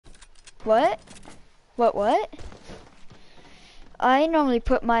What? What? I normally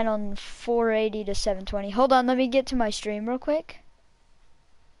put mine on 480 to 720. Hold on, let me get to my stream real quick.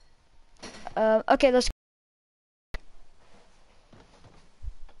 Okay, let's.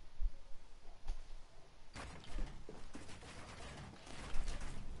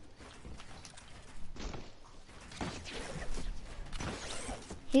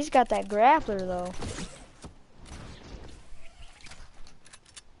 He's got that grappler though.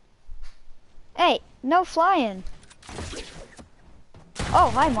 Hey, no flying. Oh,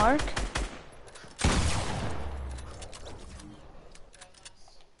 hi Mark.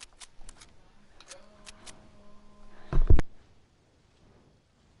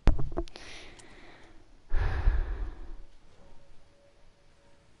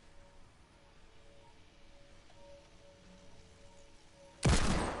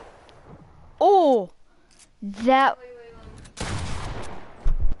 Oh, that.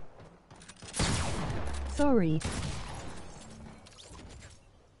 Sorry.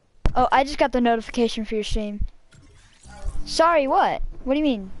 Oh, I just got the notification for your stream. Sorry, what? What do you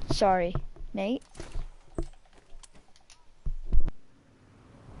mean, sorry, Nate?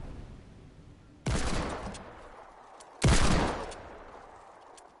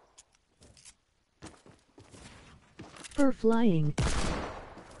 For flying.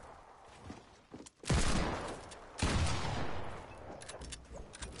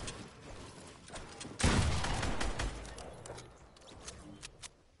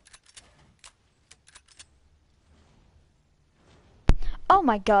 Oh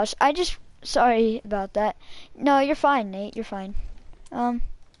my gosh, sorry about that. No, you're fine, Nate, you're fine. Oh,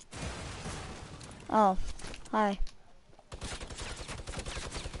 hi.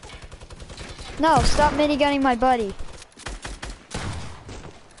 No, stop minigunning my buddy.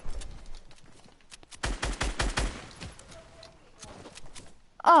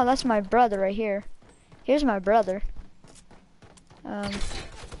 Oh, that's my brother right here. Here's my brother.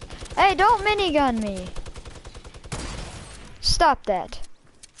 Hey, don't minigun me. Stop that.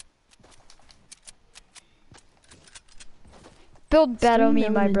 Build battle me,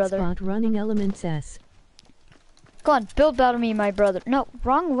 my brother. Spot running elements S. Go on, build battle me, my brother. No,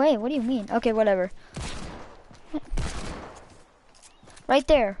 wrong way. What do you mean? Okay, whatever. Right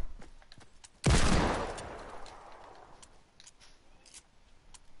there.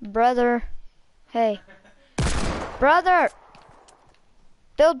 Brother. Hey. Brother!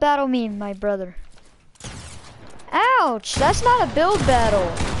 Build battle me, my brother. Ouch! That's not a build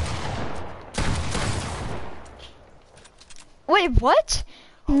battle. Wait, what?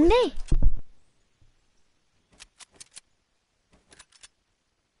 Nay.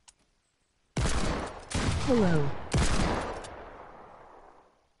 Hello.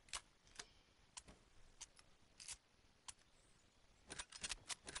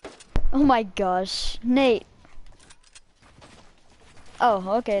 Oh my gosh, Nate.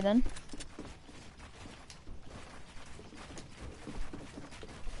 Oh, okay then.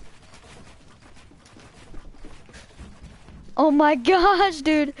 Oh my gosh,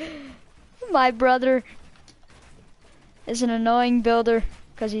 dude. My brother is an annoying builder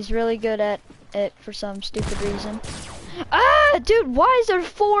because he's really good at it for some stupid reason. Ah, dude, why is there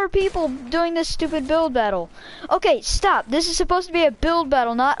 4 people doing this stupid build battle? Okay, stop. This is supposed to be a build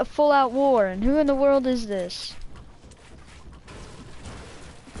battle, not a full-out war. And who in the world is this?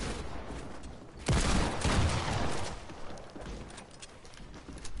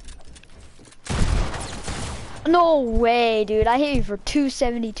 No way, dude. I hit you for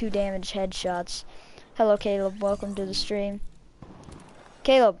 272 damage headshots. Hello, Caleb. Welcome to the stream.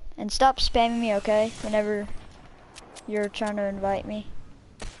 Caleb, and stop spamming me, okay? Whenever you're trying to invite me.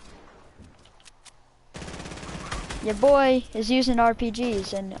 Your boy is using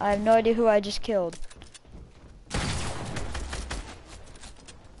RPGs, and I have no idea who I just killed.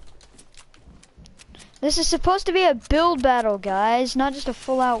 This is supposed to be a build battle, guys, not just a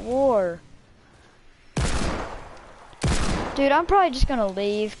full-out war. Dude, I'm probably just gonna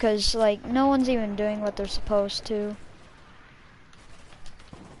leave, cause like, no one's even doing what they're supposed to.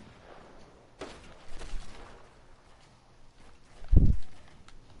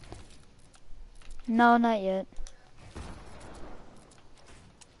 No, not yet.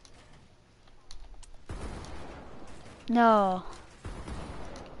 No.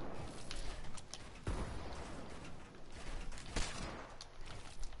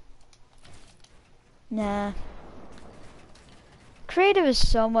 Nah. Creative is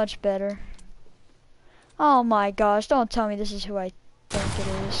so much better. Oh my gosh, don't tell me this is who I think it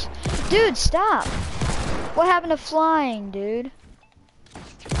is. Dude, stop! What happened to flying, dude?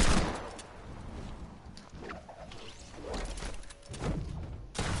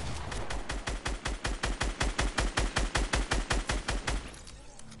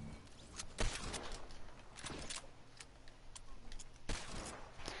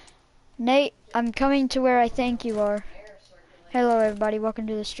 Nate, I'm coming to where I think you are. Hello everybody, welcome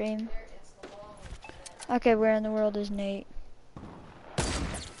to the stream. Okay, where in the world is Nate?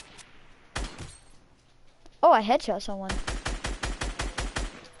 Oh, I headshot someone.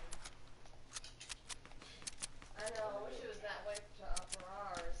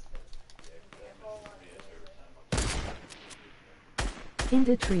 In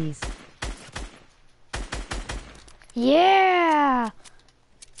the trees. Yeah!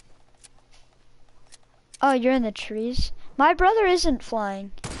 Oh, you're in the trees? My brother isn't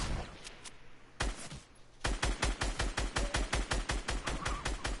flying.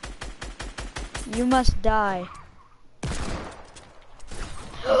 You must die.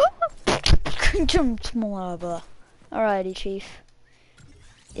 Alrighty, Chief.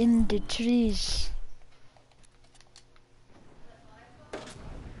 In the trees.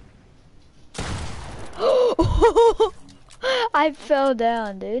 I fell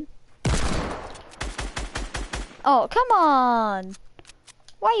down, dude. Oh, come on.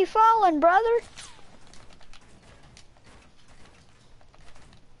 Why you falling, brother?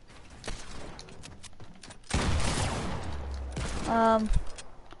 I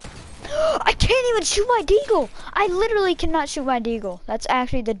can't even shoot my deagle. I literally cannot shoot my deagle. That's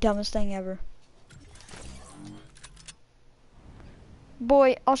actually the dumbest thing ever.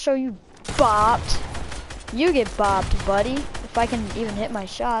 Boy, I'll show you bopped. You get bopped, buddy. If I can even hit my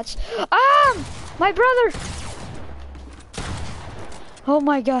shots. My brother! Oh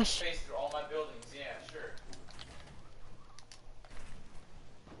my gosh. All my buildings, yeah,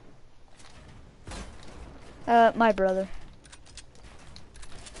 sure. My brother.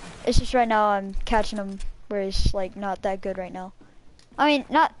 It's just right now I'm catching him where he's like not that good right now. I mean,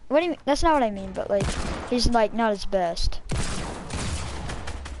 not, what do you mean? That's not what I mean, but like, he's like not his best.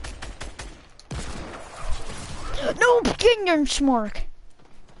 No, get your smork.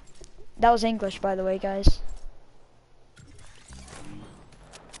 That was English, by the way, guys.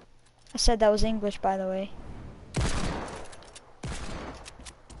 I said that was English, by the way.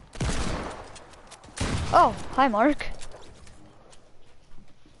 Oh, hi, Mark.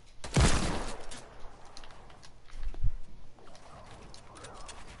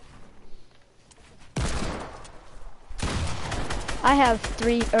 I have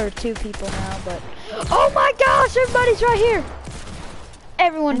 2 people now, but oh my gosh, everybody's right here.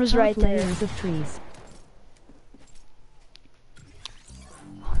 Everyone was right there. Layers of trees.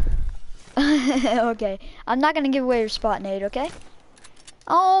 Okay, I'm not gonna give away your spot, Nate, okay?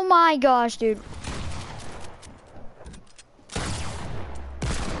 Oh my gosh, dude.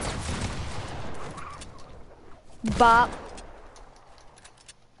 Bop.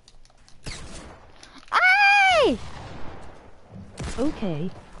 Ay! Okay.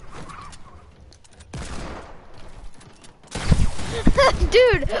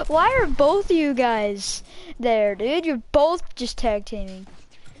 Dude, why are both of you guys there, dude? You're both just tag teaming.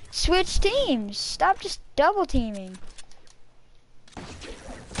 Switch teams. Stop just double teaming.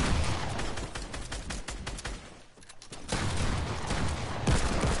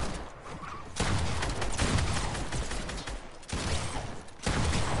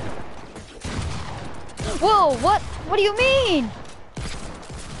 Whoa, what? What do you mean?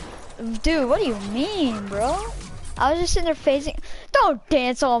 Dude, what do you mean, bro? I was just sitting there phasing. Don't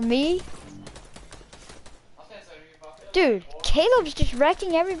dance on me. Dude, Caleb's just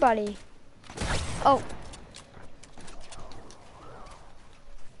wrecking everybody. Oh.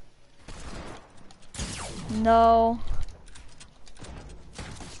 No.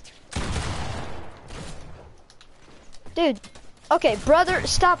 Dude. Okay, brother,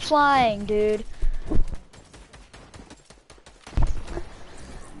 stop flying, dude.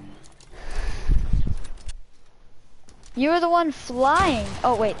 You were the one flying.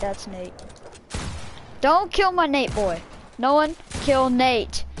 Oh, wait, that's Nate. Don't kill my Nate boy. No one kill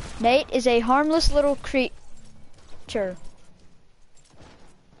Nate. Nate is a harmless little creature.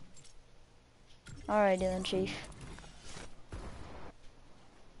 Alrighty then, Chief.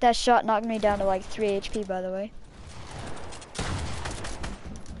 That shot knocked me down to like 3 HP, by the way.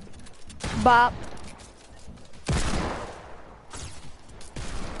 Bop.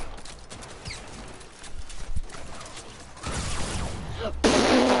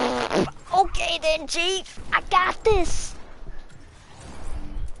 Okay then, Chief. I got this.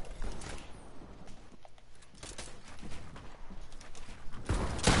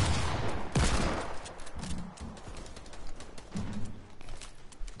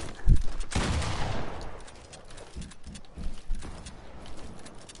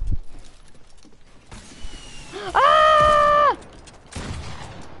 Ah!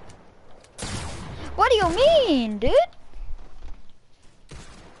 What do you mean, dude?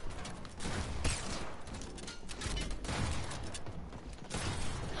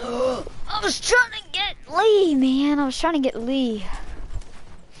 I was trying to get Lee, man. I was trying to get Lee.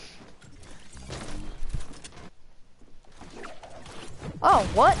 Oh,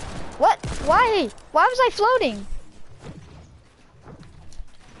 what? What? Why? Why was I floating?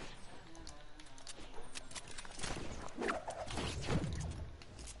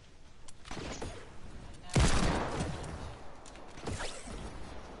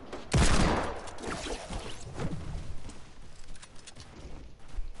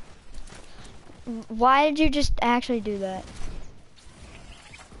 Why did you just actually do that?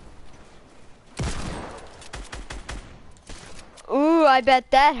 Ooh, I bet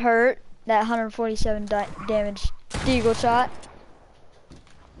that hurt. That 147 damage deagle shot.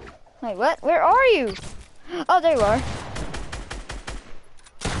 Wait, what? Where are you? Oh, there you are.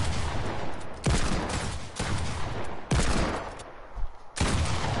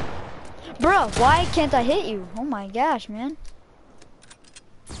 Bro, why can't I hit you? Oh my gosh, man.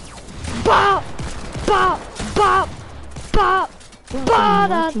 Bop! Bop! Bop! Bop!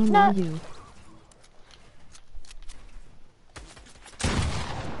 Bop!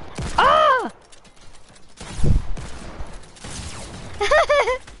 Ah!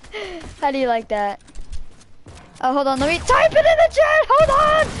 How do you like that? Oh, hold on. Let me type it in the chat. Hold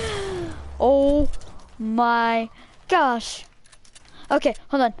on. Oh my gosh. Okay,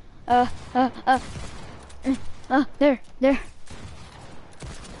 hold on. There.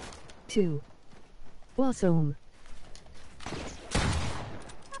 2. Awesome.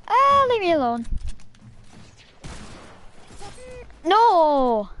 Ah, leave me alone.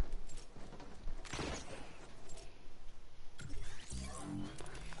 No.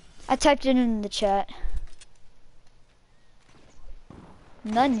 I typed it in the chat.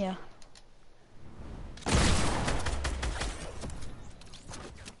 Nunya.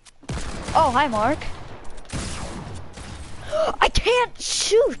 Oh, hi, Mark. I can't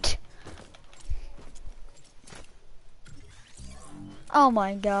shoot. Oh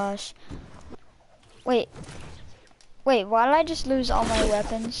my gosh. Wait, why did I just lose all my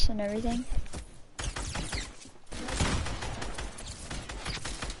weapons and everything?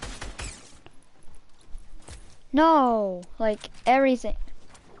 No, like everything.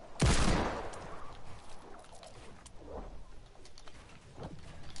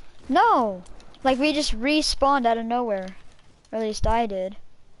 No, like we just respawned out of nowhere. Or at least I did.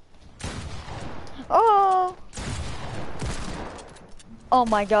 Oh! Oh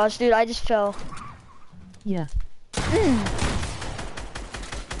my gosh, dude, I just fell. Yeah.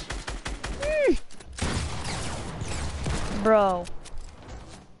 Bro.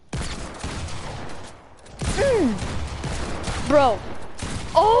 Bro.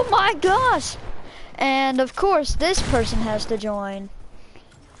 Oh my gosh! And of course, this person has to join.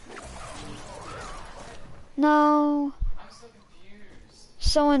 No. I'm so confused.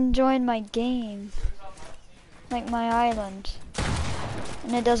 Someone joined my game. Like my island.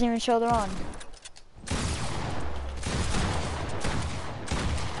 And it doesn't even show they're on.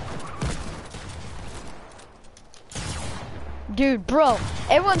 Dude, bro,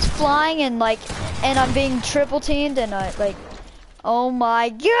 everyone's flying and like, and I'm being triple teamed and like, oh my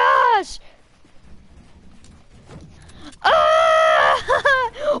gosh!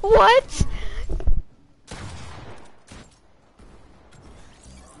 Ah! What?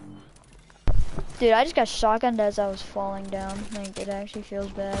 Dude, I just got shotgunned as I was falling down. Like, it actually feels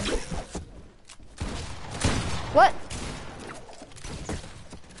bad. What?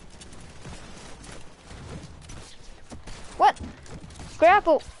 What?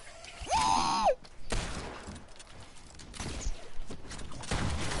 Grapple!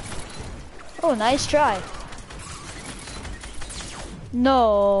 Oh, nice try.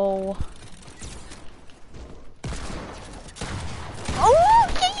 No. Oh!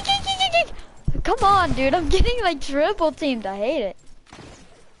 Come on, dude. I'm getting like triple teamed. I hate it.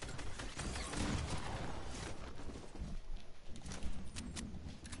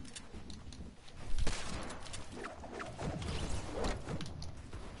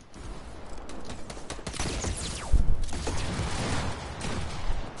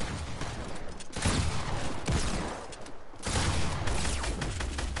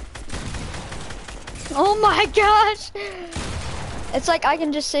 Oh my gosh! It's like I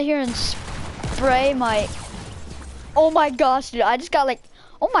can just sit here and spray my... Oh my gosh, dude. I just got like...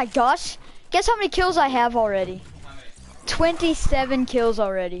 Oh my gosh. Guess how many kills I have already? How many? 27 kills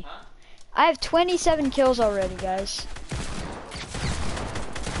already. Huh? I have 27 kills already, guys.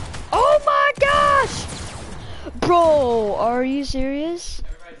 Oh my gosh! Bro, are you serious?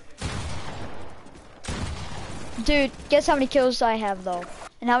 Dude, guess how many kills I have though?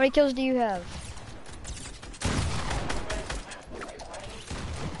 And how many kills do you have?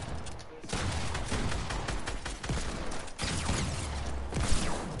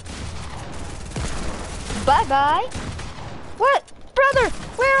 Bye-bye. What? Brother,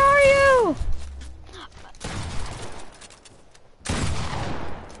 where are you?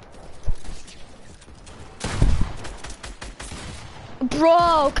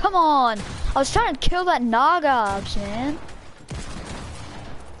 Bro, come on. I was trying to kill that Nagobs, man.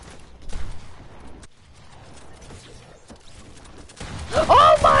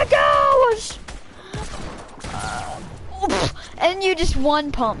 Oh my gosh! And you just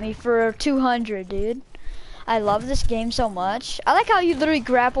one pump me for 200, dude. I love this game so much. I like how you literally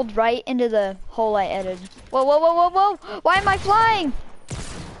grappled right into the hole I edited. Whoa, whoa, whoa, whoa, whoa! Why am I flying?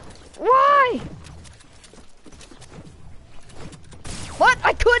 Why? What?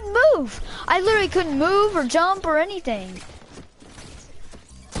 I couldn't move! I literally couldn't move or jump or anything.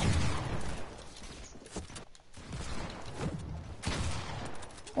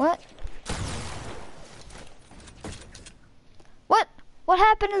 What? What? What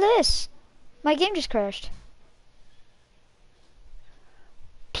happened to this? My game just crashed.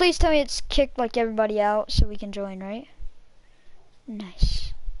 Please tell me it's kicked like everybody out so we can join, right?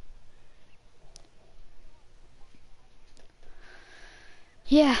 Nice.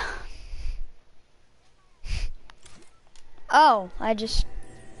 Yeah. Oh, I just...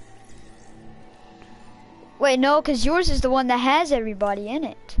 Wait, no, because yours is the one that has everybody in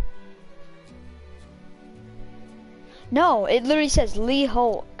it. No, it literally says Lee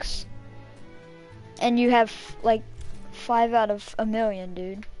Hulks. And you have, like, 5 out of a million,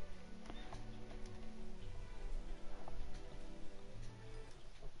 dude.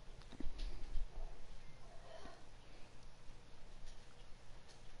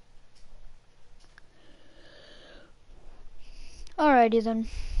 Alrighty then.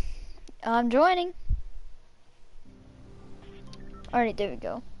 I'm joining. Alright, there we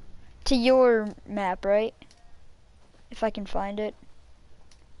go. To your map, right? If I can find it.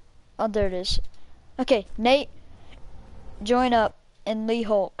 Oh, there it is. Okay, Nate, join up in Lee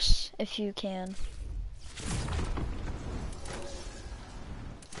Hulks, if you can.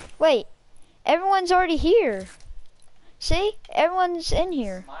 Wait, everyone's already here. See? Everyone's in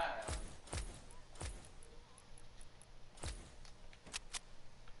here. My island.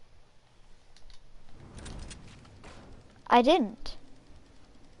 I didn't.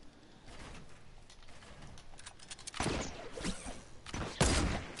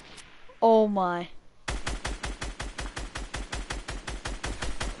 Oh my.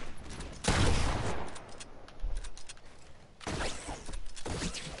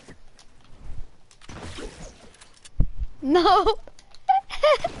 No.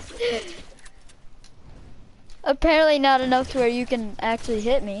 Apparently not enough to where you can actually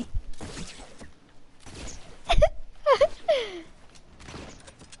hit me.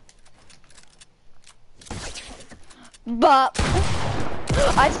 But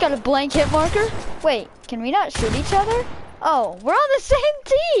I just got a blank hit marker. Wait, can we not shoot each other? Oh, we're on the same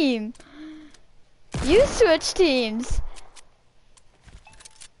team. You switch teams.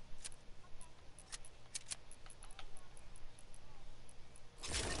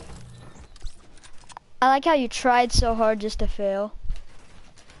 I like how you tried so hard just to fail.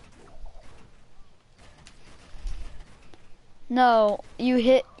 No, you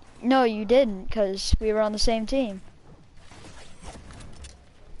hit. No, you didn't, because we were on the same team.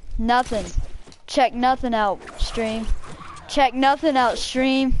 Nothing. Check nothing out, stream. Check nothing out,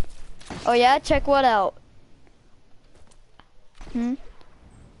 stream. Oh yeah? Check what out?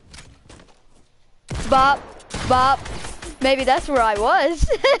 Bop, bop. Maybe that's where I was.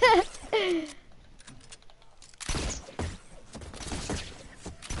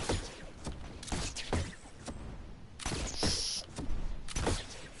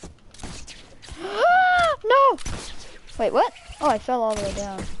 No! Wait, what? Oh, I fell all the way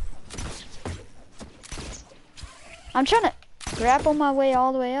down. I'm trying to grapple my way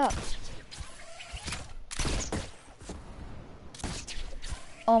all the way up.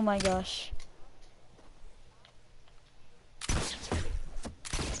 Oh my gosh.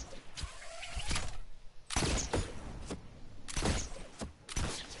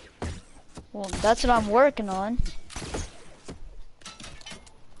 Well, that's what I'm working on.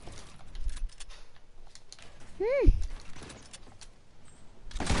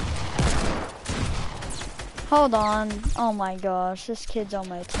 Hold on. Oh my gosh, this kid's on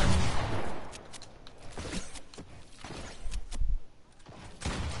my team.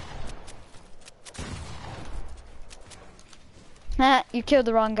 You killed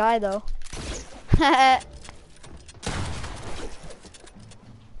the wrong guy though.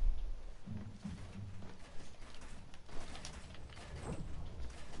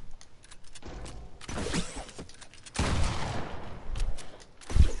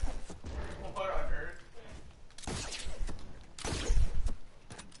 What on earth?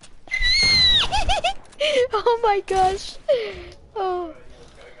 Oh my gosh. Oh.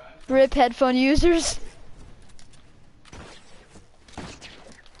 Rip headphone users.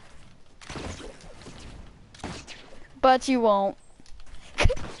 But you won't.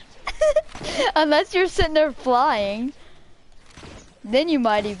 Unless you're sitting there flying. Then you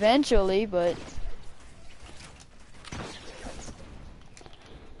might eventually, but...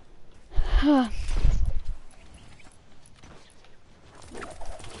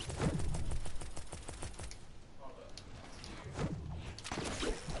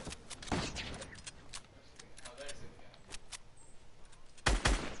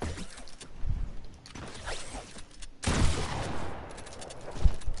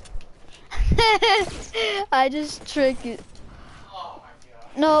 I just tricked you. Oh my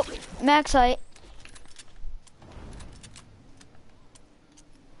god. Nope, max height.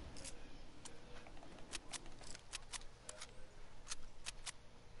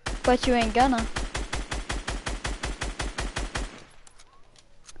 But you ain't gonna.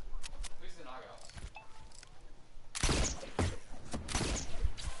 Who's the knockout?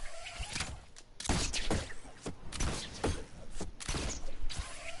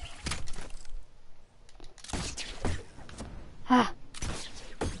 Ah.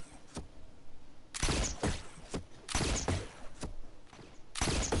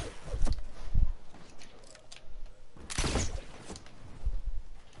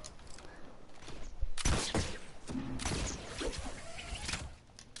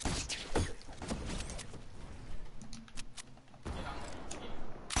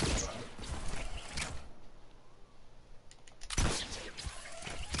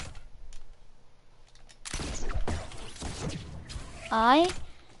 I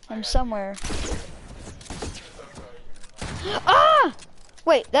am somewhere. Ah!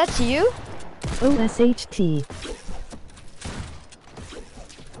 Wait, that's you? OSHT.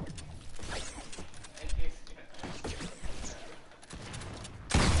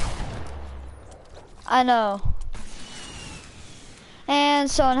 I know. And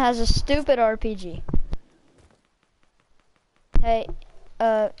someone has a stupid RPG. Hey,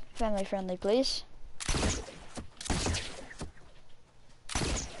 family friendly, please.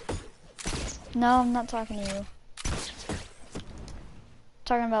 No, I'm not talking to you.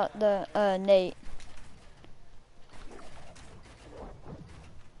 Talking about the, Nate.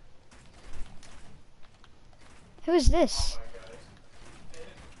 Who is this?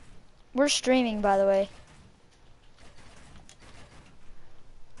 We're streaming, by the way.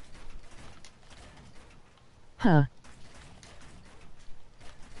 Huh.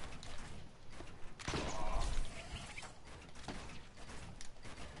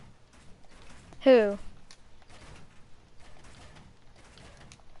 Who?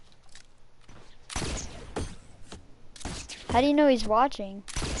 How do you know he's watching?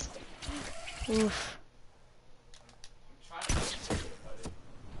 Oof.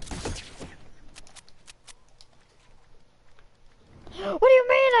 What do you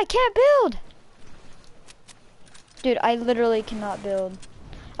mean I can't build? Dude, I literally cannot build.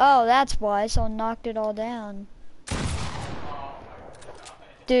 Oh, that's why someone knocked it all down.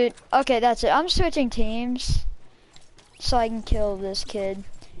 Dude, okay, that's it. I'm switching teams so I can kill this kid.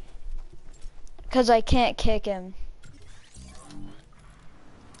 Cause I can't kick him.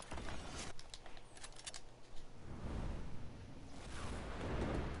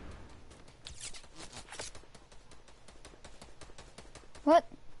 What?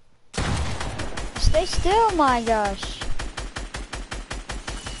 Stay still, my gosh.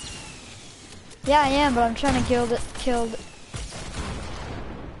 Yeah, I am, but I'm trying to kill the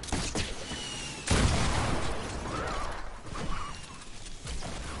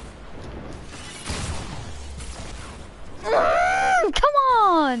come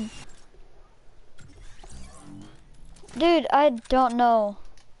on! Dude, I don't know.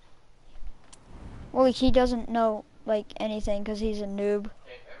 Well, he doesn't know, like, anything because he's a noob.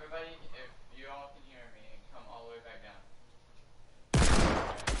 Okay, everybody, if you all can hear me, come all the way back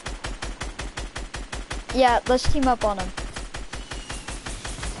down. Yeah, let's team up on him.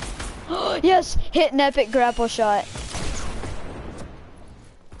 Yes! Hit an epic grapple shot.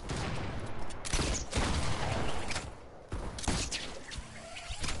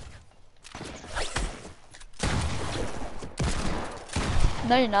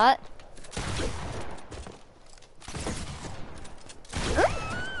 No, you're not.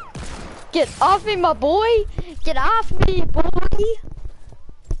 Get off me, my boy! Get off me, boy!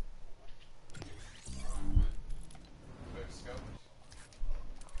 Quick scope.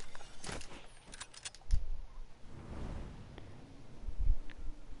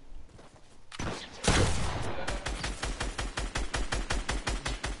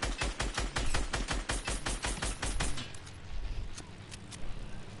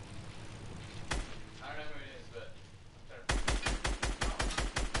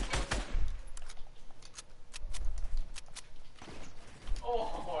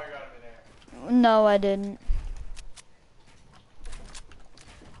 No, I didn't.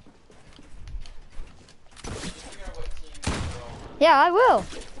 Figure out what team you're on. Yeah, I will.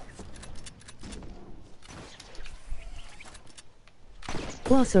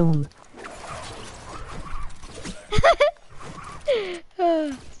 Awesome.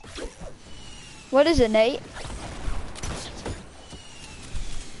 What is it, Nate?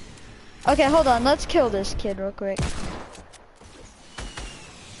 Okay, hold on. Let's kill this kid real quick.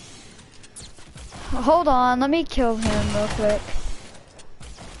 Hold on. Let me kill him real quick.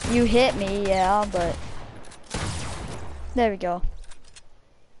 You hit me, yeah, but... There we go.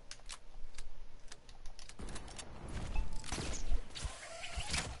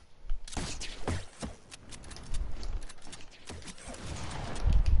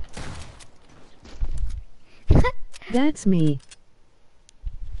 That's me.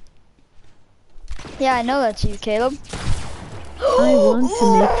 Yeah, I know that's you, Caleb. I want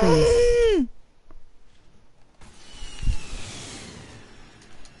to make trees.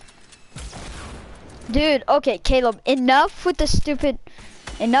 Dude, okay, Caleb, enough with the stupid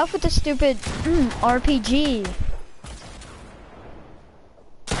RPG.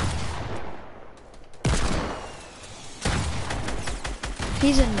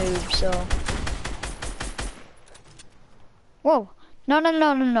 He's a noob, so. Whoa.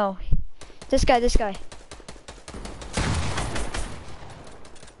 No. This guy.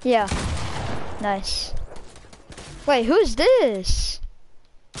 Yeah. Nice. Wait, who's this?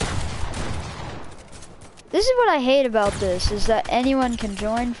 This is what I hate about this, is that anyone can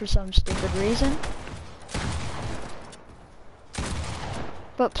join for some stupid reason.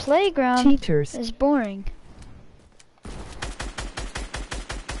 But Playground Cheaters. is boring.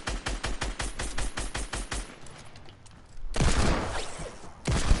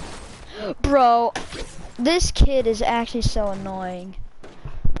 Bro, this kid is actually so annoying.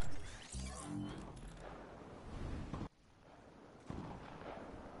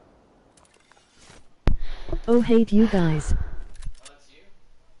 Oh, hate you guys. Oh, that's you?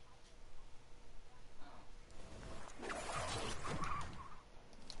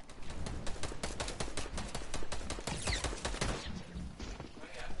 Oh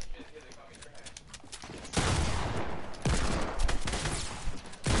yeah, you're the kid that caught me trash.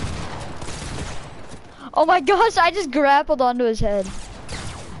 Oh my gosh, I just grappled onto his head.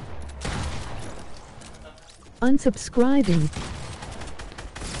 Unsubscribing.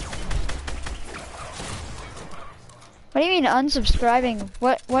 What do you mean unsubscribing?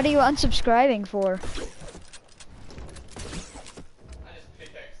 What are you unsubscribing for? I just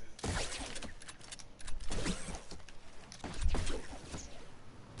pickaxes.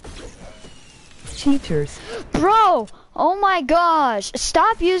 Cheaters. Bro! Oh my gosh!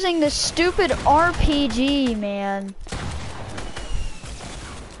 Stop using this stupid RPG, man.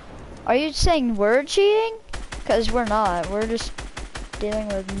 Are you saying we're cheating? Because we're not. We're just dealing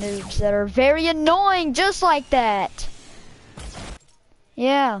with noobs that are very annoying just like that.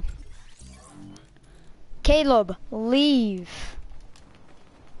 Yeah. Caleb, leave.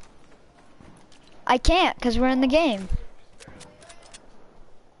 I can't because we're in the game.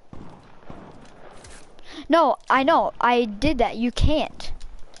 No, I know. I did that. You can't.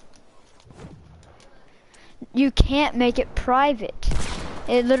 You can't make it private.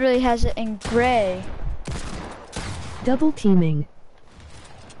 It literally has it in gray. Double teaming.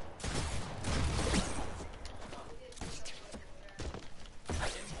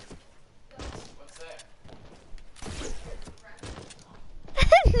 What's that?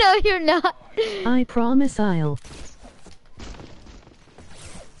 No, you're not. I promise I'll.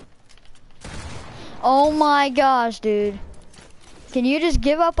 Oh my gosh, dude. Can you just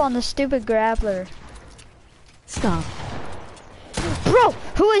give up on the stupid grappler? Stop. Bro,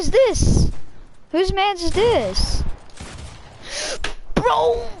 who is this? Whose man's is this?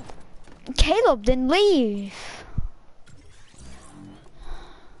 Bro! Caleb, then leave.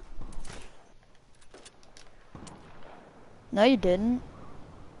 No, you didn't.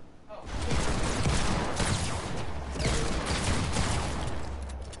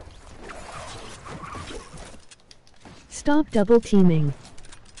 Stop double teaming.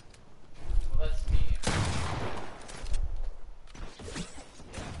 Well, that's me.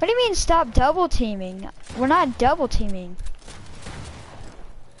 What do you mean stop double teaming? We're not double teaming.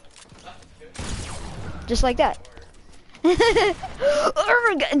 Just like that.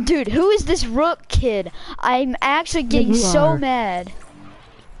 Dude, who is this rook kid? I'm actually getting you so are. mad.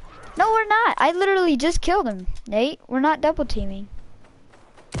 No, we're not. I literally just killed him, Nate. We're not double teaming.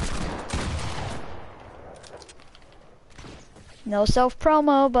 No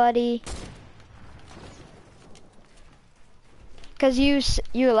self-promo, buddy. Cause you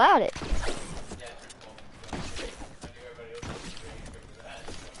allowed it.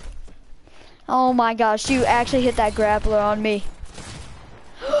 Oh my gosh, you actually hit that grappler on me.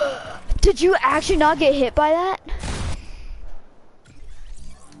 Did you actually not get hit by that?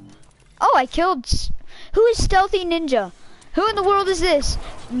 Oh, I killed... Who is Stealthy Ninja? Who in the world is this?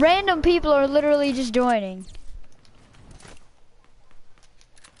 Random people are literally just joining.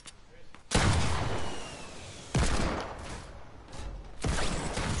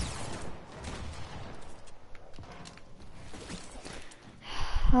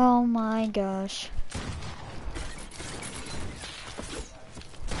 Oh my gosh.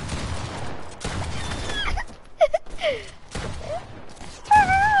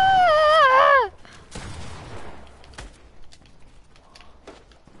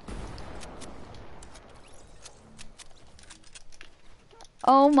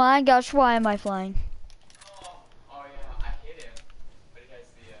 Oh my gosh, why am I flying? Oh yeah, I hit him. But he has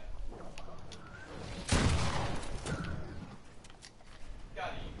the,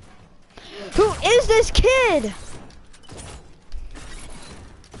 got him. Who is this kid?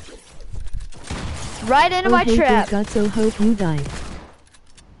 Right into my hate trap. got so hope you die.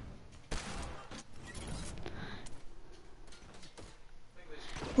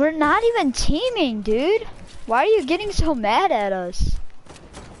 We're not even teaming, dude. Why are you getting so mad at us?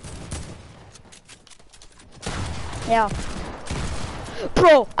 Yeah.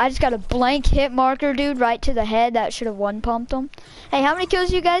 Bro, I just got a blank hit marker, dude, right to the head. That should have one-pumped him. Hey, how many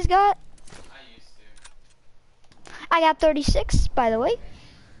kills you guys got? I used to. I got 36, by the way.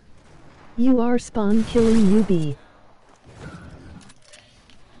 You are spawn killing UB.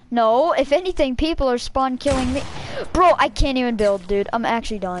 No, if anything, people are spawn killing me. Bro, I can't even build, dude. I'm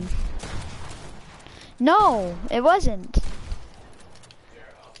actually done. No, it wasn't. Here,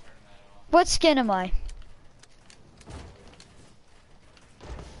 I'll turn that off. What skin am I?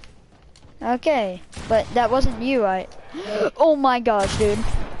 Okay, but that wasn't you, right? Oh my gosh, dude.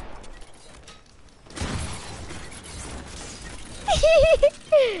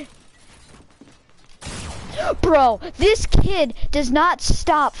 Bro, this kid does not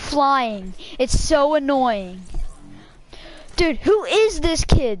stop flying. It's so annoying. Dude, who is this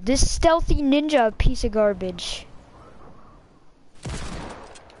kid? This stealthy ninja piece of garbage.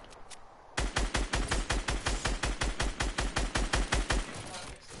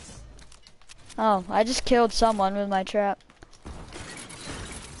 Oh, I just killed someone with my trap.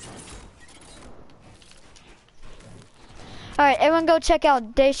 Alright, everyone go check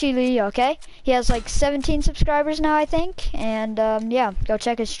out Deshi, okay? He has like 17 subscribers now, I think. And yeah, go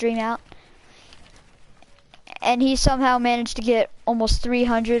check his stream out. And he somehow managed to get almost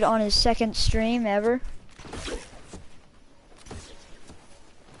 300 on his second stream ever.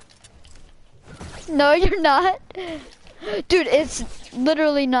 No, you're not. Dude, it's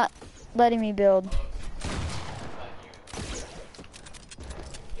literally not letting me build.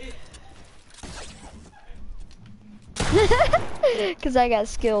 Cause I got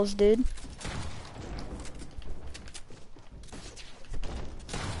skills, dude.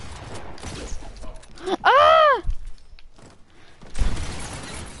 Ah!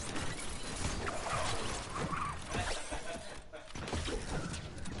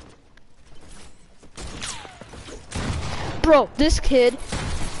 Bro, this kid.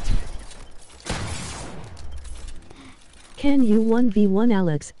 Can you 1v1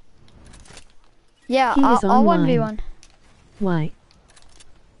 Alex? Yeah, He is I'll online. 1v1. Why?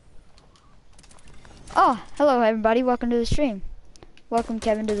 Oh, hello everybody, welcome to the stream. Welcome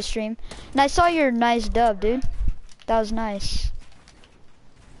Kevin to the stream. And I saw your nice dub, dude. That was nice.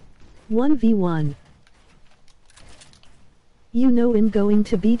 1v1. You know I'm going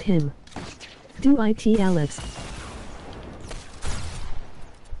to beat him. Do it, Alex.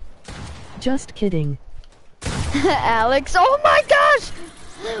 Just kidding. Alex, oh my gosh!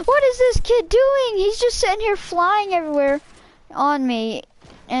 What is this kid doing? He's just sitting here flying everywhere on me.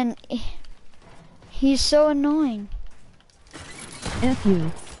 And he's so annoying. F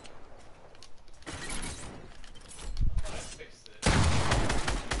you.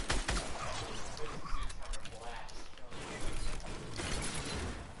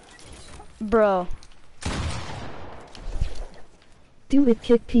 Bro. Do it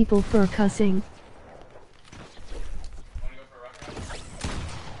kick people for cussing?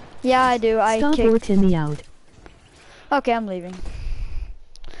 Yeah, I do. I Stop kicked. working me out. Okay, I'm leaving.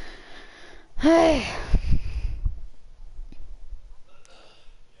 Hey.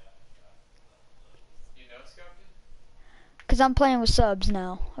 Cause I'm playing with subs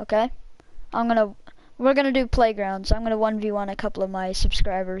now, okay? We're gonna do playgrounds. I'm gonna 1v1 a couple of my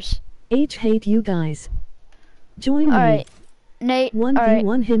subscribers. Hate you guys. Join me. Alright, Nate, 1v1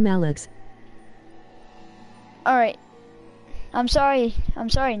 alright, him Alex. alright. I'm sorry,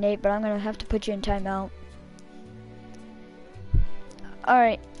 Nate, but I'm gonna have to put you in timeout.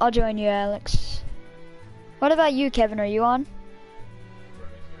 Alright, I'll join you, Alex. What about you, Kevin? Are you on?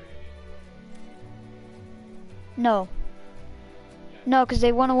 No. No, because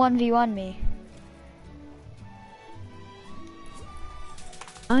they want to 1v1 me.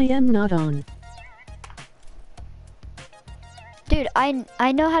 I am not on. Dude,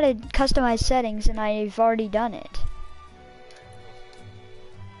 I know how to customize settings and I've already done it.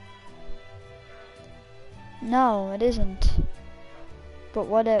 No, it isn't. But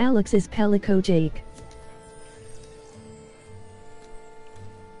what if... Alex is Pelico Jake.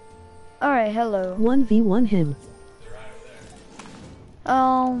 Alright, hello. 1v1 him.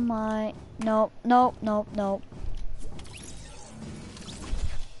 Oh my... Nope, nope, nope, nope.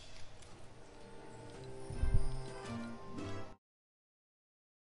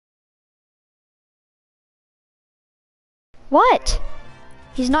 What?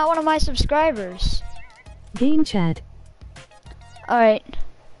 He's not one of my subscribers. Game chat. Alright,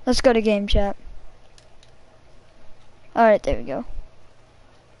 let's go to game chat. Alright, there we go.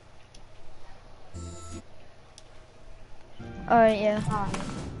 Alright, yeah.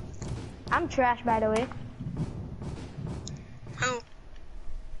 I'm trash, by the way. Who?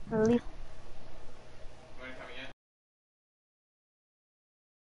 At least When coming in?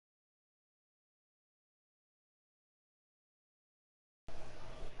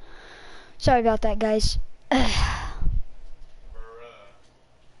 Sorry about that, guys.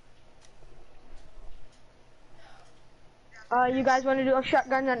 you guys want to do a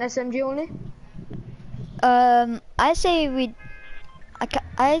shotgun and SMG only? I say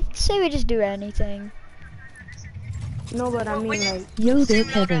I say we just do anything. No, but I mean like. Yo there,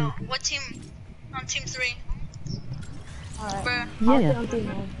 Team Kevin. loadout. What team? On team 3. Alright. Bruh.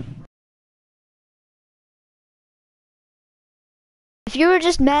 Yeah. If you were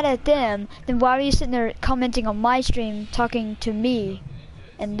just mad at them, then why were you sitting there commenting on my stream talking to me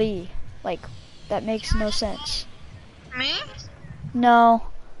and Lee? Like, that makes no sense. Me? No.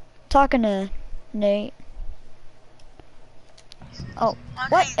 Talking to Nate. Oh, I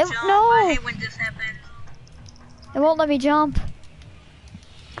what? can't jump. I No! hate when this happens. It won't let me jump.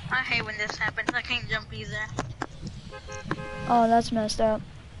 I hate when this happens. I can't jump either. Oh, that's messed up.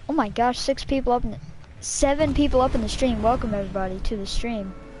 Oh my gosh, 7 people up in the stream. Welcome everybody to the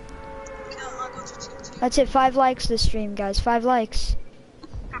stream. Okay, I'm gonna go to team 2. Let's hit 5 likes this stream, guys. 5 likes.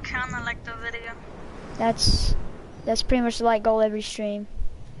 Okay, I'm gonna like the video. That's pretty much the like goal every stream.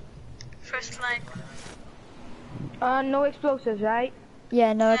 First like. No explosives, right?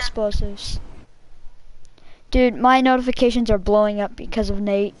 Yeah, no Yeah. explosives. Dude, my notifications are blowing up because of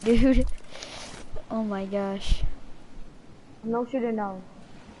Nate, dude. Oh my gosh. No shooting down.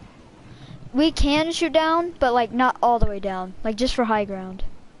 We can shoot down, but like not all the way down. Like just for high ground.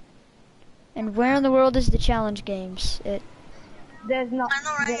 And where in the world is the challenge games? There's not. I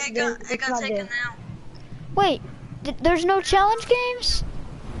know, right? I it's got not taken there. out. Wait, there's no challenge games?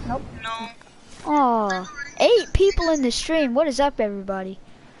 Nope. No. Aw, 8 people in the stream. What is up, everybody?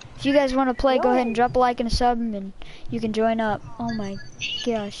 If you guys want to play, go ahead and drop a like and a sub, and you can join up. Oh my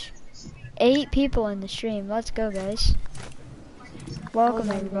gosh. 8 people in the stream. Let's go, guys.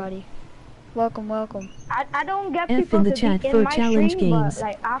 Welcome, everybody. Welcome, welcome. I don't get F people in the to chat be in for my challenge stream, but, games.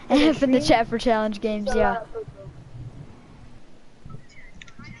 like, after F in the stream, chat for challenge games, yeah.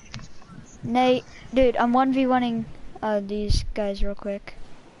 Nate, dude, I'm 1v1ing these guys real quick.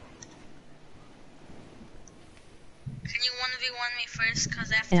 Can you 1v1 me first?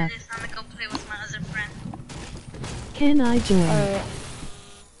 Cause after Yeah. this, I'm gonna go play with my other friend. Can I join? Alright.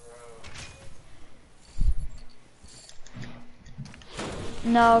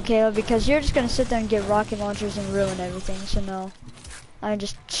 No, Caleb, because you're just gonna sit there and get rocket launchers and ruin everything, so no. I'm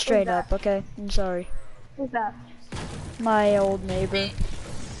just straight up, okay? I'm sorry. who's that? My old neighbor.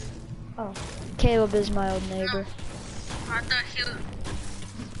 Oh. Caleb is my old neighbor. I thought he.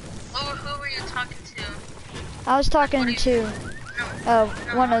 Who were you talking to? I was talking to No.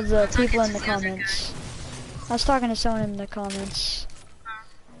 one of the I'm talking people to in the the other comments. I was talking to someone in the comments.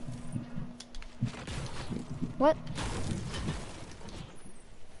 What?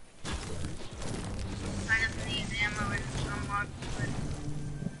 I just need ammo and unlock.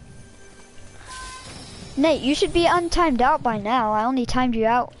 Nate, you should be untimed out by now. I only timed you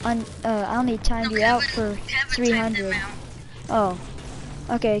out for Kevin 300. Oh.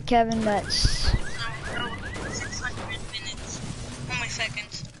 Okay, Kevin, that's 600 minutes. Oh my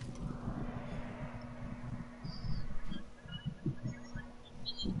seconds.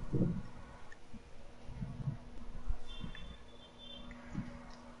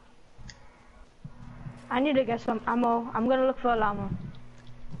 I need to get some ammo. I'm gonna look for llama.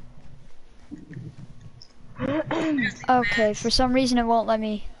 Okay, for some reason it won't let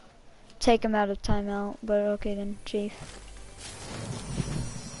me take him out of timeout, but okay then, Chief.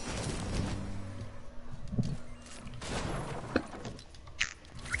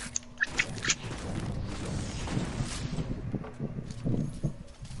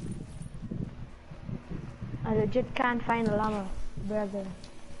 I legit can't find a llama, brother.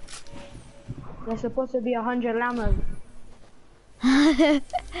 There's supposed to be 100 llamas.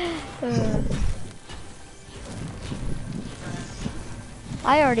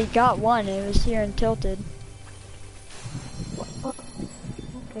 I already got one, it was here in Tilted.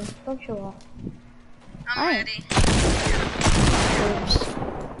 Okay, don't show off. I'm Alright. ready. Oops.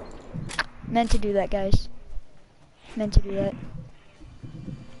 Meant to do that, guys. Meant to do that.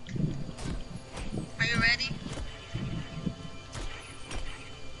 Are you ready?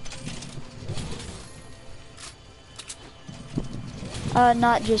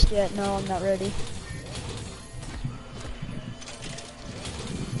 Not just yet, no, I'm not ready.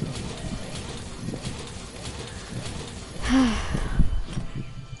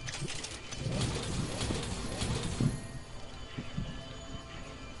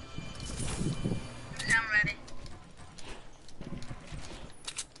 I'm ready.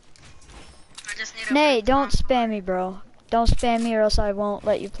 I just need a Nate, blue don't pump. spam me, bro. Don't spam me or else I won't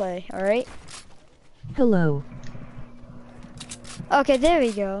let you play, alright? Hello. Okay, there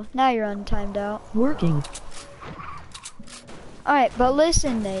we go. Now you're untimed out. Working. Alright, but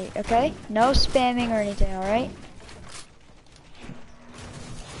listen, Nate, okay? No spamming or anything, alright?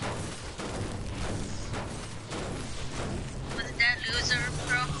 Was that loser,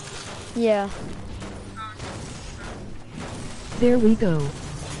 bro? Yeah. Oh, There we go.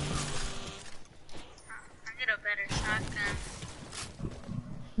 I need a better shotgun.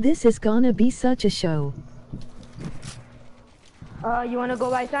 This is gonna be such a show. You wanna go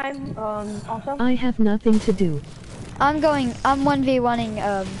by time? Awesome. I have nothing to do. I'm 1v1ing,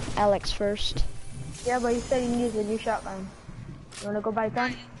 Alex first. Yeah, but you said you need a new shotgun. You wanna go by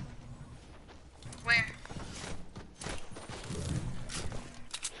time? Where?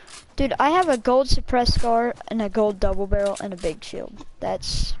 Dude, I have a gold suppressed scar and a gold double barrel and a big shield.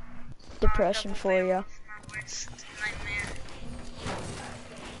 That's depression for ya. My worst nightmare.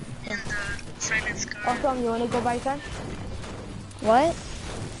 And the silent scar. Awesome, you wanna go by time? What?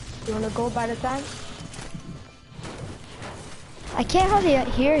 You wanna go by the time? I can't hardly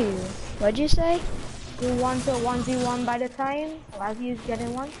hear you. What'd you say? You want to 1v1 by the time? Last you's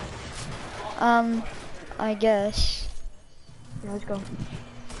getting one? I guess. Yeah, let's go.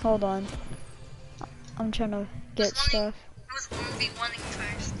 Hold on. I'm trying to get stuff. Who's 1v1ing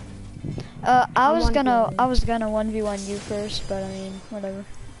first? I was I'm gonna 1v1. 1v1 you first, but I mean, whatever.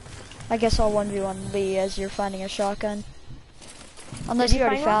 I guess I'll 1v1 Lee as you're finding a shotgun. Unless Did you you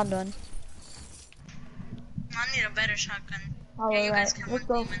already find found one. I need a better shotgun. All Yeah, you guys right, can let's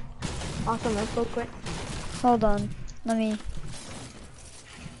 1v1. go. Awesome, let's go quick. Hold on. Let me.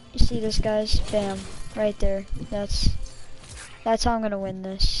 You see this, guys? Bam. Right there. That's how I'm gonna win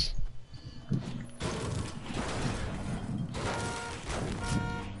this.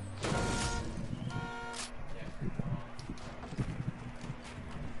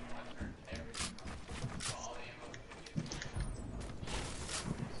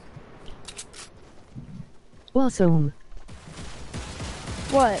 Awesome.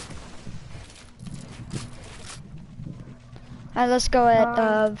 What? Alright, let's go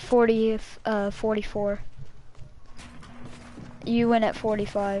at 44. You win at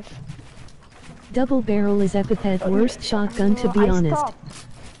 45. Double barrel is epithet worst shotgun to be I honest. stopped.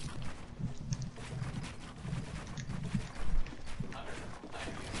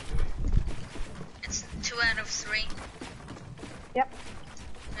 It's 2 out of 3. Yep.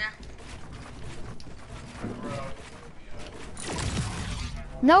 Yeah.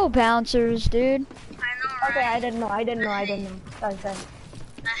 No bouncers, dude. I know, right? Okay, I didn't know. Sorry. I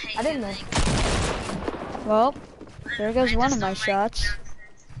hate I didn't know. using- Well, there goes I one just of my don't like shots. bouncers.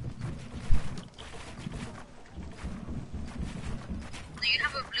 Do you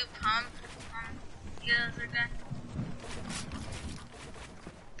have a blue pump? The other guy?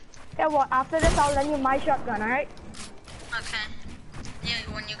 Yeah, well, after this, I'll lend you my shotgun, alright? Okay. Yeah,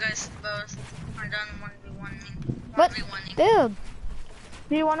 when you guys both are done 1v1ing. What? 1v1ing. Dude,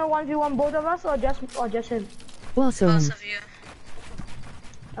 Do you wanna 1v1 both of us or just him? Awesome. Both of you.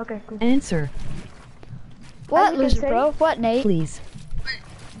 Okay, cool. Answer, what you can loser, say- bro? What, Nate? please. Wait,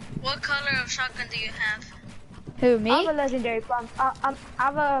 what color of shotgun do you have? Who, I me? have a legendary pump. I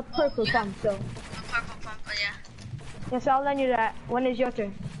have a purple pump, so. A purple pump, oh yeah. Yes, I'll lend you that. When is your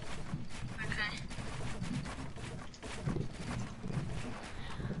turn? Okay.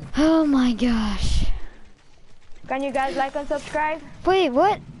 Oh my gosh. Can you guys like and subscribe? Wait,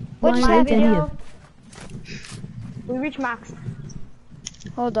 what? What Why just won't happened? any of We reached max.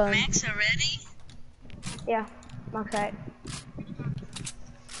 Hold on. Max already? Yeah, max right.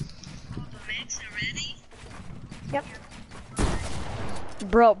 Max already? Yep.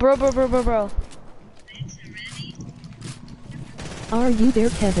 Bro. Max already? Are you there,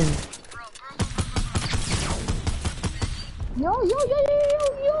 Kevin? Yo,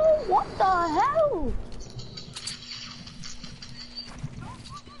 what the hell?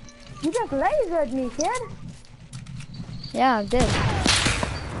 You just lasered me, kid. Yeah, I did.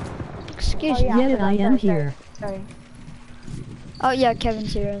 Excuse me. yeah, Yeah, I am here. Sorry. Oh yeah,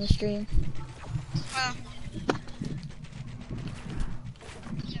 Kevin's here on the stream. Well,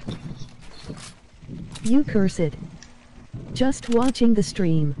 You cursed. Just watching the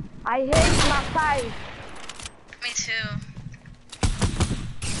stream. I hate my five. me too.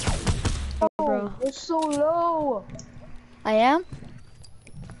 Bro. You're so low. I am?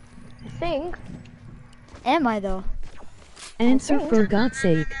 I think. Am I though? Answer for God's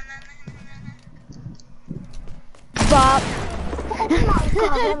sake. Bop. Oh my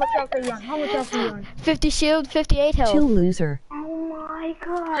god, how much health are you on? How much health are you on? 50 shield, 58 health. Chill, loser. Oh my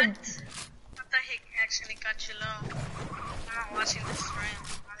god. What the heck actually got you low? I'm not watching the stream.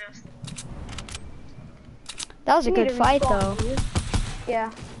 I'm just... That was a You need good to fight respawn, though. dude.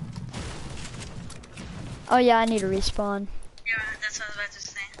 Yeah. Oh yeah, I need to respawn. Yeah, that's what I was about to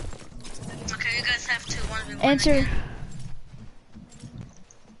say. Okay, you guys have to 1v1 Answer. again.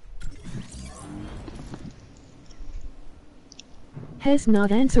 Has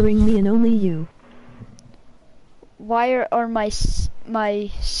not answering me and only you. Why are my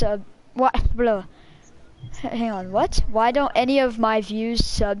sub what blah. Hang on, what? Why don't any of my views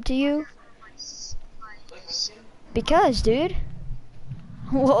sub to you? Because, dude.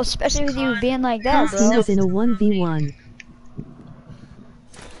 Well, especially with you being like that, He bro. was in a 1v1.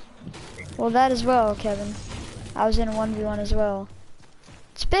 Well, that as well, Kevin. I was in a 1v1 as well.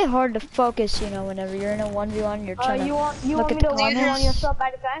 It's a bit hard to focus, you know, whenever you're in a 1v1, you're trying You to want look me at to the one on comments. yourself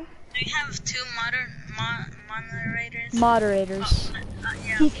by the time? Do you have two moderators? Moderators.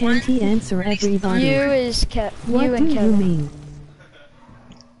 Yeah, He can't one- answer everybody. You is What you and do you Kevin. mean?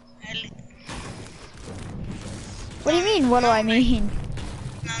 What do you mean? What do I mean?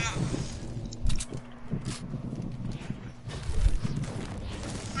 No.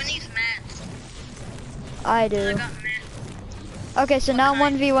 Who needs mats? I I do. got mats. Okay, so now I'm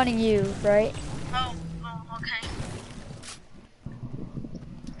 1v1ing you, right? Oh,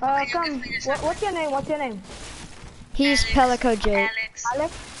 okay. Come. What's your name? What's your name? He's Alex. Pelico Jake. Alex.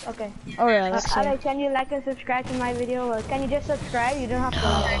 Alex? Okay. Or Alex. yeah. Alex, can you like and subscribe to my video? Or can you just subscribe? You don't have to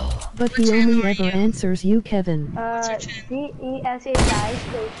like. But he only ever answers you, Kevin. DESHI.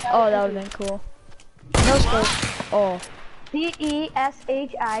 Oh, that would've been cool. No scope. Oh,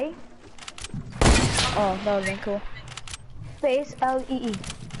 DESHI oh, that would've been cool. space LEE.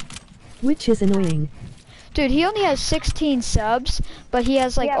 Which is annoying. Dude, he only has 16 subs, but he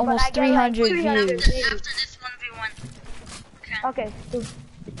has like Yeah, but almost I got, like, 300 300 views. After this 1v1. Okay. Okay. Cool.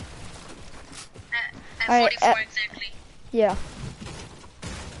 At Alright, 44 exactly. Yeah.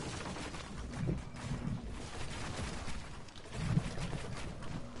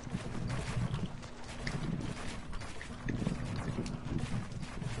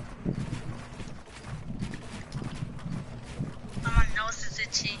 My nose is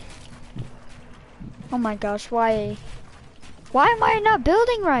itchy. Oh my gosh, why? Why am I not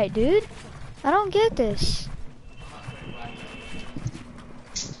building right, dude? I don't get this.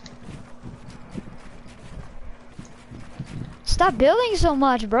 Stop building so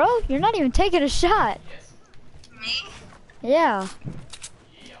much, bro. You're not even taking a shot. Me? Yeah.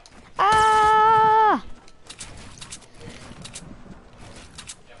 Ah!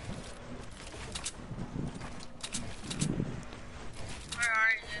 Where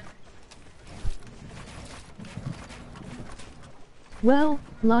are you? Well,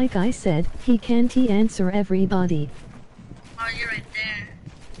 like I said, he can't answer everybody. Oh, you're right there.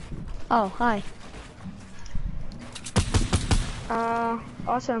 Oh, hi.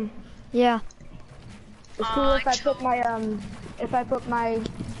 Awesome. Yeah. It's cool if I actually- put my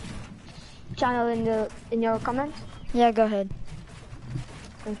channel in your comments. Yeah, go ahead.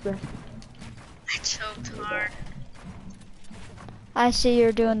 Thanks, bro. I choked hard. I see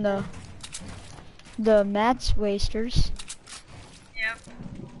you're doing the mats wasters. Yep.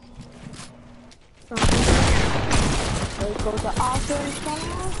 There goes the awesome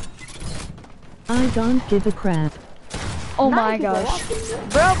channel. I don't give a crap. Oh my gosh.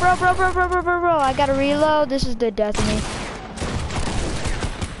 Bro, I gotta reload. This is the death of me.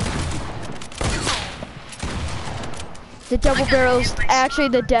 The double barrel's actually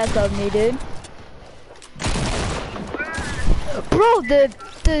the death of me, dude. Bro,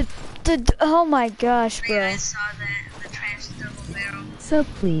 oh my gosh, Yeah, bro. I saw that. The trash double barrel. Sub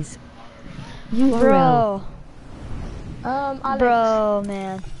please. URL. Bro, Alex. bro,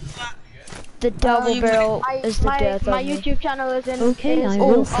 man. What? The double barrel is the death my of me. YouTube channel is in Okay, is I in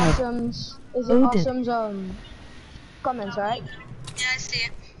will sub. Awesome's comments, right? Yeah, I see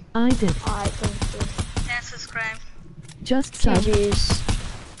it. I did. Alright, thank you. And subscribe. Just sub. GG's.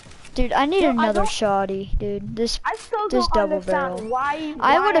 Dude, I need Yo, I another don't- shoddy, dude. This I still This don't double understand barrel. why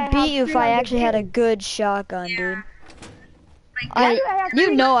I would have beat you if I 300 actually had a kills. good shotgun, Yeah. dude. Like, Why do I have You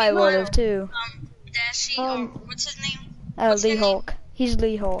three know I people? would have too. Dashi, or what's his name? What's Lee your Hulk. He's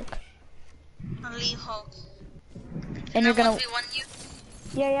Lee Hulk. name? Lee Hulk. And you're gonna. 1v1 you?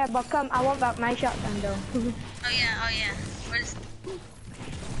 Yeah, but come, I want back my shotgun though. Oh yeah. Where's...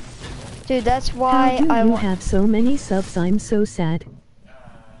 Dude, that's How why do I you want. have so many subs? I'm so sad.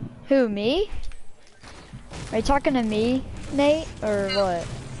 Who, me? Are you talking to me, Nate, or what?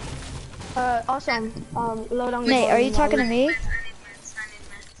 Awesome. Load on. Nate, are you talking to me? I need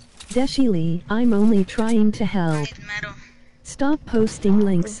meds. Deshi Lee, I'm only trying to I help. need metal. Stop posting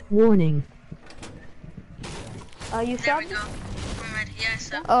links. Warning. You There we sub? go. I'm ready. Yeah,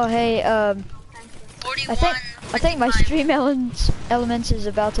 so Oh, hey, 41. I think my 55. stream elements is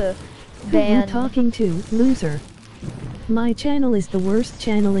about to Who you ban. talking to, loser? My channel is the worst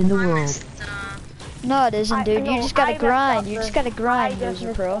channel in the I world. messed up. No, it isn't, dude. You no, just gotta I messed grind. up, You bro. just gotta grind, I just loser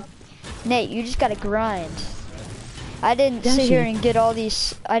messed pro. up. Nate, you just gotta grind. I didn't Does sit here she? and get all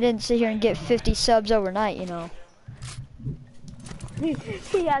these. I didn't sit here and get 50 subs overnight, you know.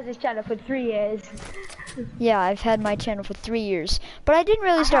 He has his channel for 3 years. Yeah, I've had my channel for 3 years, but I didn't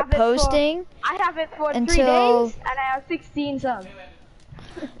really I start have it for- posting. I have it for 3 Until- days, and I have 16 subs.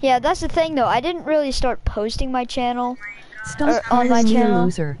 Yeah, that's the thing though. I didn't really start posting my channel. Stop on my calling me a channel.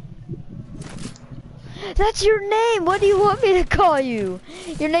 loser. That's your name. What do you want me to call you?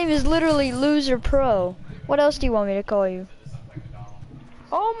 Your name is literally Loser Pro. What else do you want me to call you?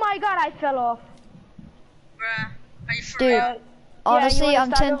 Oh my god, I fell off. Bruh, are you for Dude, real? honestly, wanna I'm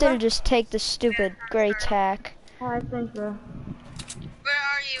start tempted over? to just take the stupid gray tack. Alright, thanks, bro. Where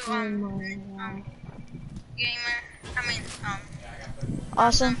are you, gamer? I mean,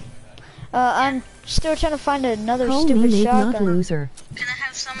 Awesome. I'm still trying to find another Call me stupid Nate, not shotgun. loser. can I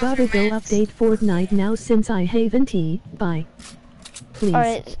have some Gotta of go your meds? update Fortnite now since I haven't tea. Bye. Please.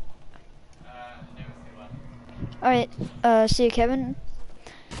 Alright. Alright, see you, Kevin.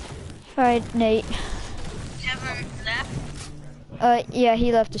 Alright, Nate. Kevin left? Yeah,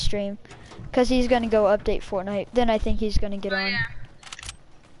 he left the stream. Cause he's gonna go update Fortnite. Then I think he's gonna get Oh on. yeah.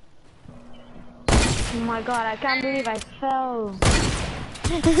 Oh my god, I can't believe I fell.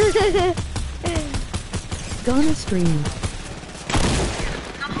 Gonna stream. No,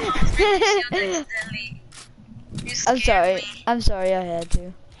 I was making shield accidentally. You I'm scared sorry. me. I'm sorry I had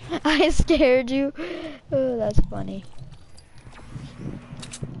to. I scared you. Oh, that's funny.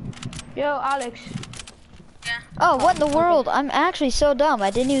 Yo, Alex. Yeah. Oh, what in the world? I'm actually so dumb.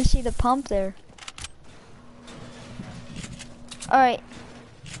 I didn't even see the pump there. Alright.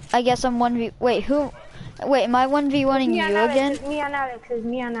 I guess I'm 1v... Wait, who... Wait, am I 1v1ing Me you and Alex, again? It's me and Alex. It's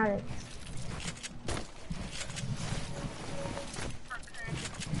me and Alex.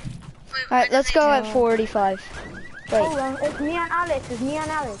 Wait, Alright, where let's did they go at 45. Hold Wait, on, it's me and Alex. It's me and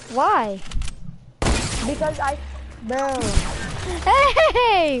Alex. why? Because I, bro.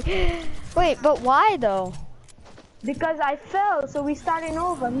 Hey! Wait, but why though? Because I fell, so we starting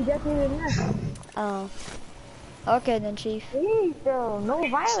over. He just didn't know. Oh. Okay then, Chief. Please, though, no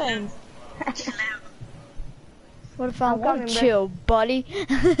violence. Chill out. What if I'm coming, bro. chill, buddy? He's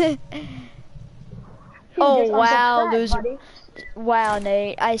Oh, just wow, unsubscribed, loser. buddy. Wow,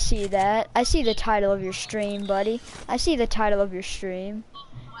 Nate, I see that. I see the title of your stream, buddy. I see the title of your stream.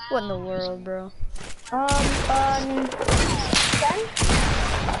 What in the world, bro? 10?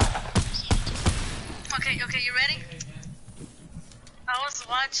 Okay, you ready? I was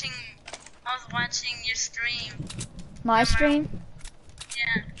watching your stream. My stream?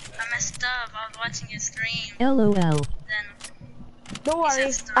 Yeah, I messed up. I was watching your stream. LOL. Then Don't worry.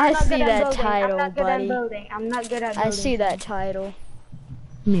 He says I I'm not see good at that building. title, I'm not good buddy. at building. I'm not good at building. I see that title.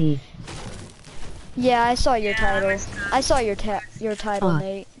 Me. Yeah, I saw your Yeah, I title. messed up. I saw your title,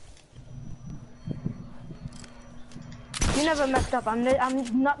 Nate. You never messed up. I'm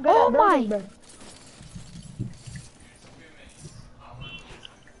not good Oh at building, my. bro.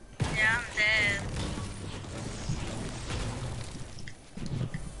 yeah, I'm dead.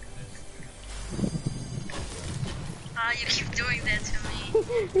 You keep doing that to me.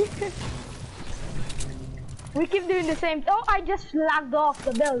 We keep doing the same. Oh, I just lagged off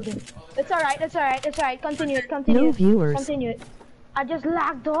the building. It's alright, it's alright, it's alright. Continue it, continue No it. viewers. Continue it. I just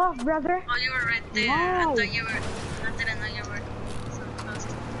lagged off, brother. Oh, you were right there. Wow. I thought you were. I didn't know you were so close.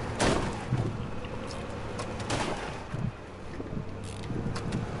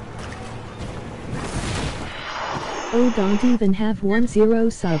 Oh, don't even have 10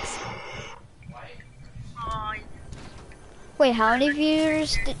 subs. Oh, Wait, how many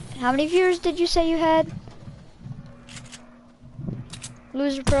viewers did you say you had?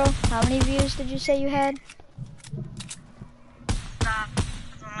 Loser Pro, how many views did you say you had? stop. I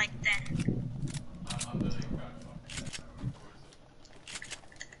don't like that. I'm really proud of him.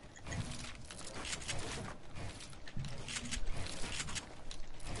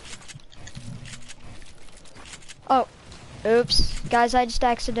 Oh, oops. Guys, I just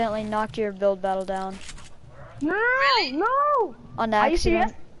accidentally knocked your build battle down. No, Really? no. On Are you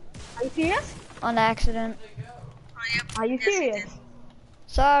serious? accident. Are you serious? On accident. Oh, yep. Are you Yes, you serious? did.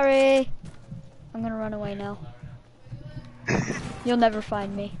 Sorry. I'm gonna run away now. You'll never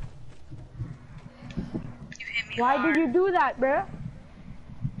find me. You hit me Why hard. did you do that, bro?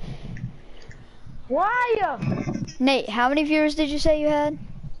 Why? Nate, how many viewers did you say you had?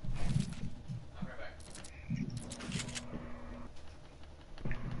 I'm right back.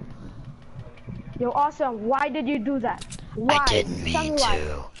 Yo, awesome. Why did you do that? Why? Tell me why.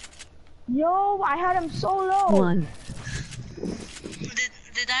 Yo, I had him so low. 1.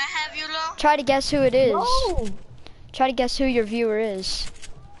 Did I have you low? Try to guess who it is. No. Try to guess who your viewer is.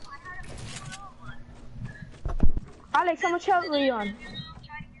 Alex, how much health were you on?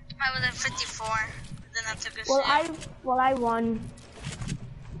 I was at 54. Then I took a Well, I won.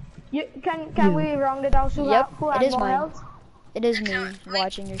 You can You. we wrong it out? Yep, who it had is more mine. health? It is me Can we-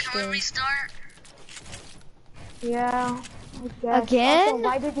 watching your Can we stream. restart? Yeah. I guess. Again? Also,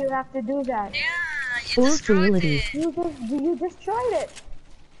 why did you have to do that? Yeah, you Or destroyed reality. it. You destroyed it.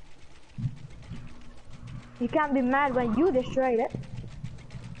 You can't be mad when you destroyed it.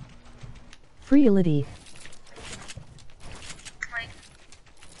 Reality. Like,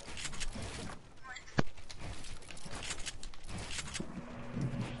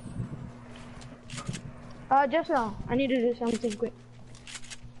 Just now. I need to do something quick.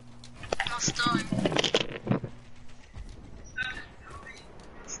 no story.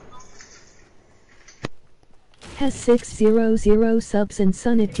 Has 600 subs and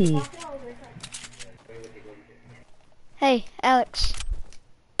Sunity. Hey, Alex.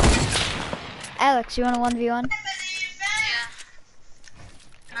 Alex, you want a 1v1? Yeah.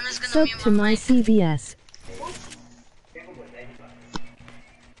 I'm just gonna Sub mute to my mic. CBS.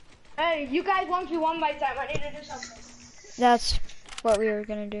 Hey, you guys want to one by time. I need to do something. That's what we were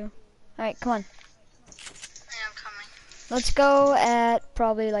gonna do. Alright, come on. Yeah, I'm coming. Let's go at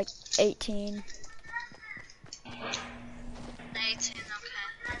probably like 18. 18, okay.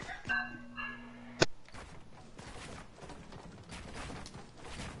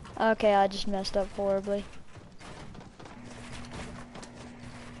 Okay, I just messed up horribly.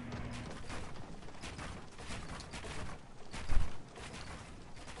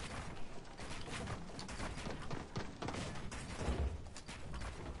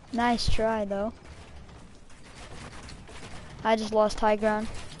 Nice try, though. I just lost high ground.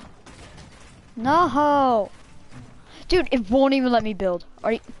 No! Dude, it won't even let me build.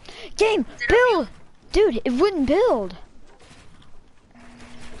 Are you... Game, build! Dude, it wouldn't build.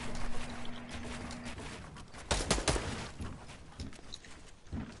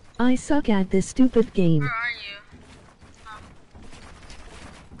 I suck at this stupid game. Where are you? Oh.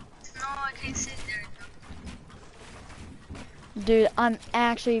 No, I can't sit there. Dude, I'm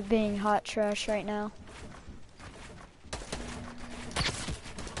actually being hot trash right now.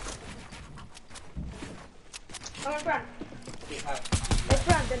 Come in front. In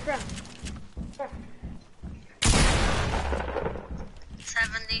front, in front.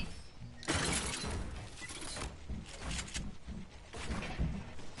 70.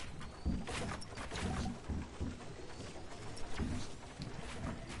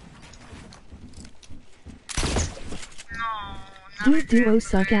 No, You duo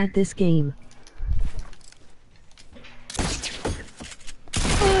suck at this game.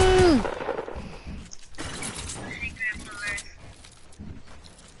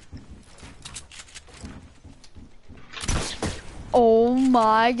 Oh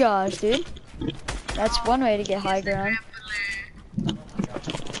my gosh, dude. That's one way to get high ground.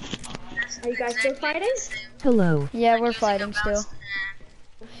 Are you guys still fighting? Hello. Yeah, we're fighting still.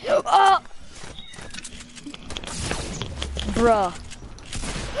 Oh! Bruh.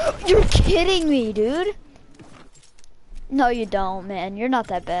 You're kidding me, dude. No, you don't, man. You're not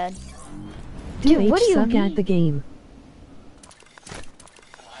that bad. Dude, what do you suck mean? at the game.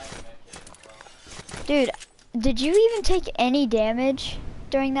 Dude, did you even take any damage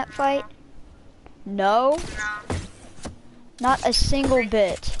during that fight? No? No. Not a single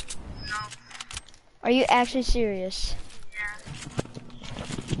bit. No. Are you actually serious?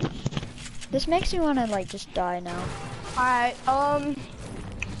 Yeah. This makes me want to like just die now. Alright,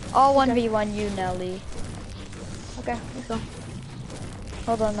 All 1v1 you, Nelly. okay, let's go.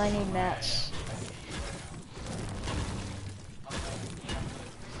 Hold on, I need mats.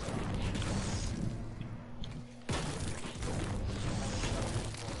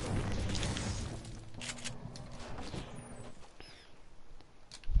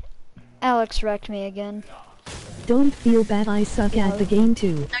 Alex wrecked me again. Don't feel bad, I suck at the game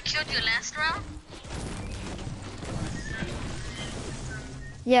too. I killed you last round?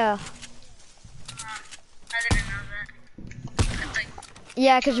 Yeah. I didn't know that. I think,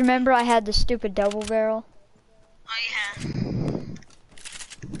 Yeah, because remember I had the stupid double barrel? oh yeah.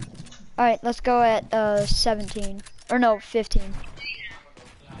 Alright, let's go at 17. Or no, 15.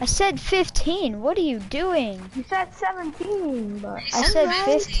 I said 15. What are you doing? You said 17, but... I said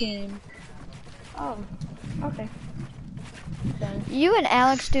 15. Oh, okay. You and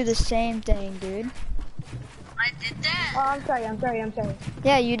Alex do the same thing, dude. I did that? Oh, I'm sorry.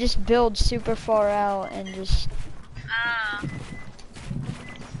 Yeah, you just build super far out and just...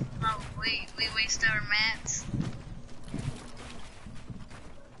 Oh, we waste our mats.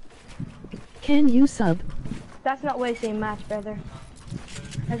 Can you sub? That's not wasting match, brother.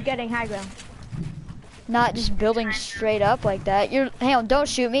 That's getting high ground. Not just building straight up like that. Hang on, don't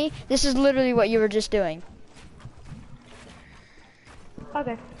shoot me. This is literally what you were just doing.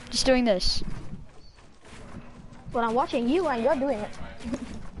 Okay. Just doing this. Well, I'm watching you and you're doing it.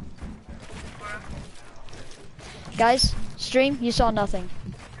 Guys, stream, you saw nothing.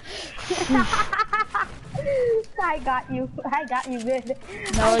 I got you good.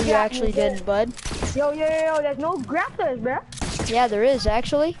 No, you actually didn't, bud. Yo, there's no grapplers, bro. Yeah, there is,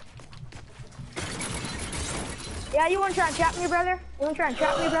 actually. Yeah, you wanna try and trap me, brother?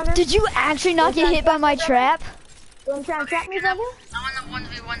 Did you actually not get hit by my trap? You wanna try and trap me, brother? I wanna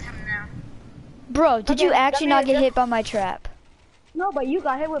 1v1 him now. Bro, did you Okay, actually let not me- get hit by my trap? No, but you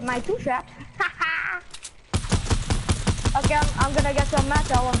got hit with my 2 traps. Okay, I'm gonna get some match.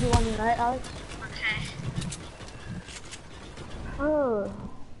 I want to 1v1 right, Alex? Okay. Oh.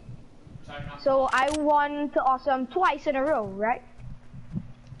 So I won to awesome twice in a row, right?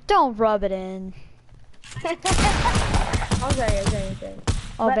 Don't rub it in. I'm sorry.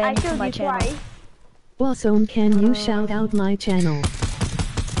 I'll But I ban you from killed my you channel. twice. Awesome, can you shout out my channel?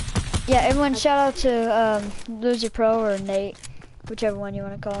 Yeah, everyone shout out to Loser Pro or Nate, whichever one you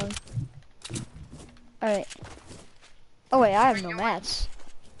want to call him. Alright. Oh wait, I have no mats.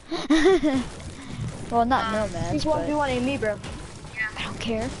 Well, not no mats, He's but 1v1ing me, bro. I don't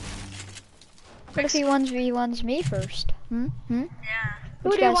care. What if he 1v1s me first? Hmm? Yeah. Who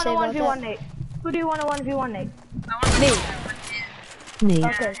What do you you gotta say want to about 1v1, Nate? Who do you want to 1v1, Nate? I wanna Me. 1v1 him. Nate.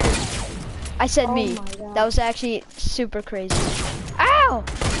 Okay. I said Oh me. my God. That was actually super crazy. Ow!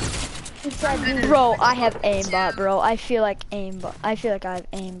 He said me. Bro, I have aimbot, bro. I feel like aimbot. I feel like I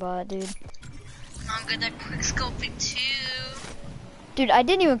have aimbot, dude. I'm good at quickscoping too. Dude, I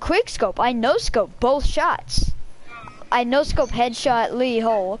didn't even quick scope. I no scope both shots. I no scope headshot Lee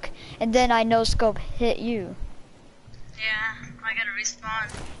Hulk, and then I no scope hit you. Yeah, I gotta respawn.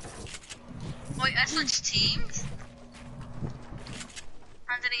 Wait, I switched teams?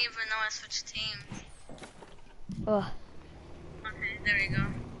 I didn't even know I switched teams. Ugh. Okay, there you go.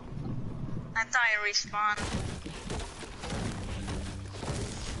 I thought I respawned.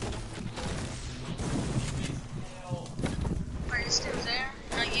 Are you still there?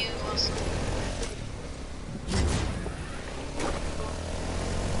 No, you also.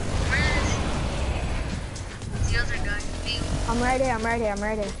 Where is the other guy? Me. I'm right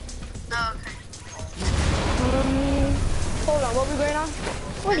here. Oh, okay. Hold on, what we going on?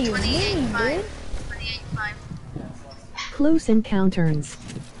 What do you mean, 28.5. dude? 28.5. Close encounters.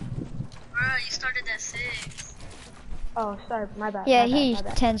 Bro, you started at 6. Oh, sorry, my bad. Yeah, my bad, he my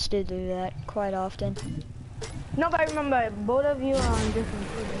bad. tends to do that quite often. No, but remember, both of you are on different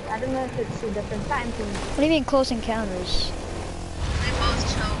teams. I don't know if it's a different time team. What do you mean close encounters? We both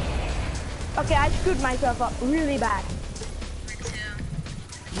choked. Okay, I screwed myself up really bad. Me too.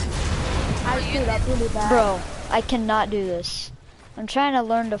 I screwed up really bad. Bro, I cannot do this. I'm trying to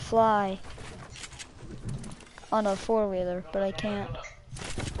learn to fly on a four-wheeler, but I can't.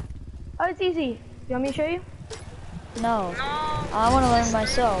 Oh, it's easy. You want me to show you? No, No. I want to learn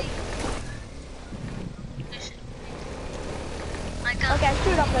myself. I got Okay, I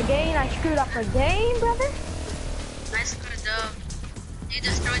screwed up again. I screwed up again, brother. I screwed up. You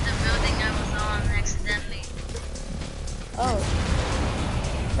destroyed the building I was on accidentally. Oh.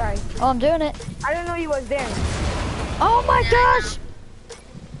 Sorry. Oh, I'm doing it. I didn't know you was there. Oh my Yeah, gosh!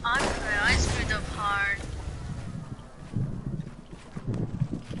 I screwed up hard.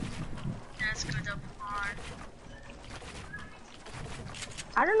 Yeah, I screwed up hard.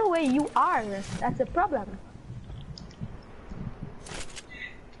 I don't know where you are. That's the problem.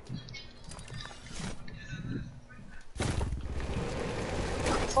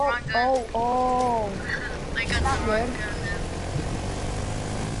 Wrong gun. Oh. I got Not the wrong good. gun now.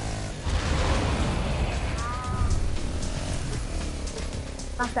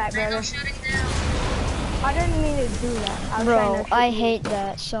 Not that, I go brother. shooting down. I didn't mean to do that. I was Bro, trying to shoot I you. hate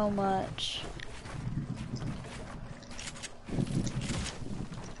that so much.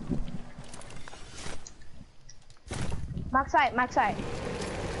 Max sight, max sight.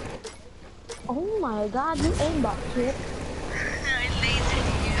 Oh my god, you aimbot, kid. I lasered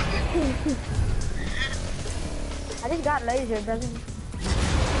you. I just got laser, doesn't it?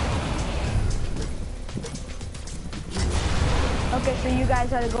 Okay, so you guys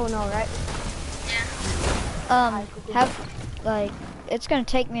had to go now, right? Yeah. It's gonna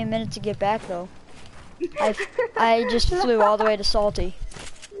take me a minute to get back though. I just flew all the way to Salty.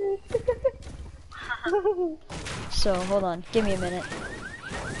 So hold on, give me a minute.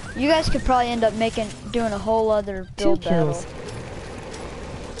 You guys could probably end up doing a whole other 2 build battle. kills.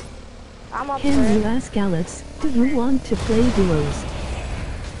 I'm up Can for you it. ask Alex, do you want to play duos?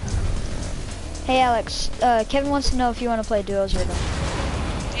 Hey Alex, Kevin wants to know if you want to play duos with him.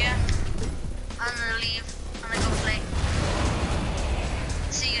 Yeah. I'm gonna leave. I'm gonna go play.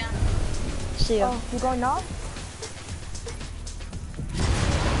 See ya. See ya. Oh, you going now?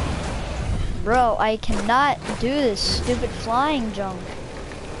 Bro, I cannot do this stupid flying junk.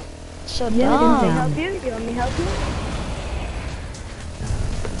 It's so Yeah, You want me to dumb. down. help you? You want me to help you?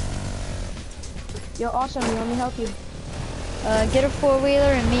 You're awesome, you want me to help you? Get a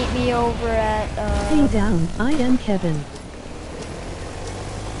four-wheeler and meet me over at, Hey down, I am Kevin.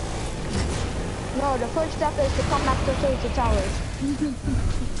 No, the first step is to come back to the towers.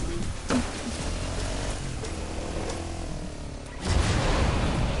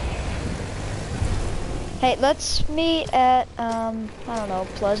 Hey, let's meet at, I don't know,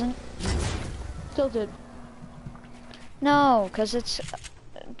 Pleasant? Tilted. No, because it's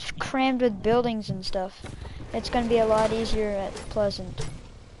crammed with buildings and stuff. It's going to be a lot easier at Pleasant.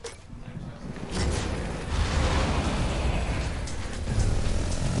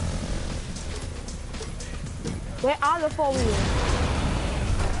 Where are the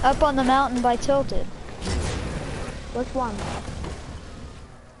four-wheelers? Up on the mountain by Tilted. Which one?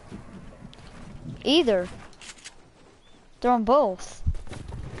 Either. They're on both.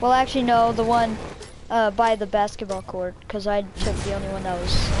 Well, actually, no, the one by the basketball court, because I took the only one that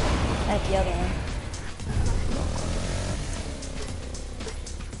was at the other one.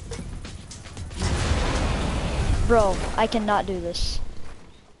 Bro, I cannot do this.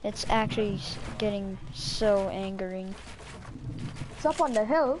 It's actually getting so angering. It's up on the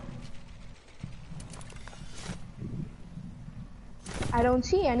hill. I don't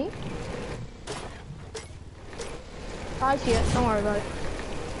see any. I see it, don't worry about it.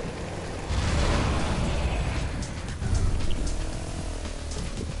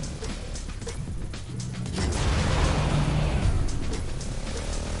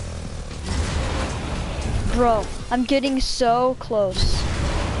 Bro, I'm getting so close.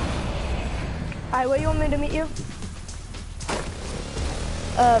 Alright, where you want me to meet you?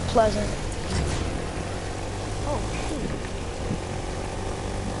 Pleasant. Oh, shoot.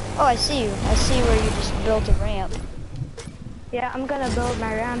 Oh, I see you. I see where you just built a ramp. Yeah, I'm gonna build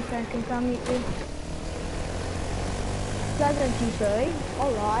my ramp so I can come meet you. Pleasant, you say?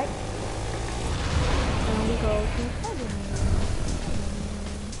 Alright. And we go to Pleasant.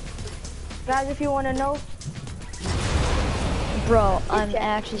 Guys, if you wanna know, Bro, I'm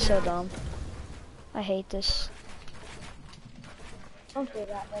actually so dumb. I hate this. don't say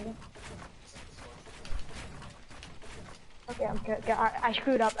that, brother. Okay, I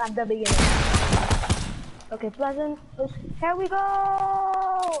screwed up at the beginning. Okay, Pleasant, here we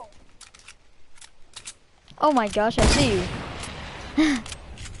go! Oh my gosh, I see you.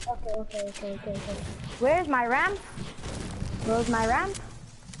 Okay. Where's my ramp? Where's my ramp?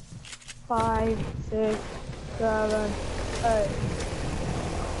 5, 6, 7, 8.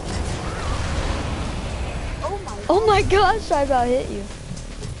 Oh my gosh, I about hit you.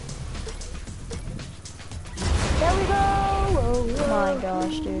 There we go! Oh my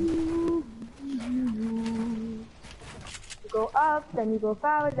gosh, dude. go up, then you go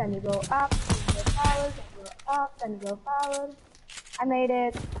forward, then you go up, then you go forward, then you go up, then you go forward. I made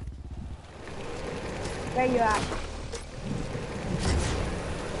it. Where you at?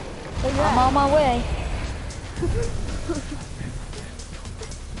 Where you I'm at? on my way.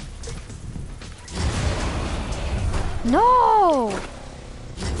 No!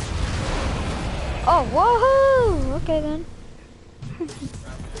 Oh, woohoo! Okay then.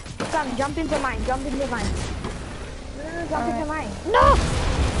 Come, jump into mine, jump into mine. No, jump into mine. No!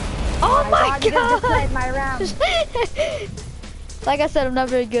 Oh my You just god! played my round. Like I said, I'm not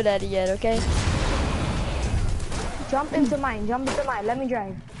very good at it yet, okay? Jump into mine, jump into mine. Let me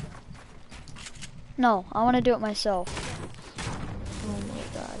drive. No, I want to do it myself. Oh my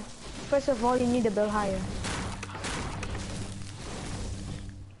god. First of all, you need to build higher.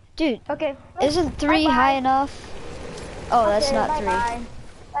 Dude, Okay. isn't 3 Bye-bye. high enough? Oh, that's Okay, not 3. bye-bye.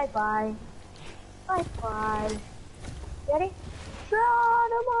 Bye-bye. Bye-bye. Ready?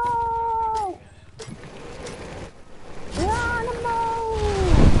 Geronimo! Geronimo!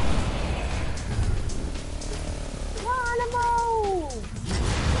 Geronimo!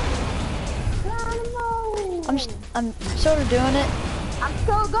 Geronimo! I'm sort of doing it. I'm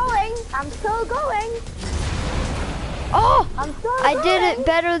still going. I'm still going. Oh! I'm still I going. did it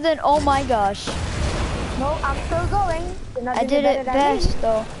better than, oh my gosh. No, I'm still going. You're not I doing did it better than me. best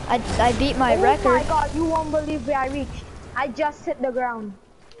though. I beat my Oh record. my god, you won't believe where I reached. I just hit the ground.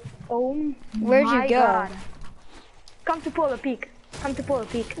 Oh Where'd you my go? god. Come to Polar Peak. Come to Polar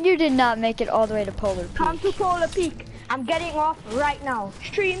Peak. You did not make it all the way to Polar Come Peak. to Polar Peak. I'm getting off right now.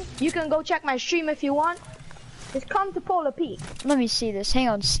 Stream. You can go check my stream if you want. Just come to Polar Peak. Let me see this. Hang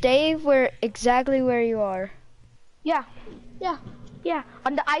on. Stay exactly where you are. Yeah. Yeah. Yeah.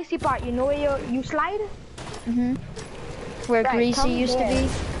 On the icy part, you know where you slide? Mhm. Where Right, Greasy come used there. to be.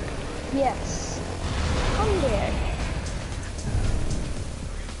 Yes. Come there.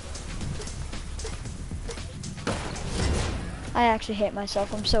 I actually hate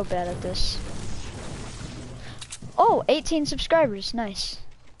myself. I'm so bad at this. Oh, 18 subscribers. Nice.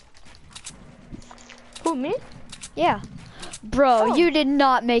 Who, me? Yeah. Bro, Oh. you did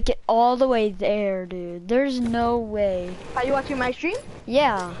not make it all the way there, dude. There's no way. Are you watching my stream?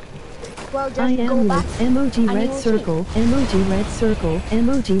 Yeah. Well, just I go am back. with emoji and red you will circle, emoji red circle,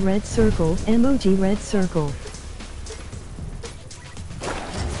 emoji red circle, emoji red circle.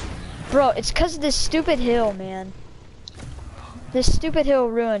 Bro, it's 'cause of this stupid hill, man. This stupid hill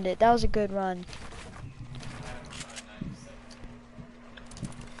ruined it. That was a good run.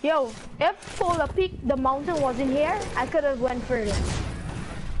 Yo, if Polar Peak, the mountain wasn't here, I could have went further.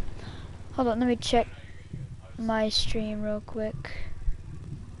 Hold on, let me check my stream real quick.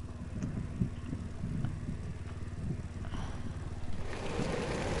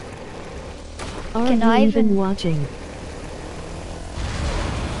 Are Can you I even even- watching?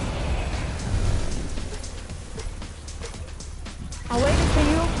 I'm waiting for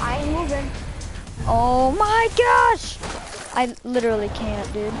you. I ain't moving. Oh my gosh! I literally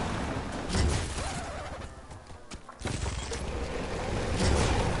can't, dude.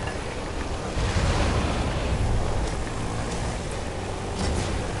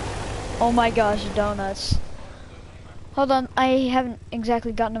 Oh my gosh, donuts. Hold on, I haven't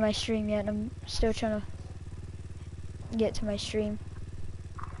exactly gotten to my stream yet. I'm still trying to get to my stream.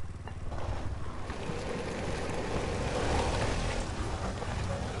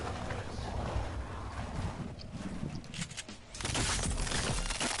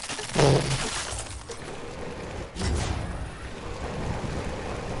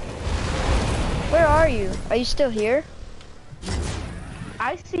 Where are you? Are you still here?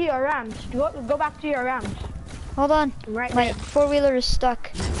 I see your ramps. Go back to your ramps. Hold on. Right My there. four-wheeler is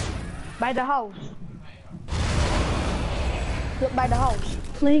stuck. By the house. Look by the house.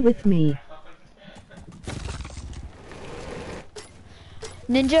 Play with me.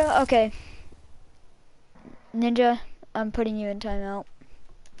 Ninja, okay. Ninja, I'm putting you in timeout.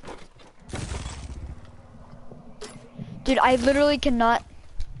 Dude, I literally cannot.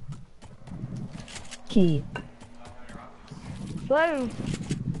 Key. Whoa.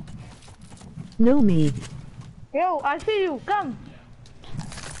 Know me. Yo, I see you. Come.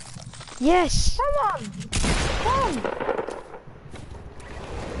 Yes. Come on. Come.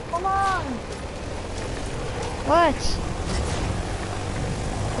 Come on. What?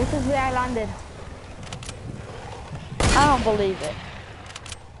 This is where I landed. I don't believe it.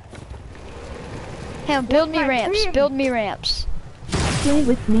 Hang on, build me my ramps. dream? Build me ramps. Play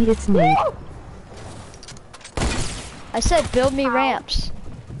with me, it's me. I said build me Ow. ramps.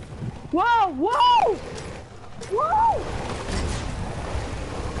 Whoa, whoa. Whoa.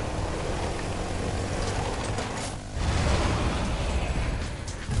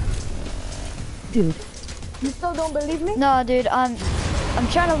 Dude, You still don't believe me? No, dude, I'm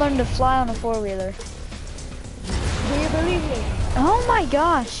trying to learn to fly on a four-wheeler. Do you believe me? Oh my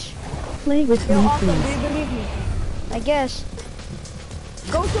gosh. play with Yo, me, awesome. Do you please. believe me? I guess.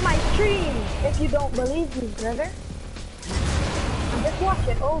 Go to my stream if you don't believe me, brother. Just watch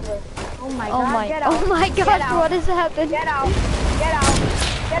it over. Oh my Oh god, my. get out. Oh my Get gosh, out. what has happened? Get out. Get out.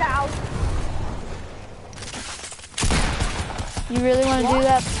 Get out. You really want to do What?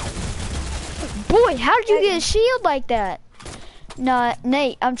 that? Boy, how did you get a shield like that? Nah,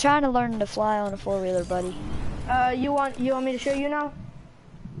 Nate, I'm trying to learn to fly on a four-wheeler, buddy. You want me to show you now?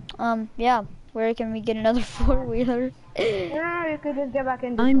 Yeah. Where can we get another four-wheeler? No, you could just get back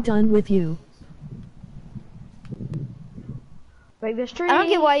in. I'm done with you. Like the stream. I don't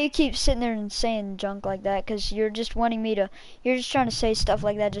get why you keep sitting there and saying junk like that, because you're just wanting me to, you're just trying to say stuff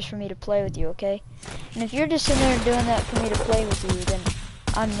like that just for me to play with you, okay? And if you're just sitting there doing that for me to play with you, then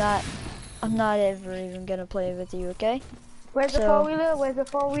I'm not ever even gonna play with you, okay? Where's the So- four-wheeler? Where's the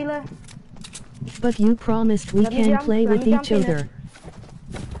four-wheeler? But you promised we Let me can jump- play let with me jump each in it. other.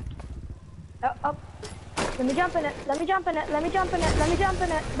 Up. Let me jump in it. Let me jump in it. Let me jump in it. Let me jump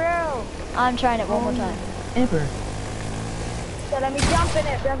in it, bro. I'm trying it one more time. Ever. So let me jump in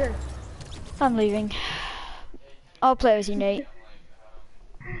it, brother. I'm leaving. I'll play with you, Nate.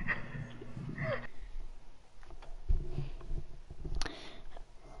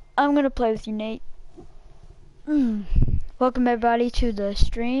 I'm gonna play with you, Nate. Welcome everybody to the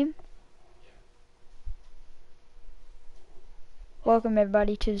stream. Welcome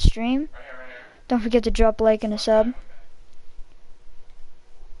everybody to the stream. Right here, right here. Don't forget to drop a like and a sub.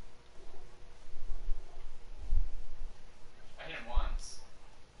 I hit him once.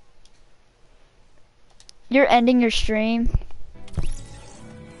 You're ending your stream.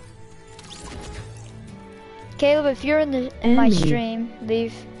 Caleb, if you're in my Andy. stream,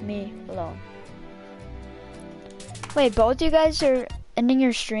 leave me alone. Wait, both you guys are ending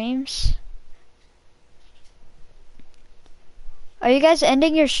your streams? Are you guys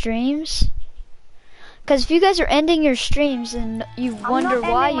ending your streams? Because if you guys are ending your streams, then you wonder I'm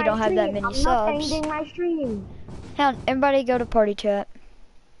not why ending you my don't have that stream. many I'm subs. not ending my stream. Hang on, everybody go to party chat.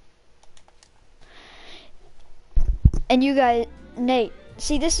 And you guys, Nate,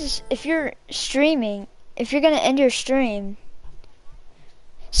 see this is, if you're streaming, if you're gonna end your stream,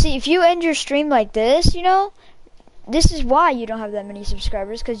 see if you end your stream like this, you know, this is why you don't have that many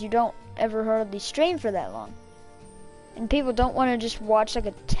subscribers, because you don't ever hardly stream for that long. And people don't want to just watch like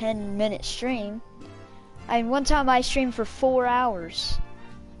a 10-minute stream. I mean, one time I streamed for 4 hours.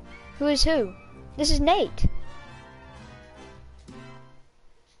 Who is who? This is Nate.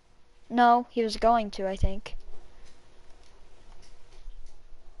 No, he was going to, I think.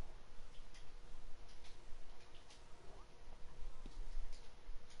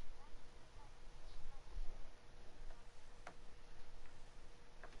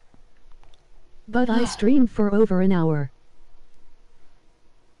 But I streamed for over an hour.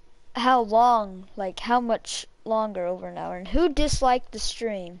 How long? Like, how much longer over an hour? And who disliked the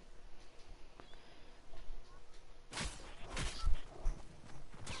stream?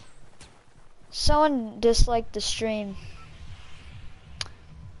 Someone disliked the stream.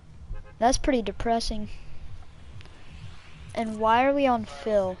 That's pretty depressing. And why are we on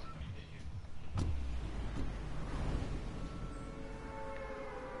Phil?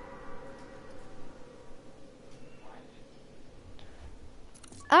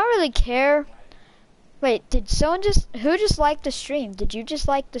 I don't really care. Wait, did someone who just liked the stream? Did you just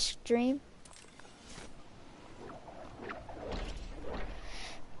like the stream?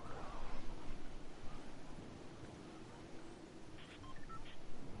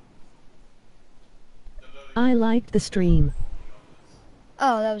 I liked the stream.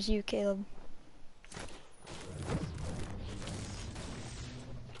 Oh, that was you, Caleb.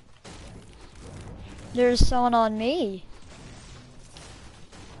 There's someone on me.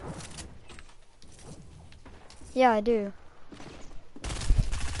 Yeah, I do.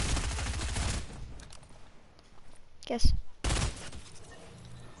 Guess.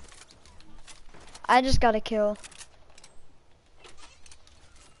 I just got a kill.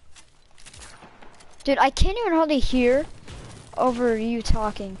 Dude, I can't even hardly hear over you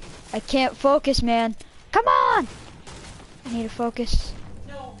talking. I can't focus, man. Come on! I need to focus.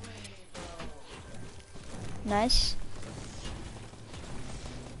 No way, bro. Nice.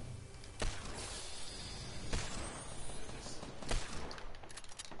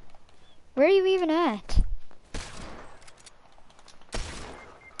 Where are you even at?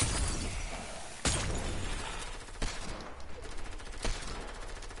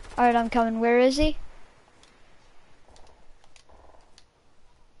 Alright, I'm coming. Where is he?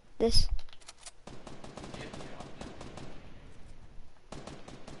 This.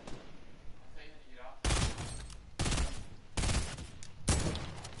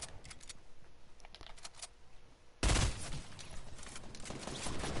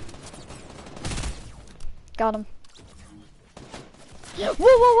 Got him. Whoa, whoa,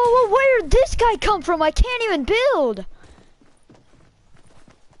 whoa, whoa, where did this guy come from? I can't even build.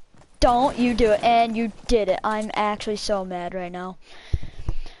 Don't you do it, and you did it. I'm actually so mad right now.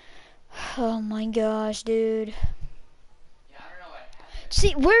 Oh my gosh, dude. Yeah, I don't know what happened.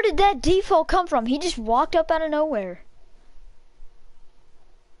 See, where did that default come from? He just walked up out of nowhere.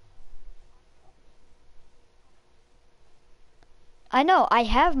 I know, I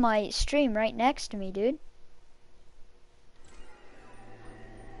have my stream right next to me, dude.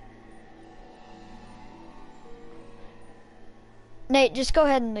 Nate, just go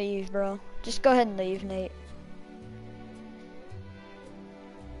ahead and leave, bro. Just go ahead and leave, Nate.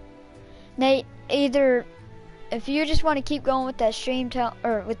 Nate, either if you just want to keep going with that stream,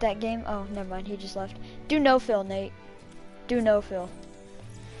 or with that game. Oh, never mind, he just left. Do no fill, Nate. Do no fill.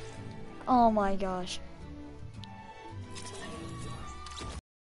 Oh my gosh.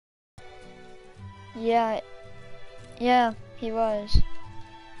 Yeah, yeah, he was.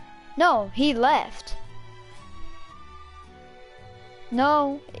 No, he left.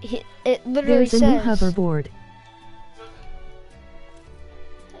 No, it literally There's a says new hoverboard.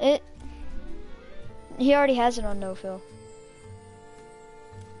 it. He already has it on no fill.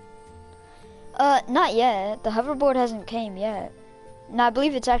 Not yet. The hoverboard hasn't came yet. And I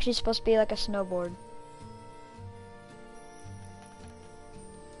believe it's actually supposed to be like a snowboard.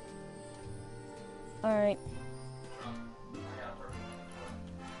 Alright.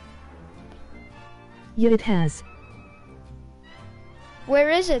 Yeah, it has.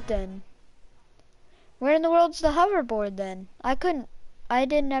 Where is it then? Where in the world's the hoverboard then? I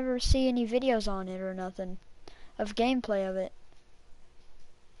didn't ever see any videos on it or nothing of gameplay of it.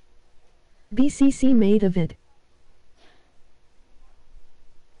 BCC made of it.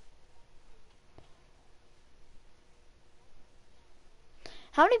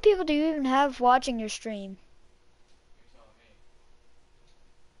 How many people do you even have watching your stream? You're telling me.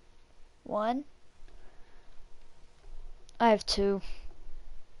 One? I have two.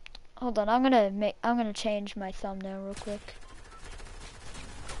 Hold on, I'm gonna change my thumbnail real quick.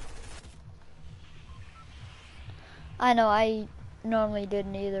 I know I normally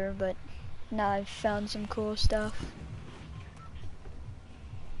didn't either, but now I've found some cool stuff.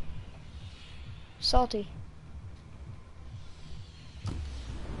 Salty.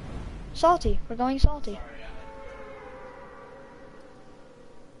 Salty, we're going salty. Sorry, I had to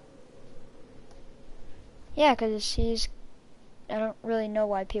go. Yeah, cause I don't really know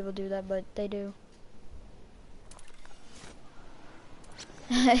why people do that, but they do.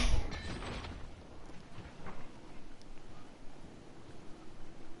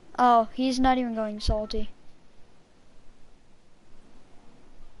 Oh, he's not even going salty.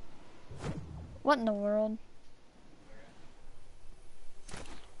 What in the world?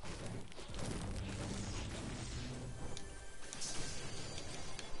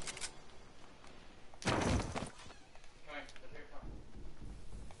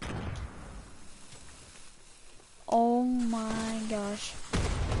 Oh my gosh.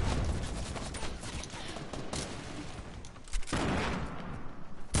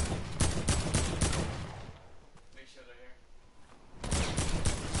 Make sure they're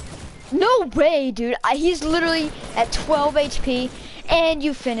here. No way, dude. He's literally at 12 HP and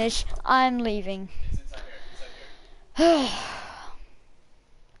you finish. I'm leaving. It's inside here. Inside here.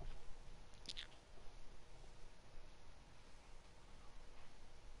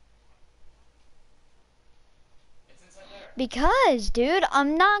 It's inside there. Because, dude,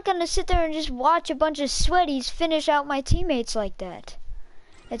 I'm not gonna sit there and just watch a bunch of sweaties finish out my teammates like that.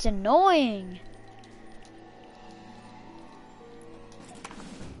 It's annoying.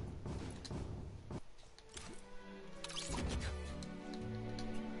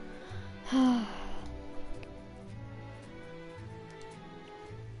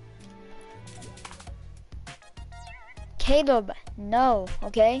 Caleb, no,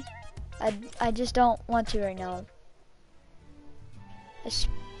 okay? I just don't want to right now.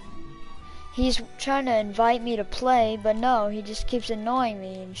 He's trying to invite me to play, but no, he just keeps annoying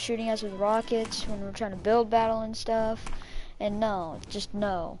me and shooting us with rockets when we're trying to build battle and stuff. And no, just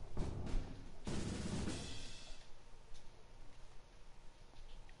no.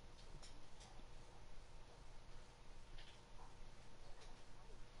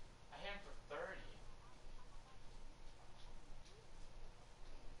 I hit him for 30.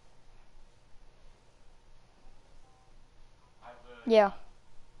 I literally Yeah. got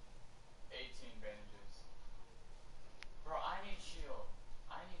 18 bandages. Bro, I need shield.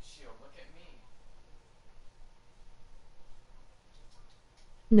 I need shield. Look at me.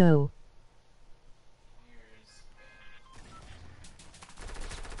 No. Here's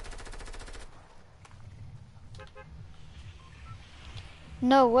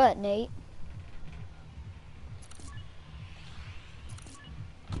No what, Nate?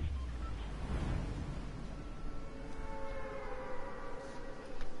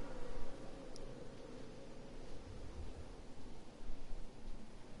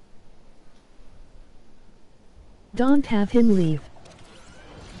 Don't have him leave.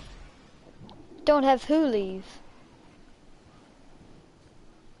 Don't have who leave?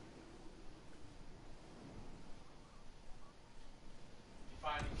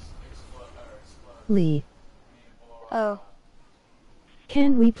 Lee. Oh.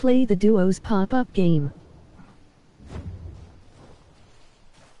 Can we play the duos pop-up game?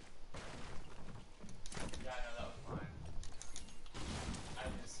 Yeah, I know that was fine. I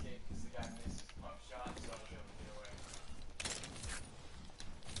had to escape because the guy missed his pump shot, so I was able to get away.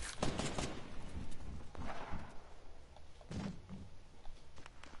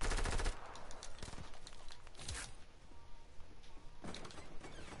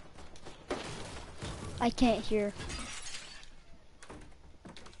 I can't hear.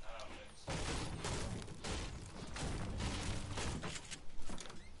 I don't think so.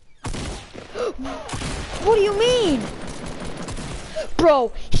 What do you mean?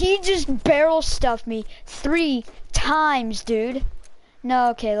 Bro, he just barrel stuffed me 3 times, dude.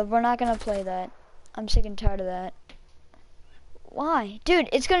 No, Caleb, we're not gonna play that. I'm sick and tired of that. Why? Dude,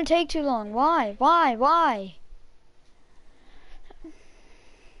 it's gonna take too long. Why? Why?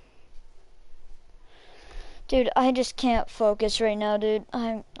 Dude, I just can't focus right now, dude.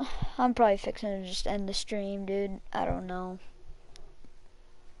 I'm probably fixing to just end the stream, dude. I don't know.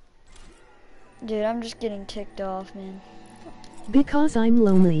 Dude, I'm just getting ticked off, man. Because I'm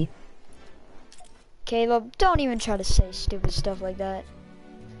lonely. Caleb, don't even try to say stupid stuff like that.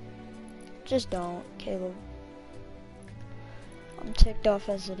 Just don't, Caleb. I'm ticked off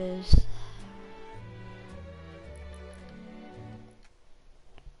as it is.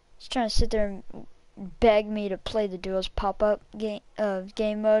 He's trying to sit there and beg me to play the duos pop-up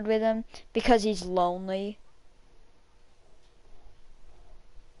game mode with him because he's lonely.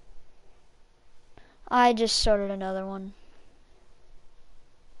 I just started another one.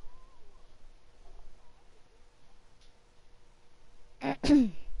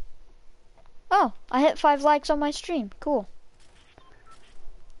 Oh, I hit 5 likes on my stream. Cool.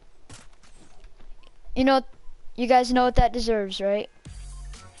 You know, you guys know what that deserves, right?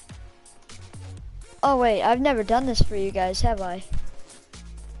 Oh wait, I've never done this for you guys, have I?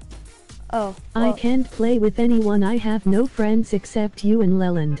 Oh, well. I can't play with anyone. I have no friends except you and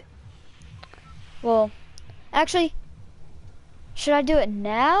Leland. Well, actually, should I do it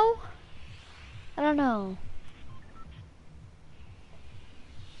now? I don't know.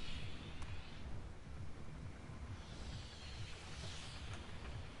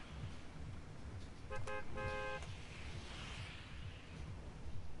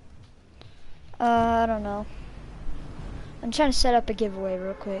 I don't know. I'm trying to set up a giveaway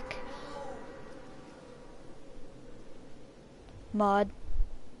real quick. Mod.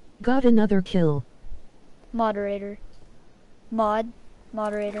 Got another kill. Moderator. Mod.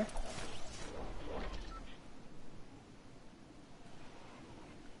 Moderator.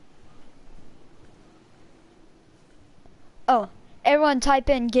 Oh, everyone type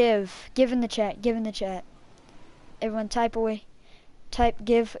in give. Give in the chat. Give in the chat. Everyone type away. Type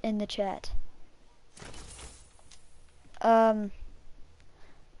give in the chat.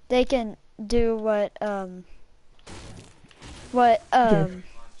 They can do what everyone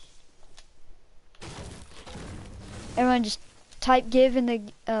just type give in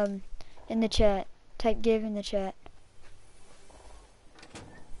the chat. Type give in the chat.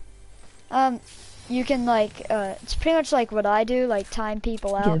 You can like it's pretty much like what I do, like time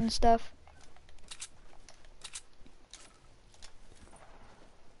people out Give. and stuff.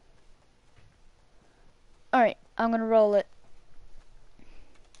 Alright, I'm gonna roll it.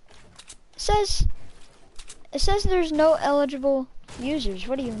 It says there's no eligible users.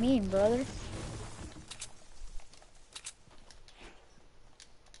 What do you mean, brother?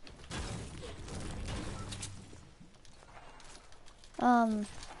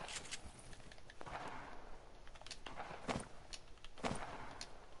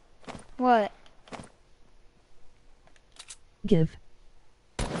 What? Give.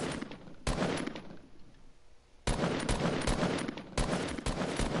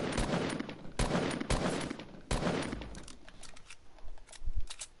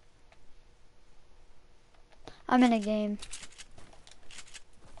 I'm in a game.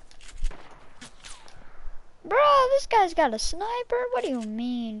 Bro, this guy's got a sniper? What do you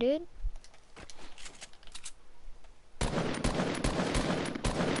mean, dude?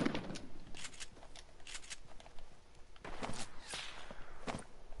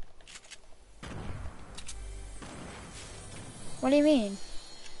 What do you mean?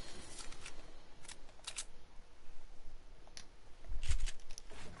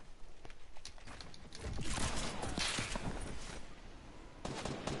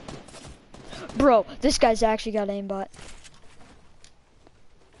 Bro, this guy's actually got aimbot.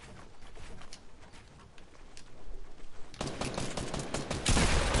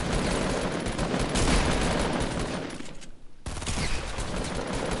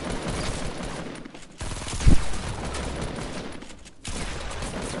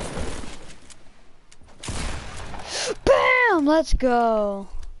 Bam! Let's go.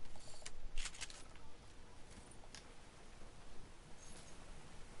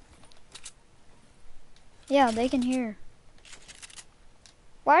 Yeah, they can hear.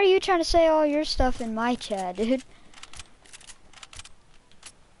 Why are you trying to say all your stuff in my chat, dude?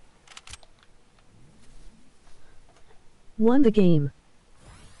 Won the game.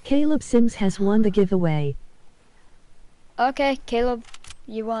 Caleb Sims has won the giveaway. Okay, Caleb,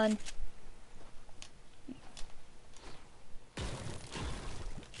 you won.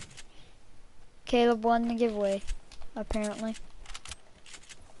 Caleb won the giveaway, apparently.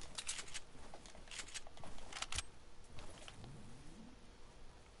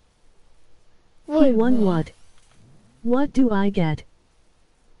 He won what? What do I get?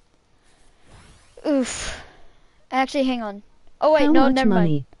 Oof. Actually, hang on. Oh wait, How no, much never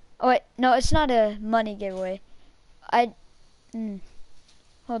money? mind. Oh wait, no, it's not a money giveaway. Hold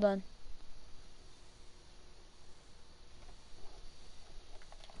on.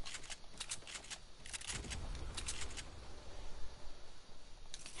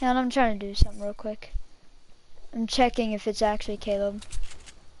 Hang on, I'm trying to do something real quick. I'm checking if it's actually Caleb.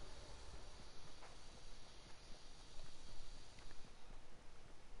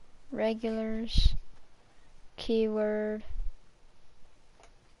 Regulars. Keyword.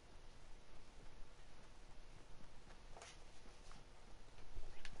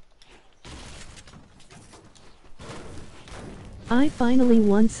 I finally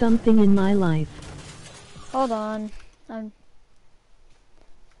won something in my life. Hold on.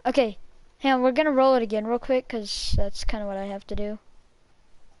 Okay. Hang on, we're gonna roll it again real quick, because that's kind of what I have to do.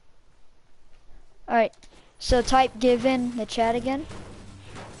 Alright. So type give in the chat again.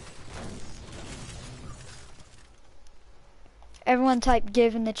 Everyone type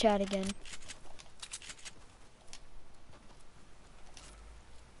give in the chat again.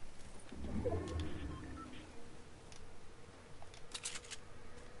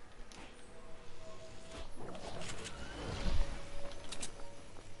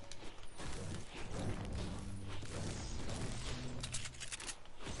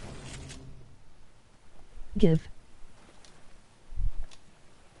 Give.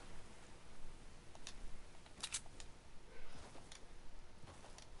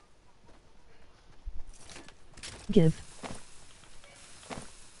 Give.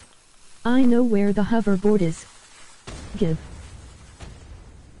 I know where the hoverboard is. Give.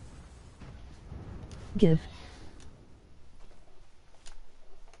 Give.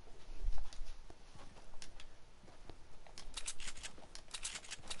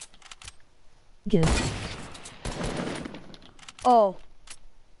 Give. Oh.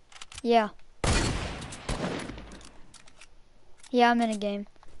 Yeah. Yeah, I'm in a game.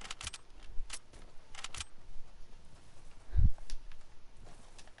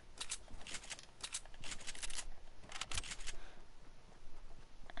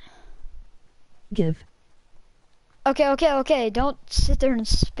 Give. Okay. Don't sit there and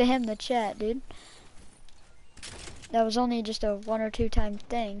spam the chat, dude. That was only just a 1 or 2 time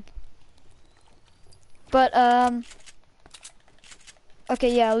thing. But,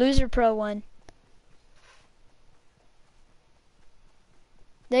 okay, yeah, Loser Pro won.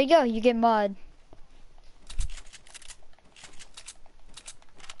 There you go, you get mod.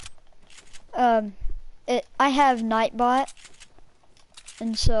 I have Nightbot,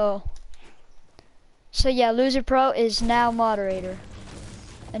 and so yeah, Loser Pro is now moderator.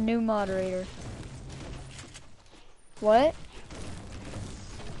 A new moderator. What?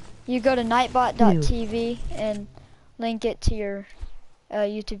 You go to nightbot.tv and link it to your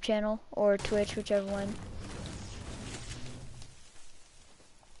YouTube channel or Twitch, whichever one.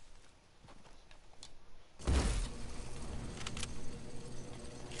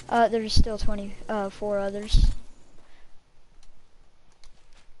 There's still 24 others.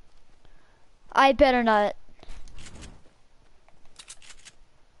 I better not.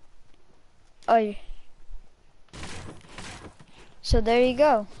 Oh. So there you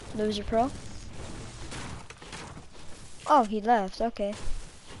go, Loser Pro. Oh, he left, okay.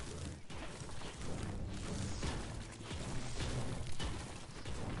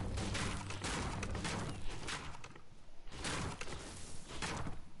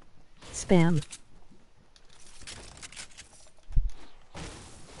 Spam.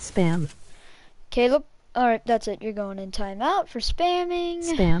 Spam. Caleb, alright, that's it. You're going in timeout for spamming.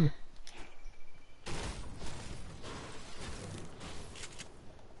 Spam.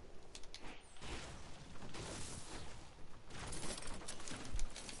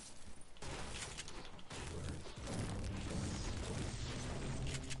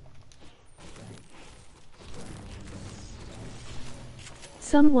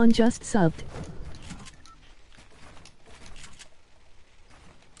 Someone just subbed.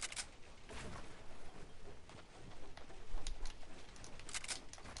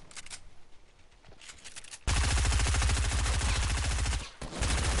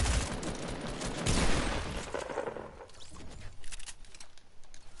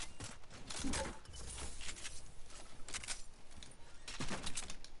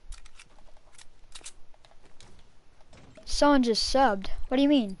 Someone just subbed. What do you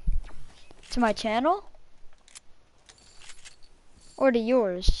mean? To my channel? Or to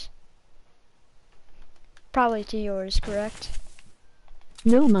yours? Probably to yours, correct?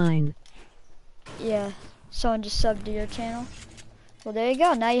 No, mine. Yeah, someone just subbed to your channel. Well, there you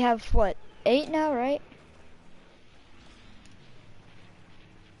go. Now you have, what, 8 now, right?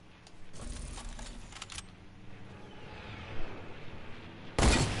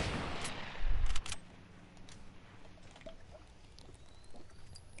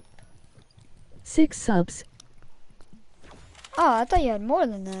 Six subs. Oh, I thought you had more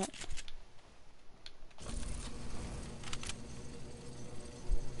than that.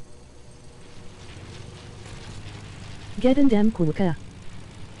 Get in dem kulka.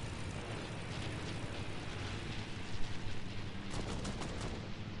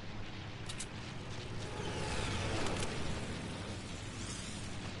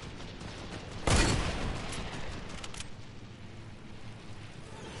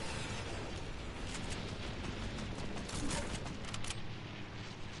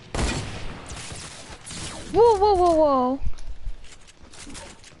 Whoa, whoa, whoa, whoa.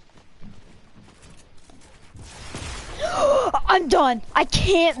 I'm done. I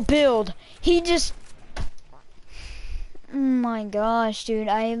can't build. He just... Oh my gosh, dude.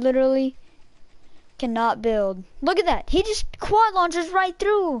 I literally cannot build. Look at that. He just quad launchers right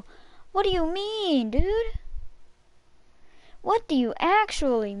through. What do you mean, dude? What do you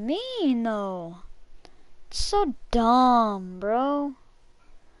actually mean, though? It's so dumb, bro.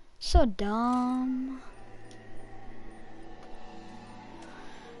 So dumb.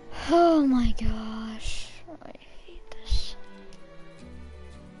 Oh my gosh. I hate this.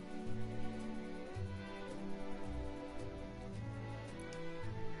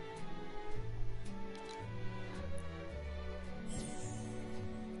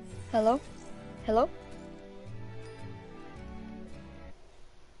 Hello? Hello?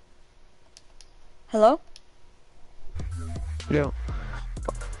 Hello? Yo.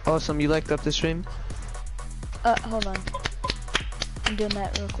 Awesome, you liked up the stream? Hold on. I'm doing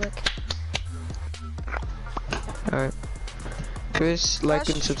that real quick. Alright. Chris, like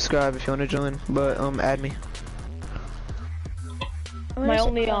and subscribe if you wanna join, but add me. My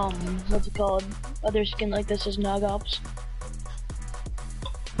only what's it called? Other skin like this is Nogops.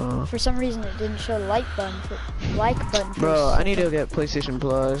 For some reason it didn't show the like button for Bro, I need to get PlayStation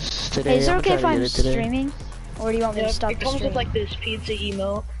Plus today. Hey, is it I'm okay if trying to I'm get it today. streaming? Or do you want me to stop It the comes stream? with like this pizza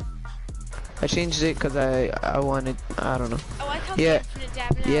emote. I changed it because I wanted, I don't know. Oh, I thought Yeah, the infinite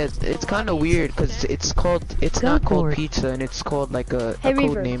dab yeah, now it's is kind of lobby weird because it's not called Dartboard. pizza and it's called like a Hey, code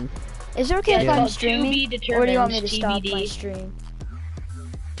Reaver. name. Is it okay Yeah, if it's I'm called to streaming? be Or do you want me to determined, stop my TBD. stream?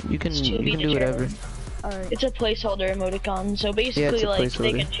 You can It's to be do whatever. determined. Alright. It's a placeholder emoticon, so it's basically a like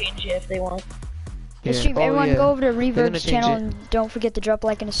they placeholder. can change it if they want. Hey, Yeah. stream, Oh, everyone yeah. go over to gonna Reverb's change channel it. and don't forget to drop a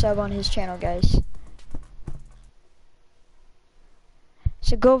like and a sub on his channel, guys.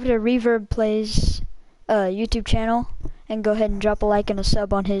 So go over to Reverb Plays YouTube channel and go ahead and drop a like and a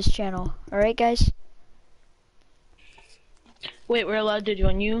sub on his channel. Alright, guys? Wait, we're allowed to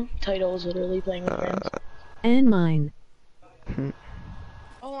join you? Title is literally playing with friends. And mine.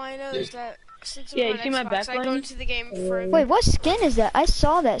 All I know is that since Yeah, I'm you on see my Xbox, I go backline? into the game for Wait, what skin is that? I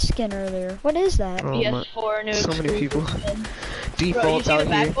saw that skin earlier. What is that? Oh, my. PS4 no So many people. exclusive. Bro, you Defaults see the out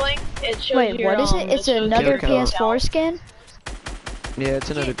back here. bling? It shows Wait, your, what is it? It's shows another your Kill PS4 count. skin? Yeah, it's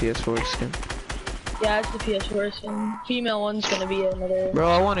another PS4 skin. Yeah, it's the PS4 skin. Female one's gonna be another. Bro,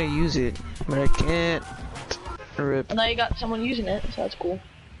 I want to use it, but I can't. Rip. And now you got someone using it, so that's cool.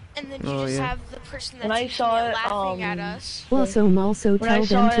 and then you Oh, just yeah. have the person When that's I using saw it it, laughing at us. Also, When I tell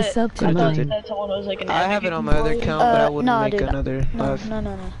saw them to it, sub to I thought mine. that someone was like an I have it advocate on my other for it. account, but I wouldn't no, make dude, another No, live.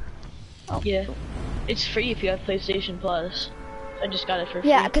 no. Yeah. It's free if you have PlayStation Plus. I just got it for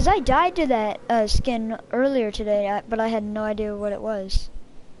Yeah, free. because I died to that skin earlier today, but I had no idea what it was.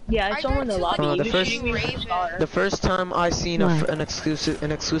 Yeah, I I saw him got in the to, like, lobby. the He was first- shooting me from Star. The first time I seen What? an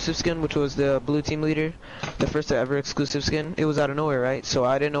exclusive skin, which was the blue team leader, the first ever exclusive skin, it was out of nowhere, right? So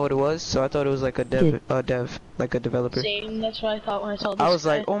I didn't know what it was, so I thought it was like a like a developer. Same, that's what I thought when I saw this I was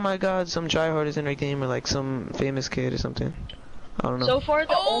guy. like, oh my god, some tryhard is in our game, or like some famous kid or something. I don't know. So far,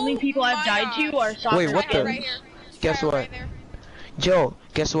 the only people I've my died to gosh. are soccer Wait, what the- Right skins. here. Guess Sky what? Right there. Joe,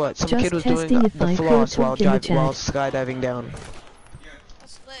 guess what? Some Just kid was doing testing if the I floss could while talk in the chat. skydiving down.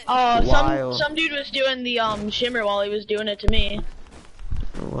 That's lit. Wild. Some dude was doing the shimmer while he was doing it to me.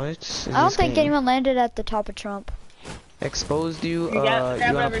 What? Is I don't this think game? anyone landed at the top of Trump. Exposed you. You got- grab You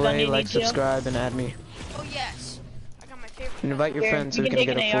wanna whatever gun play? you Like, need to. subscribe, and add me. Oh yes. I got my favorite. And invite your Here, friends so you we can can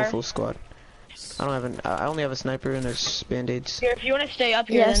take get an a AR. full squad. I don't have an. I only have a sniper and there's band-aids. Here, if you want to stay up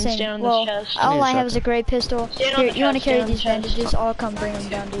here, Yeah, then same. stand on Well, this chest. I need all a I have is a shotgun. great pistol. Stand on Here, the you want to chest, carry stand on these the chest. bandages? I'll come bring them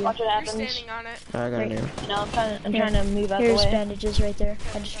down to you. Watch what You're happens. standing on it. I got an aim. No, I'm Here. trying to move out the Here's way. bandages right there.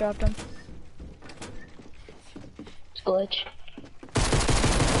 I just dropped them. It's glitch.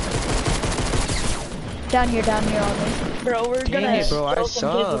 Down here on me. Bro, we're Dang gonna it, bro, I kill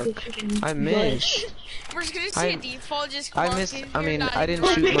some kids with suck. this freaking I glitch. missed. We're just gonna see a default just I clunky missed. if I you're mean, not I even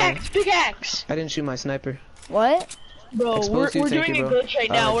didn't shoot my. Pickaxe! I didn't shoot my sniper. What? Bro, Exposed you, we're thank doing you, a bro. glitch right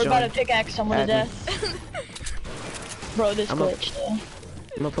now. We're about to John, pickaxe someone to add me. death. Bro, this I'm a- glitch though.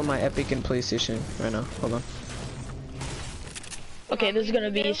 I'm gonna put my epic in PlayStation right now. Hold on. Okay, there's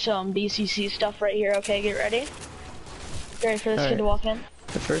gonna be some BCC stuff right here. Okay, get ready. Get ready for this kid to walk in.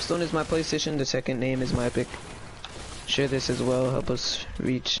 The first one is my PlayStation. The second name is my epic. Share this as well. Help us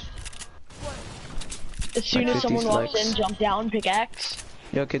reach. As soon Like as someone 50 walks likes. in, jump down, pickaxe.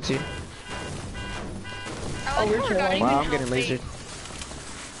 Yo, kids here. I like we're how we're not trolling. even Wow, I'm getting healthy.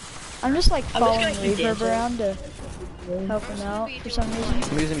 lasered. I'm just like I'm just following gonna keep Reverb dancing. around to help him out for some reason.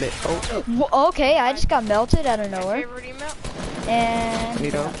 I'm using bait. Oh, Well, okay, I just got melted out of My nowhere. favorite email. And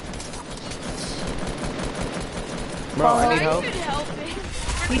need help? Bro, I need help. You could help me.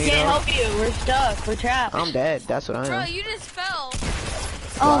 We Need can't help? help you. We're stuck. We're trapped. I'm dead. That's what I Bro, am. you just fell.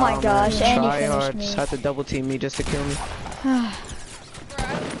 oh my Wow, gosh, man. and he Tryhards finished me. had to double team me just to kill me. Bro, I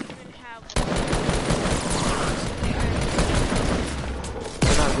don't even have.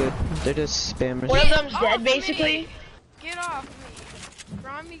 They're not good. They're just spammers. One of them's Off dead, me. basically. Get off me.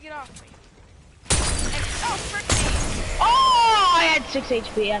 Rami, get off me. And, oh, frick me. Oh, I had 6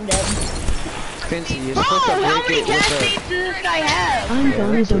 HP. I'm dead. Quincy, you're Bro, supposed to how break many it with castmates does this guy have? I'm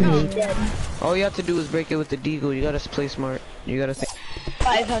gonna donate. Dead. All you have to do is break it with the deagle. You gotta play smart. You gotta think.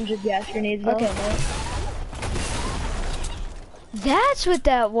 500 gas grenades. Though. Okay, Nate. That's what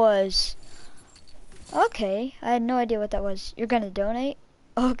that was. Okay, I had no idea what that was. You're gonna donate?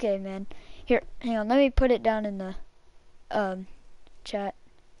 Okay, man. Here, hang on. Let me put it down in the chat.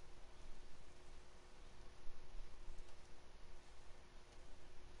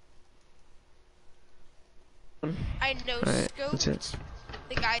 I no Alright, that's it. scoped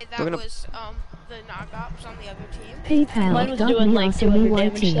the guy that We're gonna- was the knockops on the other team. Mine was PayPal.me doing like 200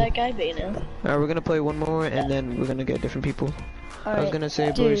 damage to awesome that guy, but you know. Alright, we're gonna play one more and then we're gonna get different people. I was Alright, gonna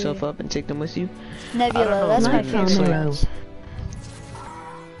say blow yourself up and take them with you. Nebula, know, that's my man. favorite. Camaro.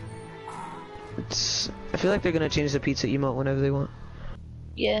 ones. I feel like they're gonna change the pizza emote whenever they want.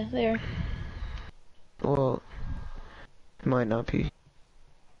 Yeah, there. Well, it might not be.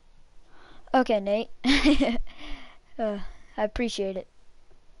 Okay, Nate. I appreciate it.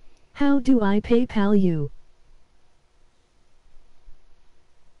 How do I PayPal you?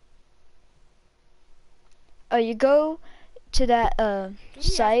 Oh, you go to that Do we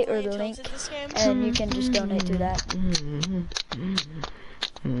site have or to the play link, Tilted this game? and you can just donate through that.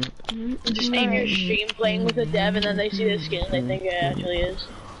 Just name your stream playing with a dev, and then they see the skin, and they think it actually is.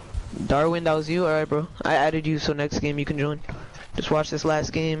 Darwin, that was you? Alright, bro. I added you so next game you can join. Just watch this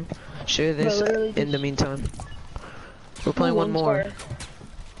last game. Share this literally in the just- meantime. We're playing one more. star.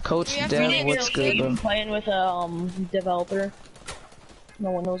 Coach We have to Dev, name what's your good, bro? I'm playing with a developer.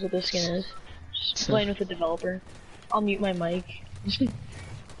 No one knows what this skin is. Just playing with a developer. I'll mute my mic.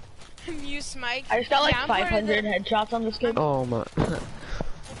 Muse Mike. I just got like Yeah, I'm part of 500 headshots on this kid. Oh my.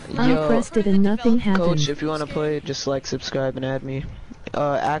 I Yo, pressed it and nothing Coach, happened. if you wanna play, just like, subscribe, and add me.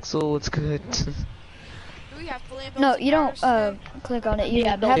 Axel, what's good? Do we have to land No, those you don't cars? click on it. You Yeah,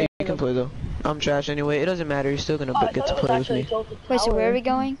 have Yeah, it. you can play though. I'm trash anyway. It doesn't matter. You're still gonna Oh, I get thought to it was play with actually me. Tilted Wait, so where are Tower. we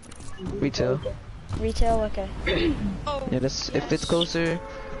going? Retail. Retail, okay. Oh, Yeah, that's if it's closer,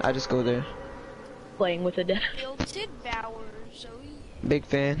 I just go there. Playing with a dev. Tilted Bowers. Oh, yeah. Big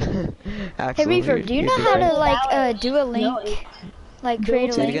fan. Hey Axel, Reaver, you're- do you you're know good how fan. to like Bowers. do a link? No, Like create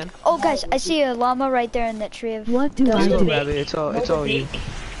a Say it link. again? Oh guys, I see a llama right there in that tree of What do There I you go, do? Rabbit. It's all you.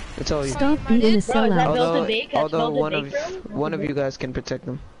 It's all you. Stop being a Bro, is that sellout. built to bake? That's Although built to bake, bro? one of you guys can protect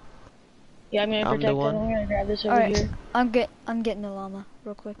them. Yeah, I'm gonna I'm the protect one. them. I'm gonna grab this over Alright, here. I'm getting the llama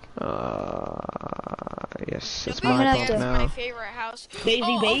real quick. Yes, it's You'll be my gonna fault have to- my now. favorite house.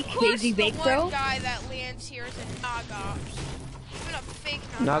 Daisy Bake? Of course, Daisy Bake, the bro? one guy that lands here is a Nogops. Even a fake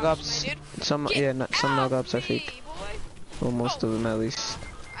Nogops, my dude. some Nogops are fake. Boy. Well, most of them at least.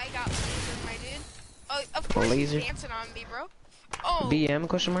 I got lasered, my dude. Oh, of course laser? he's dancing on me, bro. Oh. BM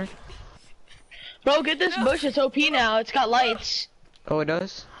question mark? Bro, get this bush. It's OP now. It's got lights. Oh, it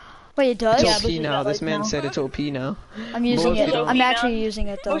does. Wait, it does? It's Yeah, OP Bush has now. got This lights man now. said it's OP now. I'm using Most it. don't. I'm actually using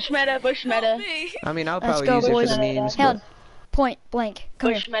it though. Bush meta, bush Help meta. me. I mean, I'll Let's probably go, use it boys. for the memes, Held. but Point blank.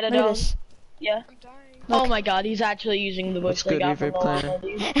 Come Bush here. meta Look at down. this. Yeah. I'm dying. Oh my god, he's actually using the bush What's good, like out from reverb the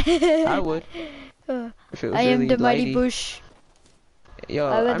clan? wall, I would. If it was I am really the mighty lighty. bush. Yo, I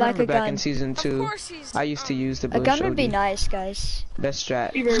I would remember like a back gun. in season Of 2, course he's. I used to use the A bush. gun would be OD. nice, guys. Best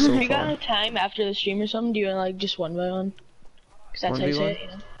strat Reverb, so if you got far. no time after the stream or something, do you want to like just one by one? Cause that's how you 1v1? say it, you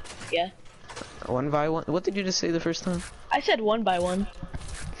know? Yeah. 1v1? What did you just say the first time? I said one by one.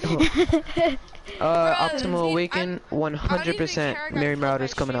 Optimal Awaken, 100% Mary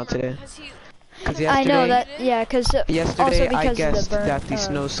Marauder's coming out today. Cause yesterday, I know that. Yeah, because also yesterday because I of the guessed burn. that the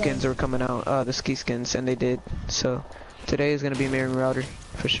snow thing. skins were coming out, the ski skins, and they did. So today is gonna be Mary Marauder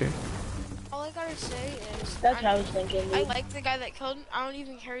for sure. All I gotta say is. That's what I was thinking. I Dude. like the guy that killed him. I don't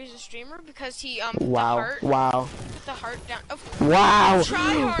even care he's a streamer because he Wow! Wow! put the heart down. Wow!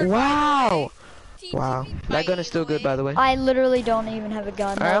 Try hard, Wow! Team Wow! TV That gun is still good, by the way. I literally don't even have a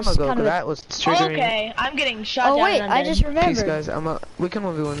gun. Alright, I'm That was gonna go. kind of 'Cause a... that was triggering. Okay, I'm getting shot Oh down. wait, and I I'm just dead. Peace, remembered. guys. We can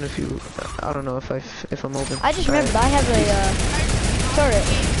 1v1 if you. I don't know if I'm open. I just remembered. I have a turret.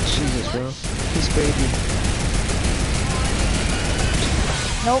 Jesus, bro. He sprayed you.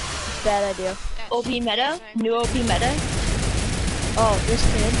 Nope, bad idea. OP meta, new OP meta. Oh, this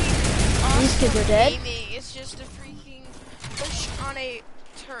kid. These kids are dead. It's just a freaking push on a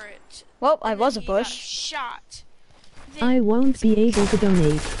turret. Well, I And was a then he got bush. Shot. I won't be able to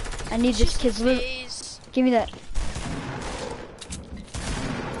donate. I need this kid's loot. Give me that.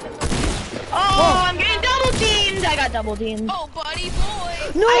 Oh, I'm getting double teamed. I got double teamed. Oh, buddy boy.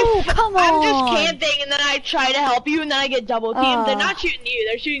 No, come on. I'm just camping and then I try to help you and then I get double teamed. They're Ah. not shooting you.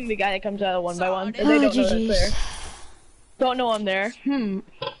 They're shooting the guy that comes out of one by one. And Oh, they don't know that's GGs. there. Don't know I'm there.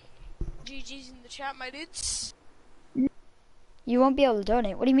 GG's in the chat, my dudes. You won't be able to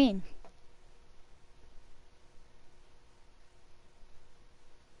donate. What do you mean?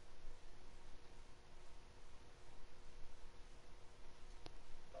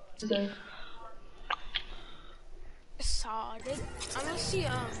 Solid. I'm gonna see,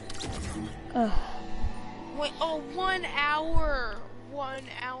 Ugh. wait, oh, 1 hour. 1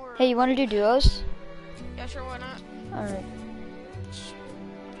 hour. Hey, you want to do duos? Yeah, sure, why not? Alright.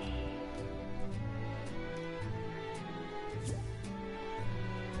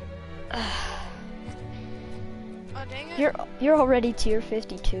 Oh, dang it. You're already tier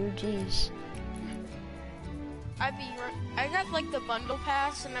 52. Jeez. I got like the bundle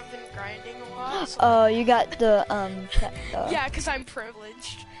pass and I've been grinding a lot. So Oh, you got the yeah, cause I'm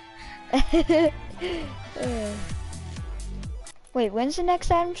privileged. Wait, when's the next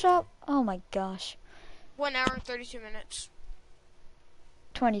item shop? Oh my gosh. 1 hour and 32 minutes.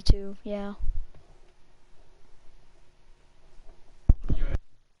 22. Yeah.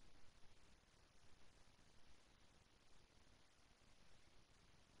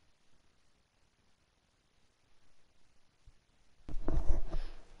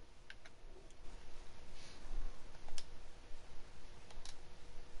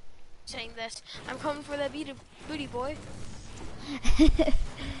 Saying this, I'm coming for that booty boy.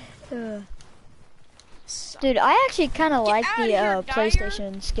 Dude, I actually kind of like outta the here, Dyer.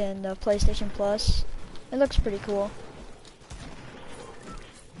 PlayStation skin, the PlayStation Plus. It looks pretty cool.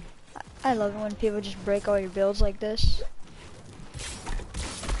 I love it when people just break all your builds like this.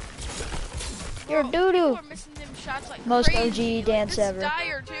 You're Bro, doo-doo. people are missing them shots like Most crazy. OG dance Like, ever. this is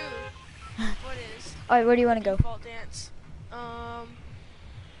Dyer too. What is? Alright, where do you want to go? Default dance.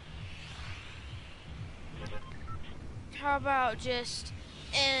 How about just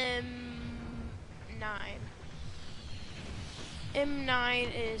M9? M9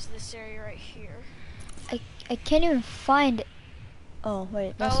 is this area right here. I can't even find it. Oh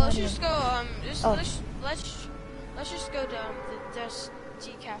wait, that's not Let's even... just go. Oh. Let's just go down the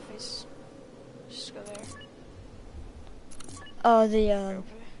Dusty Cafes. Just go there. Oh, the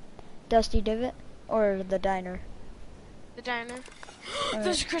Dusty Divot or the diner. The diner. Alright.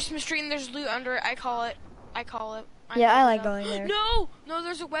 There's a Christmas tree and there's loot under it. I call it. I call it. Yeah, I call it like up. going there. No, no,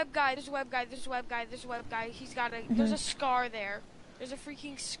 there's a web guy. There's a web guy. There's a web guy. There's a web guy. He's got a. There's a scar there. There's a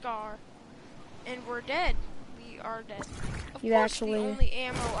freaking scar, and we're dead. We are dead. Of You course, actually- the only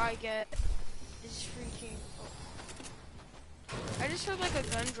ammo I get is freaking. I just heard like a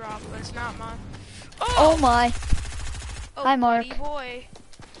gun drop, but it's not mine. Oh my. Oh, Hi, Mark. buddy boy.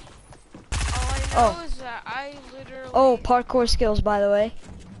 All I know is that I literally. Oh, parkour skills, by the way.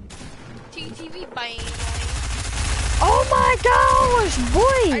 TTV bang. Oh my gosh,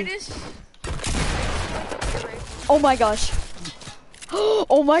 I boy! just. Oh my gosh.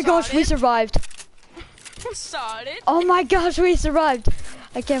 Oh my gosh, we Saw it. survived. Saw it. Oh my gosh, we survived.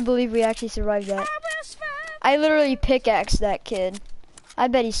 I can't believe we actually survived that. I literally pickaxed that kid. I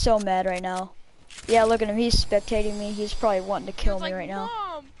bet he's so mad right now. Yeah, look at him. He's spectating me. He's probably wanting to kill me right now.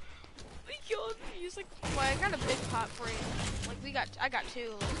 Mom, we killed me. He's like, well, I got a big pot for you. Like, I got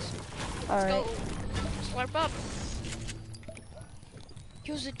two. Let's Alright. go. Slurp up.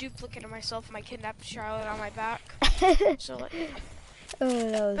 He was a duplicate of myself, and I kidnapped Charlotte on my back. So, like, Oh,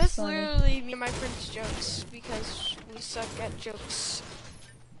 that was that's funny. literally me and my friend's jokes, because we suck at jokes.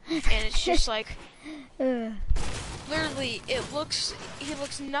 And it's just like, literally, he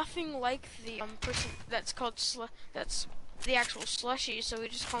looks nothing like the person that's called that's the actual slushy, so we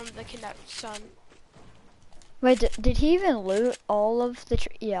just call him the kidnapped son. Wait, did he even loot all of the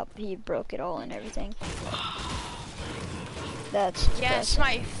Yep, he broke it all and everything. That's Yeah, it's depressing.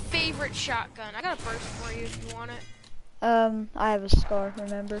 my favorite shotgun. I got a burst for you if you want it. I have a scar,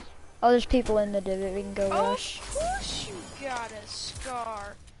 remember? Oh, there's people in the divot. We can go Oh, rush. of course you got a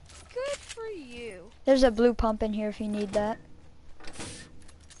scar. Good for you. There's a blue pump in here if you need that.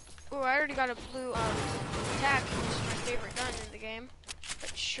 Oh, I already got a blue attack, which is my favorite gun in the game.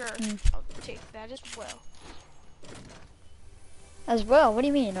 But sure, I'll take that as well. As well? What do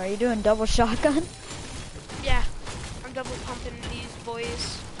you mean? Are you doing double shotgun? Yeah, I'm double pumping these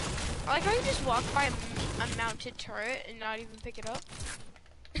boys. I like how you just walk by a mounted turret and not even pick it up.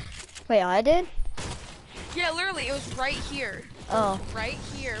 Wait, I did? Yeah, literally, it was right here. Oh. Right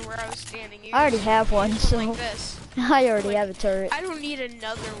here where I was standing. You I already just- have one, you just so went like this. I already Like, have a turret. I don't need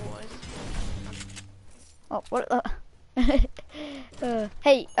another one. Oh, what?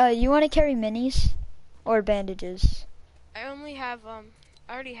 Hey, you want to carry minis or bandages? I only have I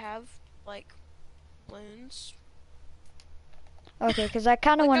already have like balloons. Okay, because I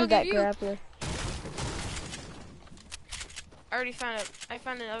kind of Like, wanted that I'll give grappler. I already I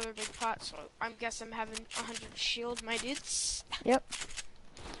found another big pot, so I guess I'm having 100 shield, my dudes. Yep.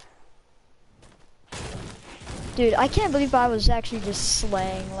 Dude, I can't believe I was actually just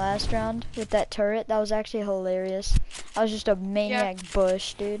slaying last round with that turret. That was actually hilarious. I was just a maniac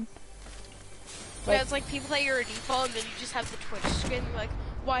bush, dude. Yeah, it's like people that you're a default and then you just have the Twitch skin, like,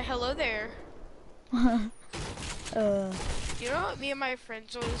 why, hello there. You know what me and my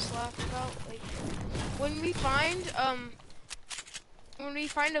friends always laugh about? Like, when we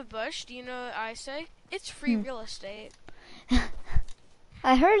find a bush, do you know what I say? It's free real estate.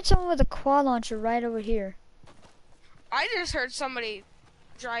 I heard someone with a quad launcher right over here. I just heard somebody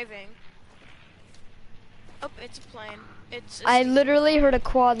driving. Oh, it's a plane. I literally heard a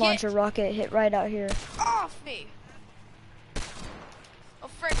quad Get launcher rocket hit right out here. off me! Oh,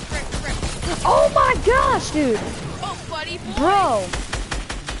 frick, frick, frick. Oh my gosh, dude! Oh, buddy boy!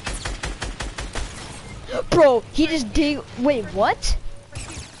 Bro, he just wait, what?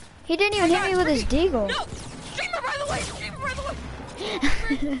 He didn't even hit me with his deagle. No! Streamer by the way! Streamer by the way!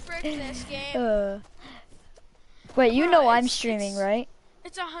 Frick, frick this game. Wait, you Bruh, know I'm it's- streaming, it's- right?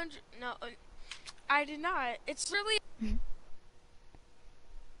 It's 100. No, I did not. It's really.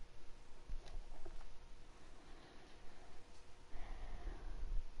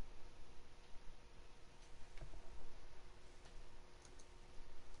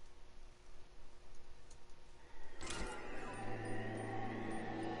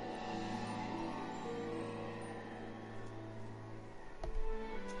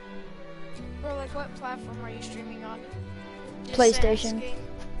 Bro, like, what platform are you streaming on? Just PlayStation. asking.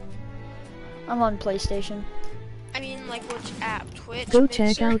 I'm on PlayStation. I mean, like, which app? Twitch? Go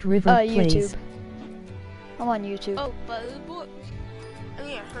Mixer? check out River YouTube. Plays. I'm on YouTube. Oh, buddy boy. I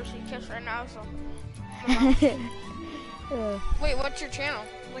need a Hershey Kiss right now, so. Wait, what's your channel?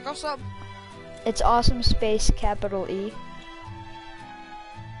 Like, I'll sub. It's awesome space capital E.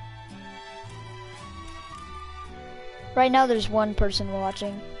 Right now there's one person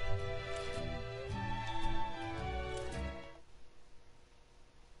watching.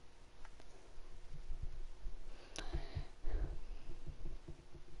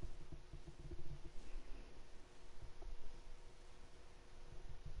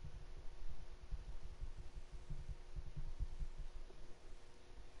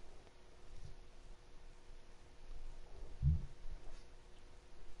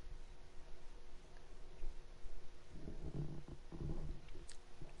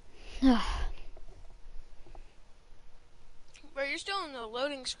 But you're still in the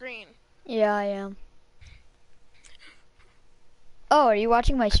loading screen. Yeah, I am. Oh, are you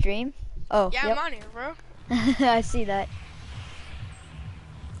watching my stream? Oh, Yeah, yep. I'm on here, bro. I see that.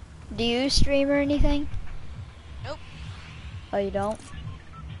 Do you stream or anything? Nope. Oh, you don't?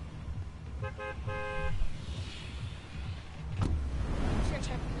 I'm just gonna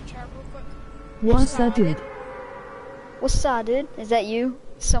type in the chat real quick. What's that, dude? What's up, dude? Is that you?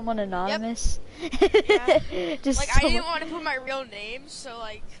 Someone anonymous? Yeah. Just Like, I someone- didn't want to put my real name, so,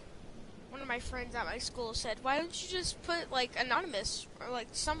 like, one of my friends at my school said, why don't you just put, like, anonymous, or, like,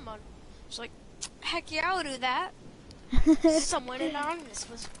 someone. It's like, heck yeah, I'll do that. Someone anonymous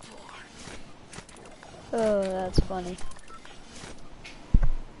was born. Oh, that's funny.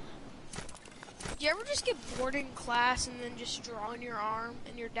 Do you ever just get bored in class and then just draw on your arm,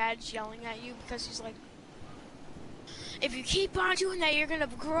 and your dad's yelling at you because he's like, if you keep on doing that, you're gonna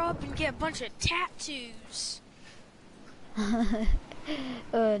grow up and get a bunch of tattoos.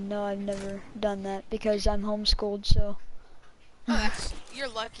 No, I've never done that because I'm homeschooled, so. Oh, you're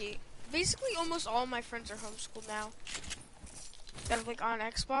lucky. Basically, almost all my friends are homeschooled now. That are like on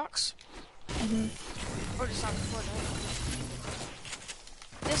Xbox. Or just on Fortnite.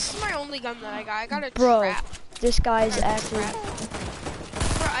 This is my only gun that I got. I got a trap. This guy's actually.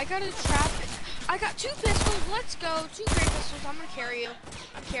 Bro, I got a trap. I got 2 pistols. Let's go. 2 great pistols. I'm gonna carry you.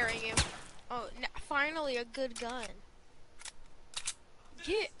 I'm carrying you. Oh, finally a good gun.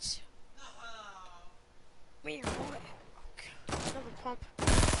 Get. Me, another pump.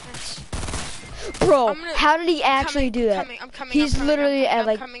 Nice. Bro, how did he actually do that? I'm coming. He's literally at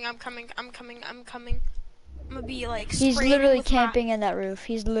like. I'm coming. I'm gonna be like. He's literally camping in that roof.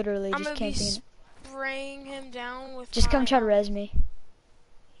 He's literally I'm just gonna camping. be spraying him down with. Just come try to res me.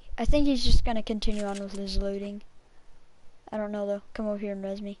 I think he's just gonna continue on with his looting. I don't know though. Come over here and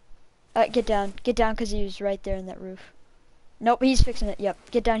res me. Get down, cause he was right there in that roof. Nope, he's fixing it.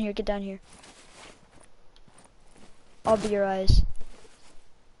 Yep, get down here. I'll be your eyes.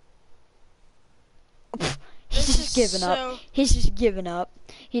 He's just giving up. He's just giving up.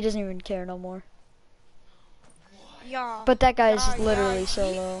 He doesn't even care no more. Yeah. But that guy is literally so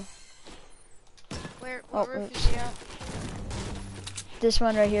low. What roof is he at? This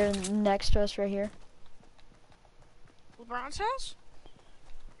one right here, next to us right here. LeBron's house?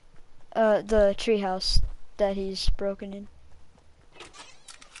 The tree house that he's broken in.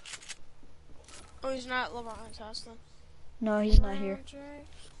 Oh, he's not LeBron's house then. No, he's not here.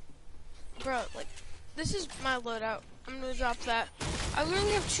 Bro, like, this is my loadout. I'm gonna drop that. I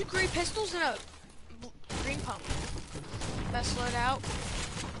literally have 2 great pistols and a green pump. Best loadout.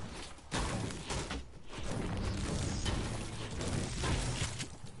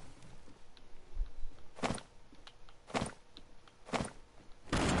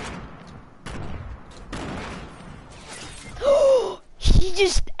 He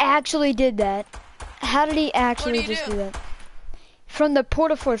just actually did that. How did he actually just do that? From the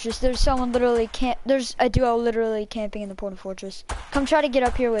Porta Fortress, there's someone literally there's a duo literally camping in the Porta Fortress. Come try to get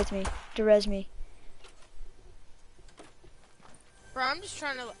up here with me to res me. Bro, I'm just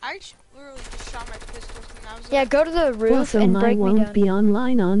trying to. I literally just shot my pistols and I was like, Yeah, go to the roof Also, and I break me down. won't be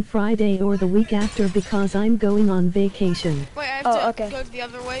online on Friday or the week after because I'm going on vacation. wait, I have to go the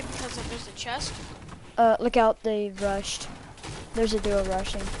other way because there's a chest. Look out, they rushed. There's a duo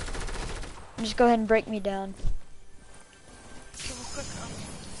rushing. Just go ahead and break me down. Okay, real quick.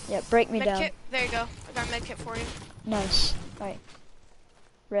 Yeah, break me down. Medkit, there you go. I got a medkit for you. Nice. Alright.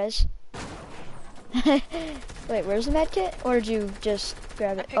 Res. Wait, where's the medkit? Or did you just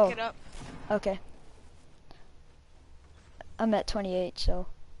grab it? I picked it up. Okay. I'm at 28, so.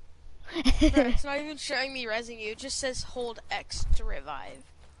 Bro, it's not even showing me resing you. It just says hold X to revive.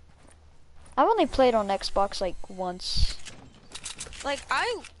 I've only played on Xbox like once. Like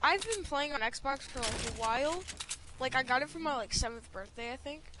I've been playing on Xbox for like a while. Like I got it for my like 7th birthday, I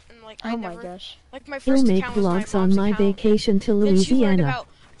think, and like Oh my gosh. Like my He'll first make account was my vlogs on mom's my account. vacation to Then she learned Louisiana. about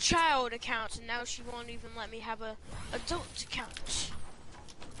child accounts, and now she won't even let me have a adult account.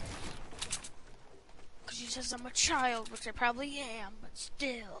 Cause she says I'm a child, which I probably am, but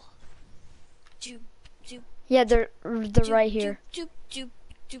still. Yeah, they're right here.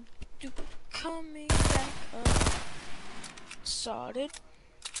 Coming back up. Sorted.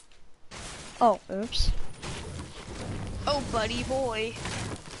 Oh, oops. Oh, buddy boy.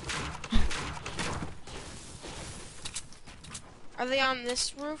 Are they on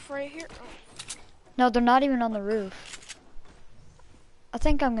this roof right here? Oh. No, they're not even on the roof. I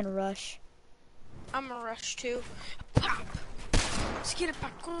think I'm gonna rush. I'm gonna rush too. Pop! Let's get it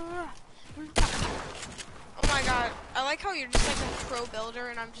back. Oh my my god, I like how you're just like a pro builder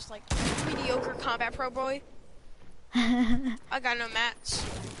and I'm just like mediocre combat pro boy. I got no mats.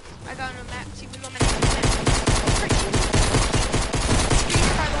 I got no mats, even though my name is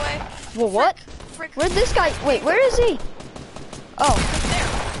by the way. Well, what? Frick. Where'd this guy? Wait, where is he? Oh.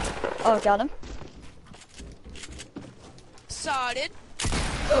 There. Oh, got him. Sodded.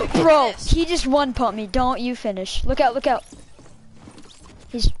 Bro, he just one pumped me. Don't you finish. Look out, look out.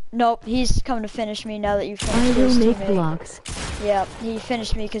 Nope, he's coming to finish me now that you finished I will his make teammate. blocks. Yeah, he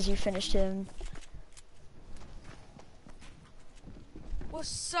finished me because you finished him.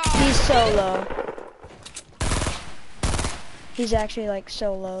 What's up? He's so low. He's actually like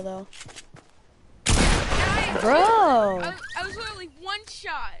so low though. Bro! I was literally one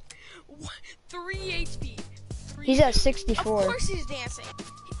shot. 3 HP. He's at 64. Of course he's dancing.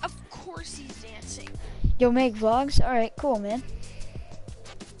 Of course he's dancing. You'll make vlogs? Alright, cool, man.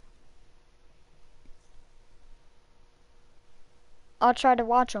 I'll try to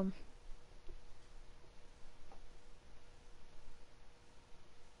watch them.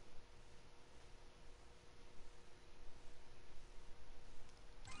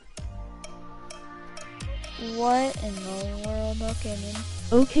 What in the world? Okay, man.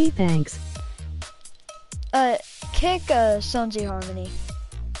 Okay, thanks. Kick Sunzy Harmony.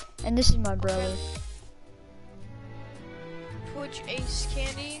 And this is my brother. Twitch Ace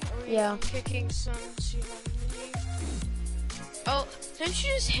Candy? Or Yeah. Kicking some. Oh, don't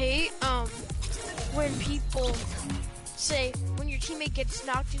you just hate when people say when your teammate gets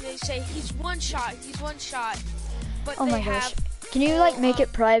knocked and they say he's one shot, but Oh they my gosh. have. Can you like make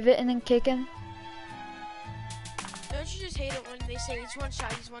it private and then kick him? Don't you just hate it when they say he's one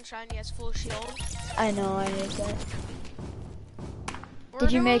shot, and he has full shield? I know, I hate that. We're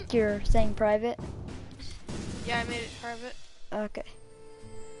Did you doing- make your thing private? Yeah, I made it private. Okay.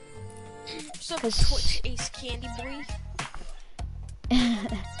 So 'Cause- Twitch Ace Candy boy.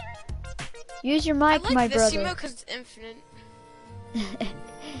 Use your I mic, like my this brother. emote because it's infinite.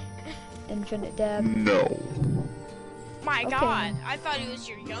 Infinite dab. My Okay. God, I thought he was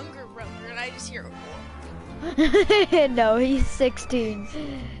your younger brother, and I just hear. No, he's 16.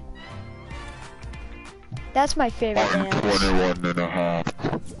 That's my favorite dance. 21 and a half.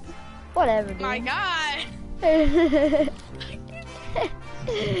 Whatever, dude. My God.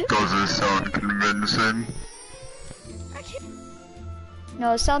 Does it sound convincing? I can't.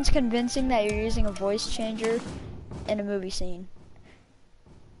 No, it sounds convincing that you're using a voice changer in a movie scene.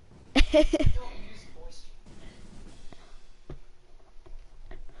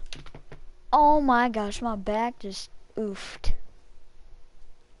 Oh my gosh, my back just oofed.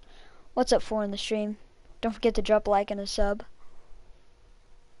 What's up, 4 in the stream? Don't forget to drop a like and a sub.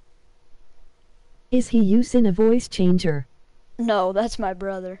 Is he using a voice changer? No, that's my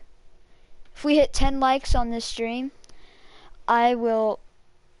brother. If we hit 10 likes on this stream, I will,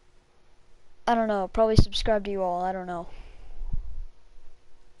 I don't know, probably subscribe to you all, I don't know.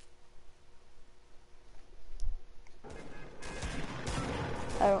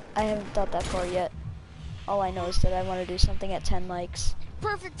 I haven't thought that far yet. All I know is that I want to do something at 10 likes.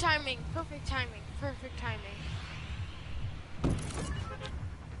 Perfect timing. Perfect timing. Perfect timing.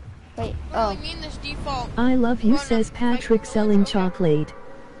 Wait, Well, oh. I mean this default. I love you, Run says up, Patrick like, selling okay. chocolate.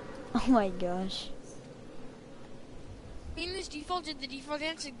 Oh my gosh. Me and this default did the default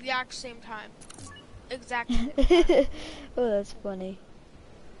dance at the exact same time. Exactly. Oh, that's funny.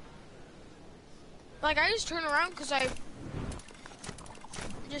 Like, I just turn around because I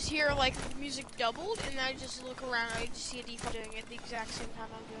just hear, like, music doubled, and I just look around and I just see a default doing it the exact same time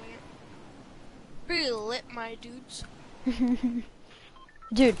I'm doing it. Pretty lit, my dudes.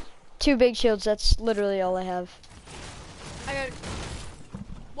 Dude, 2 big shields, that's literally all I have. I got.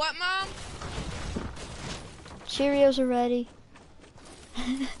 What, Mom? Cheerios are ready.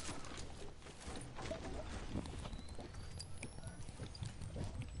 I'm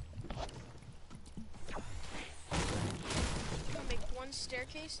gonna make one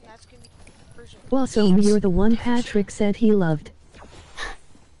staircase, and that's gonna be version. Well, so you're the one Patrick said he loved.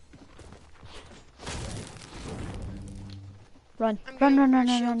 Run, I'm run, getting run, more run, run,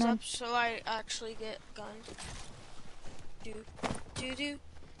 run, shields run. up so I actually get guns. Do, do, do.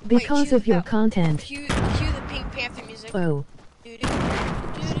 Because cue of your that- content. Cue the Pink Panther music. Oh. Do, do, do, do,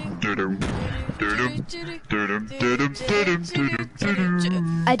 Doo-doo. do, Doo-dum, doo-dum, doo-dum, doo-dum,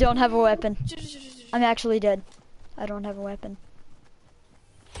 doo-dum. I don't have a weapon. I'm actually dead. I don't have a weapon.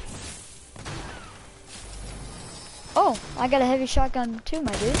 Oh, I got a heavy shotgun too,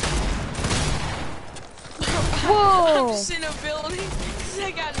 my dude. I'm Whoa! just in a building 'cause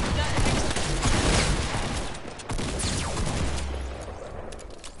I got nothing.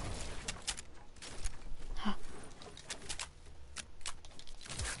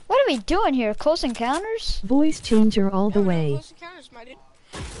 we doing here? Close encounters? Voice changer all the Yeah, we're doing way. close encounters, my dude.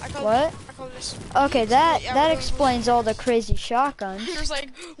 What? I call this. Okay, that Yeah, we're that doing explains all the crazy shotguns. Peter's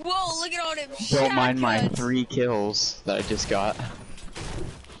like, whoa, look at all them Don't mind my shotguns. 3 kills that I just got.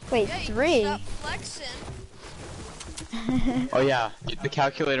 Wait, Yeah, you can 3? stop flexing. Oh yeah, the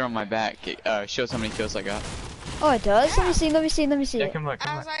calculator on my back shows how many kills I got. Oh, it does? Let me see, let me see, let me see Yeah, it. come look,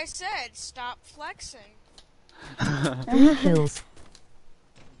 come As I said, stop flexing. look. 3 kills.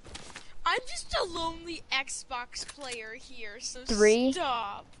 I'm just a lonely Xbox player here, so 3?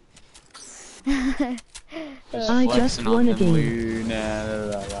 stop. I just Flexing on won a them, game.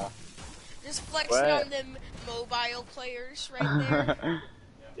 Just flexing What? on them mobile players right there.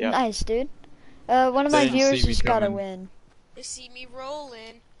 Yeah. Nice, dude. One of my They didn't viewers see me just gotta coming. win. They see me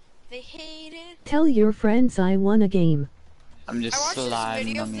rolling. They hate it. Tell your friends I won a game. I'm just I watched this sliding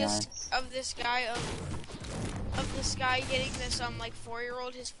video on of the this ice. this guy getting this like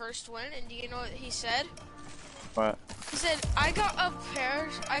 4-year-old his first win, and do you know what he said? What? He said, I got a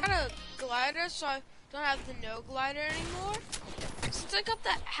glider, so I don't have the no glider anymore. Since I got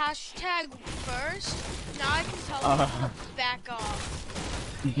that hashtag first, now I can tell him to back off.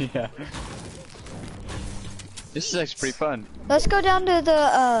 Yeah. This is actually pretty fun. Let's go down to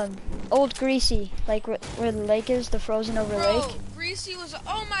the old Greasy, like where the lake is, the frozen over Bro, lake. Greasy was,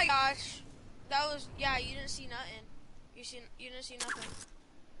 oh my gosh. That was, yeah, you didn't see nothing. You didn't see nothing.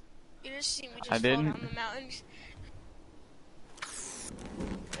 You just see me just I fall didn't. down the mountains.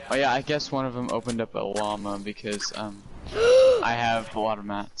 Oh yeah, I guess one of them opened up a llama because I have a lot of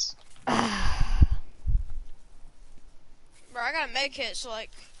mats. Bro, I got a med kit, so like,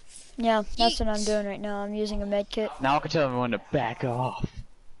 Yeah, that's what I'm doing right now. I'm using a med kit. Now I can tell everyone to back off.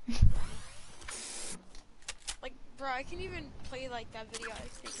 like, bro, I can even play like that video I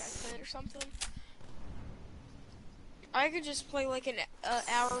think I played or something. I could just play like an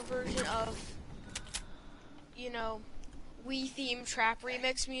hour version of, you know, Wii theme trap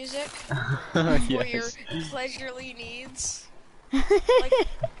remix music for your Yes. leisurely needs. Like,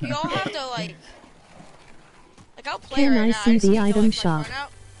 you all have to like I'll play Can right I now. see just the need to, item like, shop? run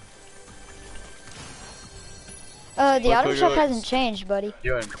out. The Look, item look, shop look. hasn't changed, buddy.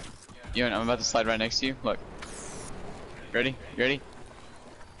 Ewan, I'm about to slide right next to you. Look. Ready? You ready?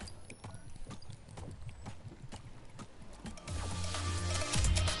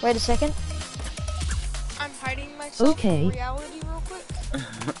 Wait a second. I'm hiding myself Okay. in reality real quick.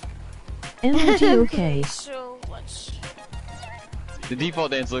 Energy okay. So let's The default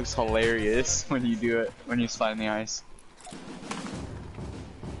dance looks hilarious when you do it, when you slide in the ice.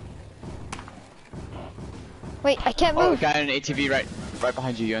 Wait, I can't Oh, move. guy in an ATV right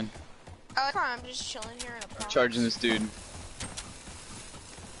behind you, Ewan. I'm just chilling here in a park. Charging this dude.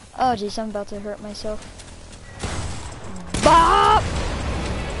 Oh jeez, I'm about to hurt myself. Bop!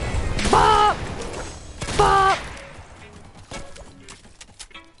 Bop! Bop!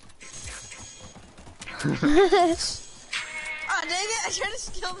 Oh dang it, I tried to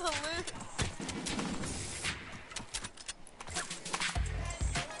steal the loot.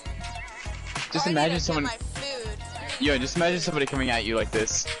 Just Oh, I need imagine to get someone. my food. Yo, just imagine somebody coming at you like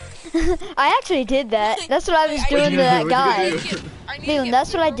this. I actually did that. That's what I was Wait, I doing need to to that do? guy. What'd you do? I need to Leland, get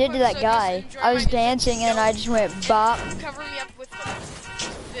that's food what I real did to quick, that so guy. just I was enjoy my dancing and I just went bop. Cover me up with the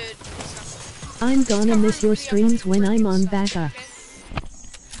food. I'm gonna Cover miss your me up streams with when I'm on stuff, Vaca. okay?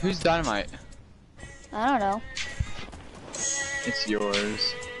 Who's Dynamite? I don't know. It's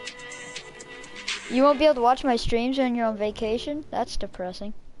yours. You won't be able to watch my streams when you're on vacation? That's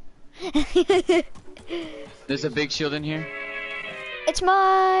depressing. There's a big shield in here It's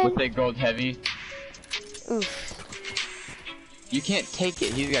mine! with a gold heavy. Oof. You can't take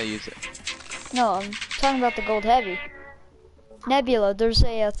it. He's gotta use it. No, I'm talking about the gold heavy. Nebula, there's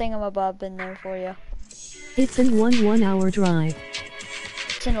a thingamabob in there for you. It's in 1 hour drive.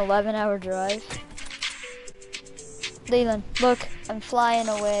 It's an 11-hour drive. Leland, look, I'm flying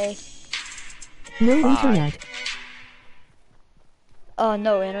away. No Bye. internet. Oh,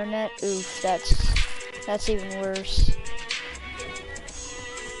 no internet? Oof, that's even worse.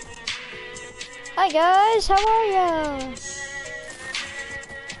 Hi guys, how are ya?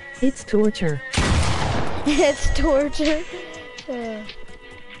 It's torture. It's torture.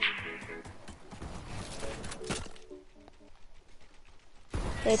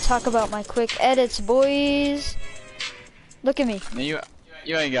 They talk about my quick edits, boys. Look at me. Now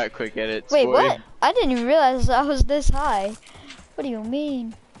you ain't got quick edits. Wait, boy. what? I didn't even realize I was this high. What do you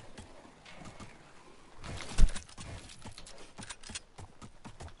mean?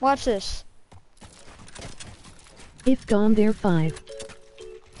 Watch this. If gone there 5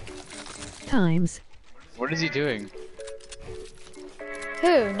 times. What is he doing?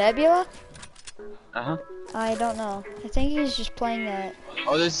 Who? Nebula? Uh-huh. I don't know. I think he's just playing that.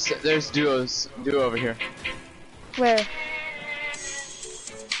 Oh, there's duo over here. Where?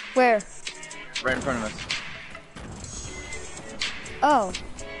 Where? Right in front of us. Oh.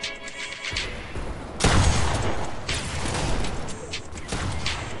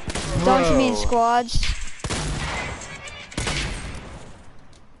 Don't you mean squads?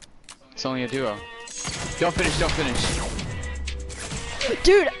 It's only a duo. Don't finish, don't finish.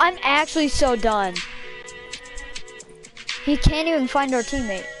 Dude, I'm actually so done. He can't even find our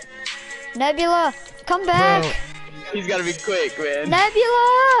teammate. Nebula, come back! Bro, he's gotta be quick, man.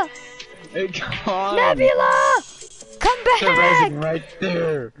 Nebula! Hey, come on! Nebula! Come They're back! rising right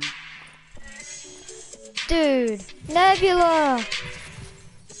there. Dude, Nebula!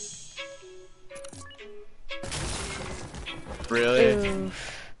 Really? Oof.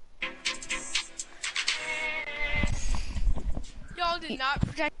 Y'all did not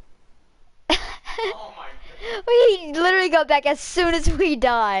protect. We literally got back as soon as we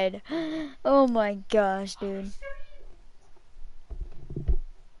died. Oh my gosh, dude.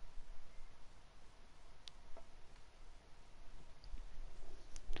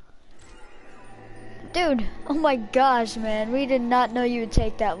 Dude, oh my gosh, man. We did not know you would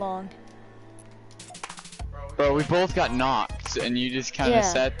take that long. Bro, we both got knocked, and you just kind of Yeah.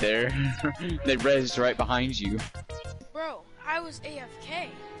 sat there. They rezzed right behind you. Bro, I was AFK.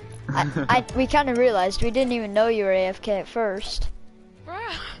 We kind of realized we didn't even know you were AFK at first.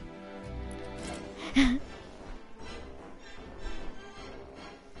 Bruh.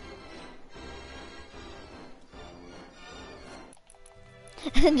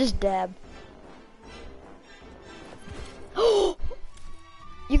 And just dab.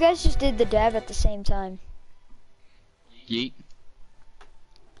 You guys just did the dab at the same time. Yeet.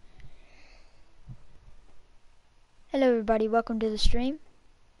 Hello everybody, welcome to the stream.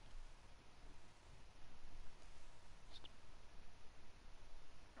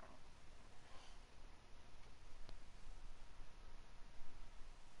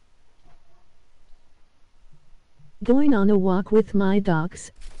 Going on a walk with my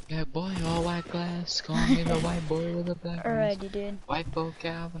dogs. Yeah, boy, all white glass. Call me the white boy with a black glass. Alrighty, dude. White boy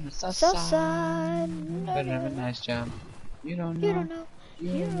Calvin on the south South side. side. Better have a nice job. You don't know. You don't know.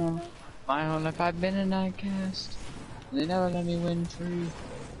 You don't know. My whole life I've been a nightcast. They never let me win free.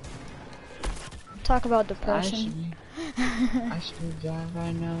 Talk about I depression. should drive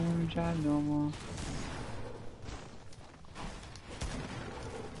right now. I won't drive no more.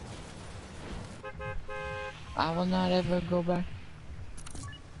 I will not ever go back.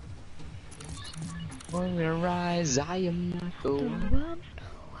 When we rise, I am not the one.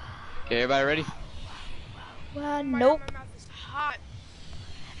 Okay, everybody ready? Nope. My mouth is hot.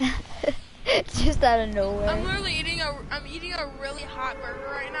 It's just out of nowhere. I'm literally eating a really hot burger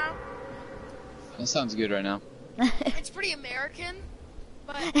right now. That sounds good right now. It's pretty American,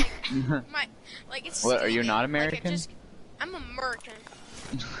 but like it's. What, are you steamy. not Like, American? I'm American.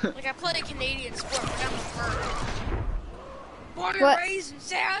 Like I play a Canadian sport, but I'm American. Born and What? raised in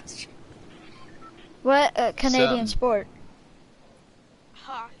South. What Canadian Some. sport?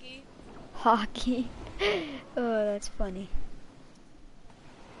 Hockey. Hockey. Oh, that's funny.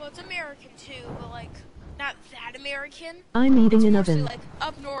 Well, it's American too, but like not that American. I'm eating It's an mostly oven. like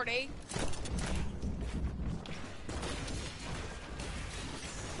up north, eh?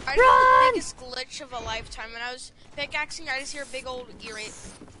 I just had the biggest glitch of a lifetime. When I was pickaxing, I just hear a big old earache.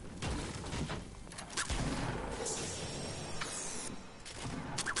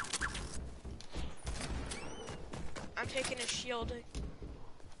 I'm taking a shield.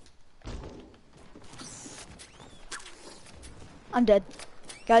 I'm dead.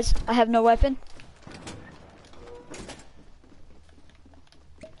 Guys, I have no weapon.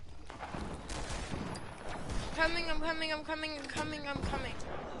 I'm coming.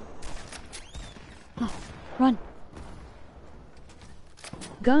 Oh, run.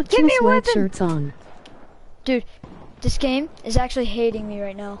 Got Give two me a weapon! sweatshirts on. Dude, this game is actually hating me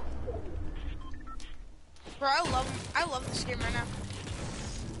right now. Bro, I love this game right now.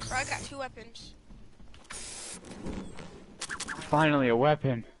 Bro, I got 2 weapons. Finally, a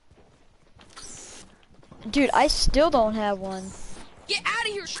weapon. Dude, I still don't have one. Get out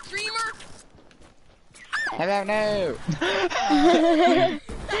of here, streamer! Hello, no.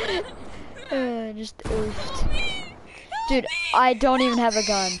 Just oofed. Dude, I don't even have a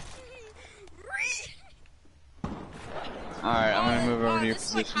gun. Alright, I'm gonna move over to your This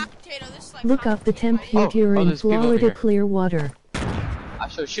is like position. hot potato. This is like Look hot up the potato. temperature in there's people over Florida here. Clearwater. I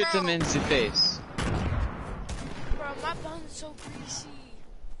shall shoot them in the face. Bro, my bun's so greasy.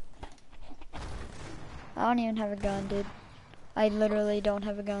 I don't even have a gun, dude. I literally don't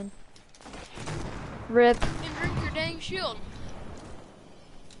have a gun. Rip. And drink your dang shield.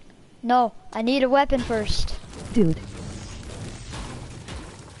 No, I need a weapon first. Dude.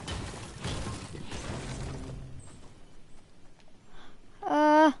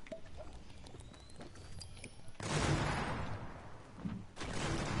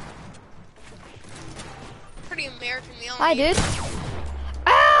 Pretty American meal. Hi, dude.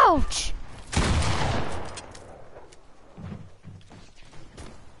 Ouch!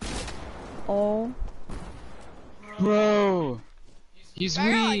 Oh. Bro, he's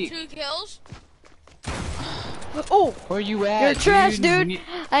I got like weak. 2 kills. Oh! Where you at? You're trash, dude.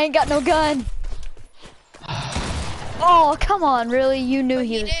 I ain't got no gun. Oh, come on, really? You knew But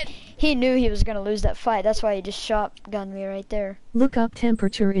he he was. did. He knew he was gonna lose that fight. That's why he just shotgunned me right there. Look up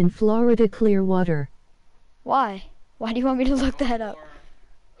temperature in Florida Clearwater. Why? Why do you want me to look that up?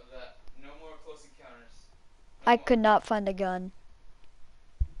 No more close encounters. I could not find a gun.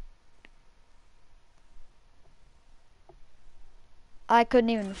 I couldn't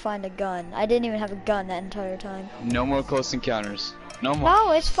even find a gun. I didn't even have a gun that entire time. No more close encounters. No more.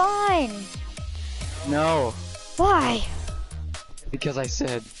 No, it's fine. No. Why? Because I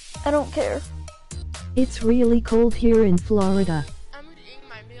said. I don't care. It's really cold here in Florida. I'm eating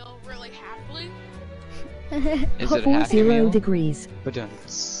my meal really happily. Is it a happy 0 meal? degrees. But done.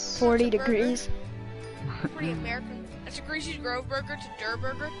 40 degrees. Pretty American. That's a Greasy Grove burger to Durr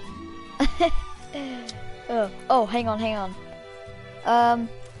burger. Oh, hang on.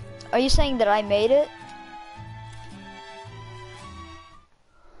 Are you saying that I made it?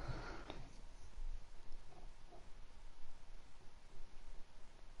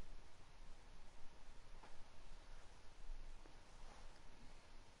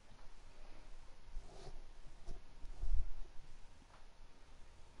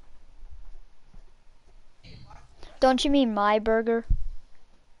 Don't you mean my burger?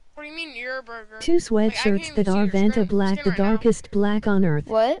 What do you mean your burger? 2 sweatshirts that are Vanta black, the darkest black on earth.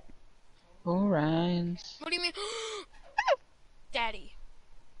 What? Orion's. What do you mean? Daddy.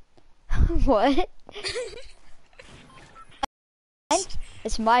 What?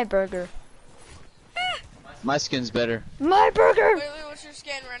 It's my burger. My skin's better. My burger! Wait, what's your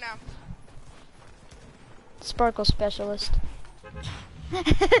skin right now? Sparkle specialist.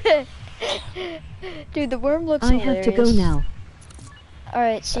 Dude, the worm looks I hilarious. have to go now.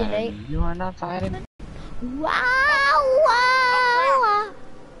 Alright, see you, Nate. You are not fighting. Wow, wow.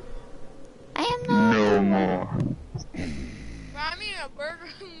 I am not. No more. I'm eating a burger.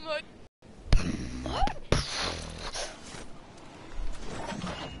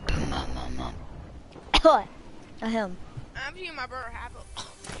 Ahem. I'm eating my burger happily.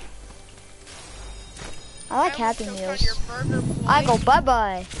 I like Happy Your Meals. burger, boy. I go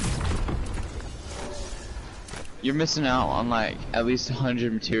bye-bye. You're missing out on like at least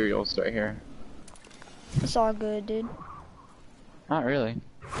 100 materials right here. It's all good, dude. Not really.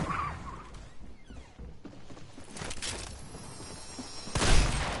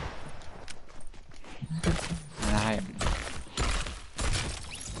 Alright.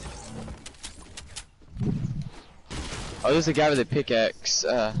 Oh, there's a guy with a pickaxe.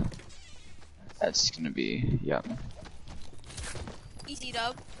 That's gonna be yum. Easy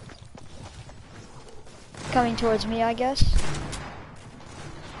dub. Coming towards me, I guess.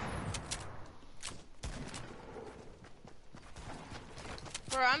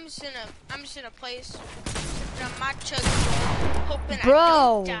 Bro, I'm just in a place sipping on my chug, hoping I Bro.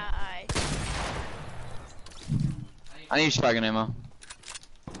 don't die. I need shotgun ammo.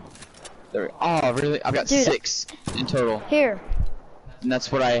 There. Oh, really? I've got Dude. 6 in total, Here. and that's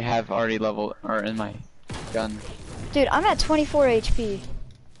what I have already leveled or in my gun. Dude, I'm at 24 HP.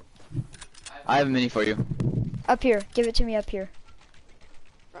 I have a mini for you. Up here. Give it to me up here.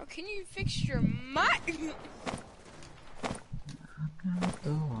 Bro, can you fix your mic?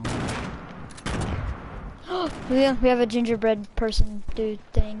 We have a gingerbread person dude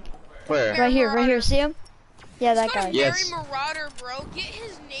thing. Where? Right here. See him? Yeah, that Let's go guy. to Yes. Mary Marauder, bro. Get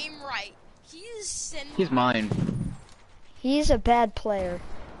his name right. He's sending. He's mine. He's a bad player.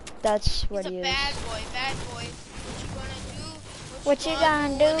 That's what He's he a is. bad boy. Bad boy. What you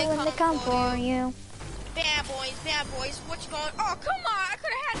gonna do when they come for you? Bad boys. What you going? Oh, come on! I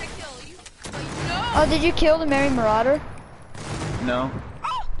could have had to kill you. But no. Oh, did you kill the Mary Marauder? No.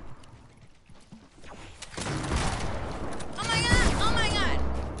 Oh! Oh my god! Oh my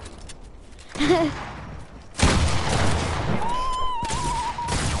god!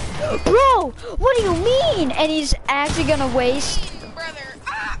 Bro, what do you mean? And he's actually gonna waste. Brother.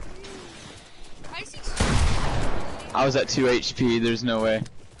 Ah! I was at 2 HP. There's no way.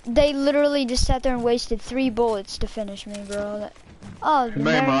 they literally just sat there and wasted 3 bullets to finish me, bro. Oh,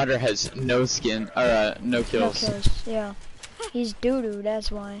 My Marauder has no skin, or no kills. No kills, yeah. He's doo-doo,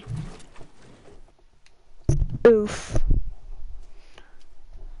 that's why. Oof.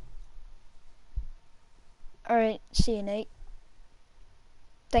 Alright, see you, Nate.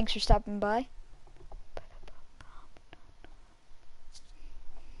 Thanks for stopping by.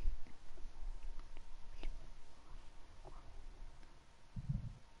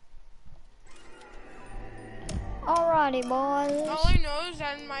 Alrighty, boys. All I know is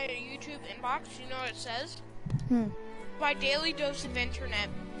that in my YouTube inbox, you know what it says? My daily dose of internet.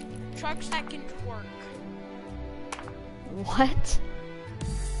 Trucks that can twerk. What?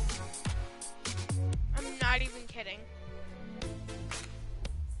 I'm not even kidding.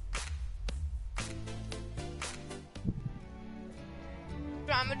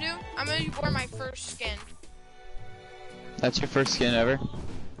 What I'm gonna do? I'm gonna wear my first skin. That's your first skin ever?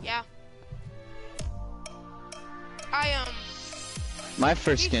 Yeah. My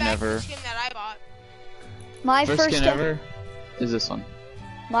first skin ever. Skin that I bought. My first skin ever is this one.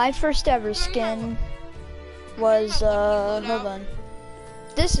 My first ever skin was hold on.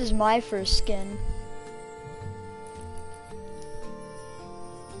 This is my first skin.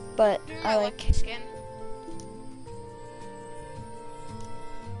 But I like skin.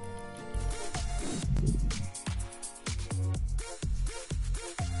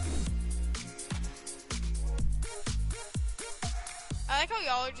 I like how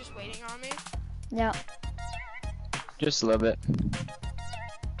y'all are just waiting on me. Yeah. Just love it.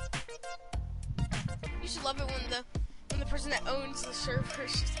 You should love it when the person that owns the server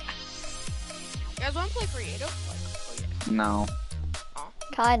is just. You guys want to play creative? Like, oh yeah. No. Oh.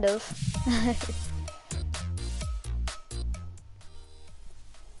 Kind of.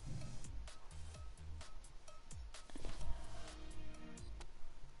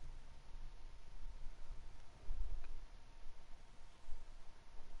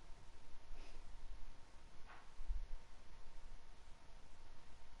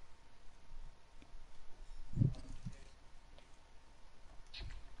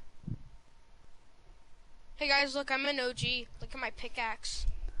 Hey guys, look, I'm an OG. Look at my pickaxe.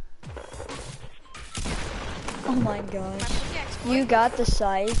 Oh my gosh. You got the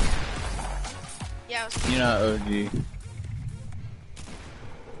scythe. Yeah. You're not OG.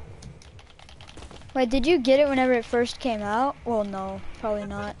 Wait, did you get it whenever it first came out? Well, no, probably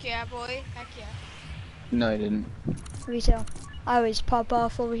not. Heck yeah, boy. Heck yeah. No, I didn't. Retail. I always pop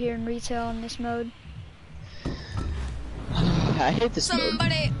off over here in retail in this mode. I hate this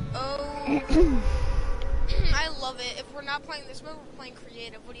Somebody. mode. Oh. I love it. If we're not playing this mode, we're playing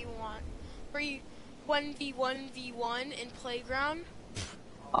creative. What do you want? 1v1v1 in playground?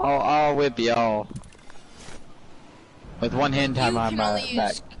 I'll whip y'all. With one hand time on my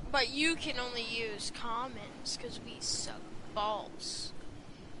back. But you can only use commons, because we suck balls.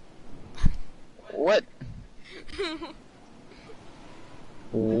 What?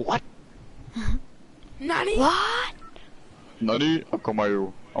 What? Nani? What? Nani?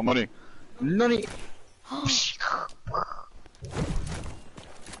 Akamayo. Amani. Nani?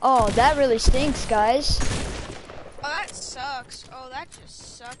 Oh, that really stinks, guys. Oh, that sucks. Oh, that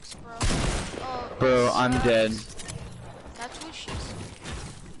just sucks, bro. Oh, Bro, I'm dead. That's what she said.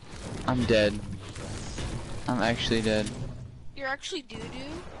 I'm dead. I'm actually dead. You're actually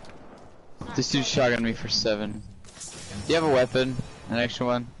doo-doo? This dude shotgunned me for 7. Do you have a weapon? An extra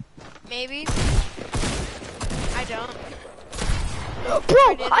one? Maybe. I don't.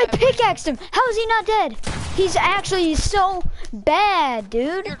 Bro, I pickaxed him. How is he not dead? He's actually so bad,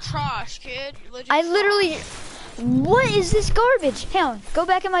 dude. You're trash, kid. You're I literally... What is this garbage? Hang on, go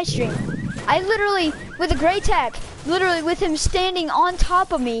back in my stream. I literally, with a gray tack, literally with him standing on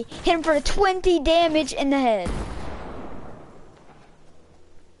top of me, hit him for 20 damage in the head.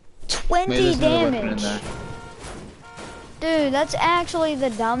 20 damage. Dude, that's actually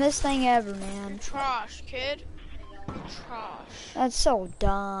the dumbest thing ever, man. You're trash, kid. You're trash. That's so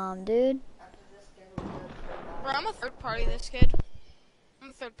dumb, dude. Bro, I'm a third party this, kid.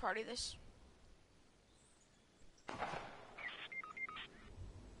 I'm a third party this.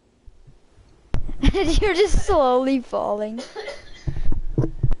 You're just slowly falling.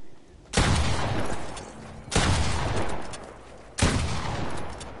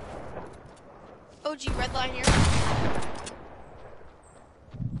 OG red line here.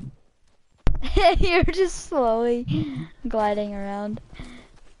 You're just slowly gliding around.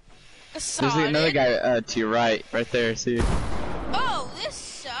 There's another guy to your right there, see? Oh, this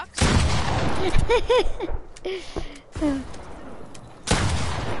sucks.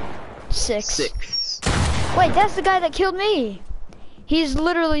 6. Wait, that's the guy that killed me. He's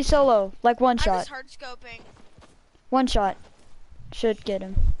literally solo, like one I'm shot. just hard scoping. One shot should get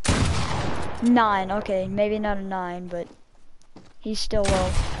him. 9, okay, maybe not a 9, but he's still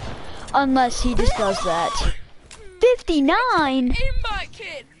low. Unless he just does that. 59? Aimbot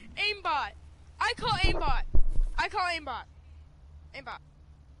kid! Aimbot! I call aimbot! I call aimbot! Aimbot.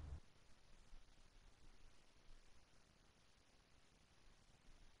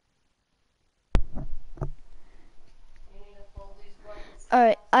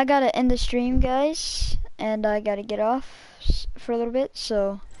 Alright, I gotta end the stream, guys, and I gotta get off for a little bit,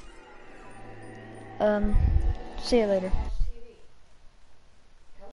 so, see you later.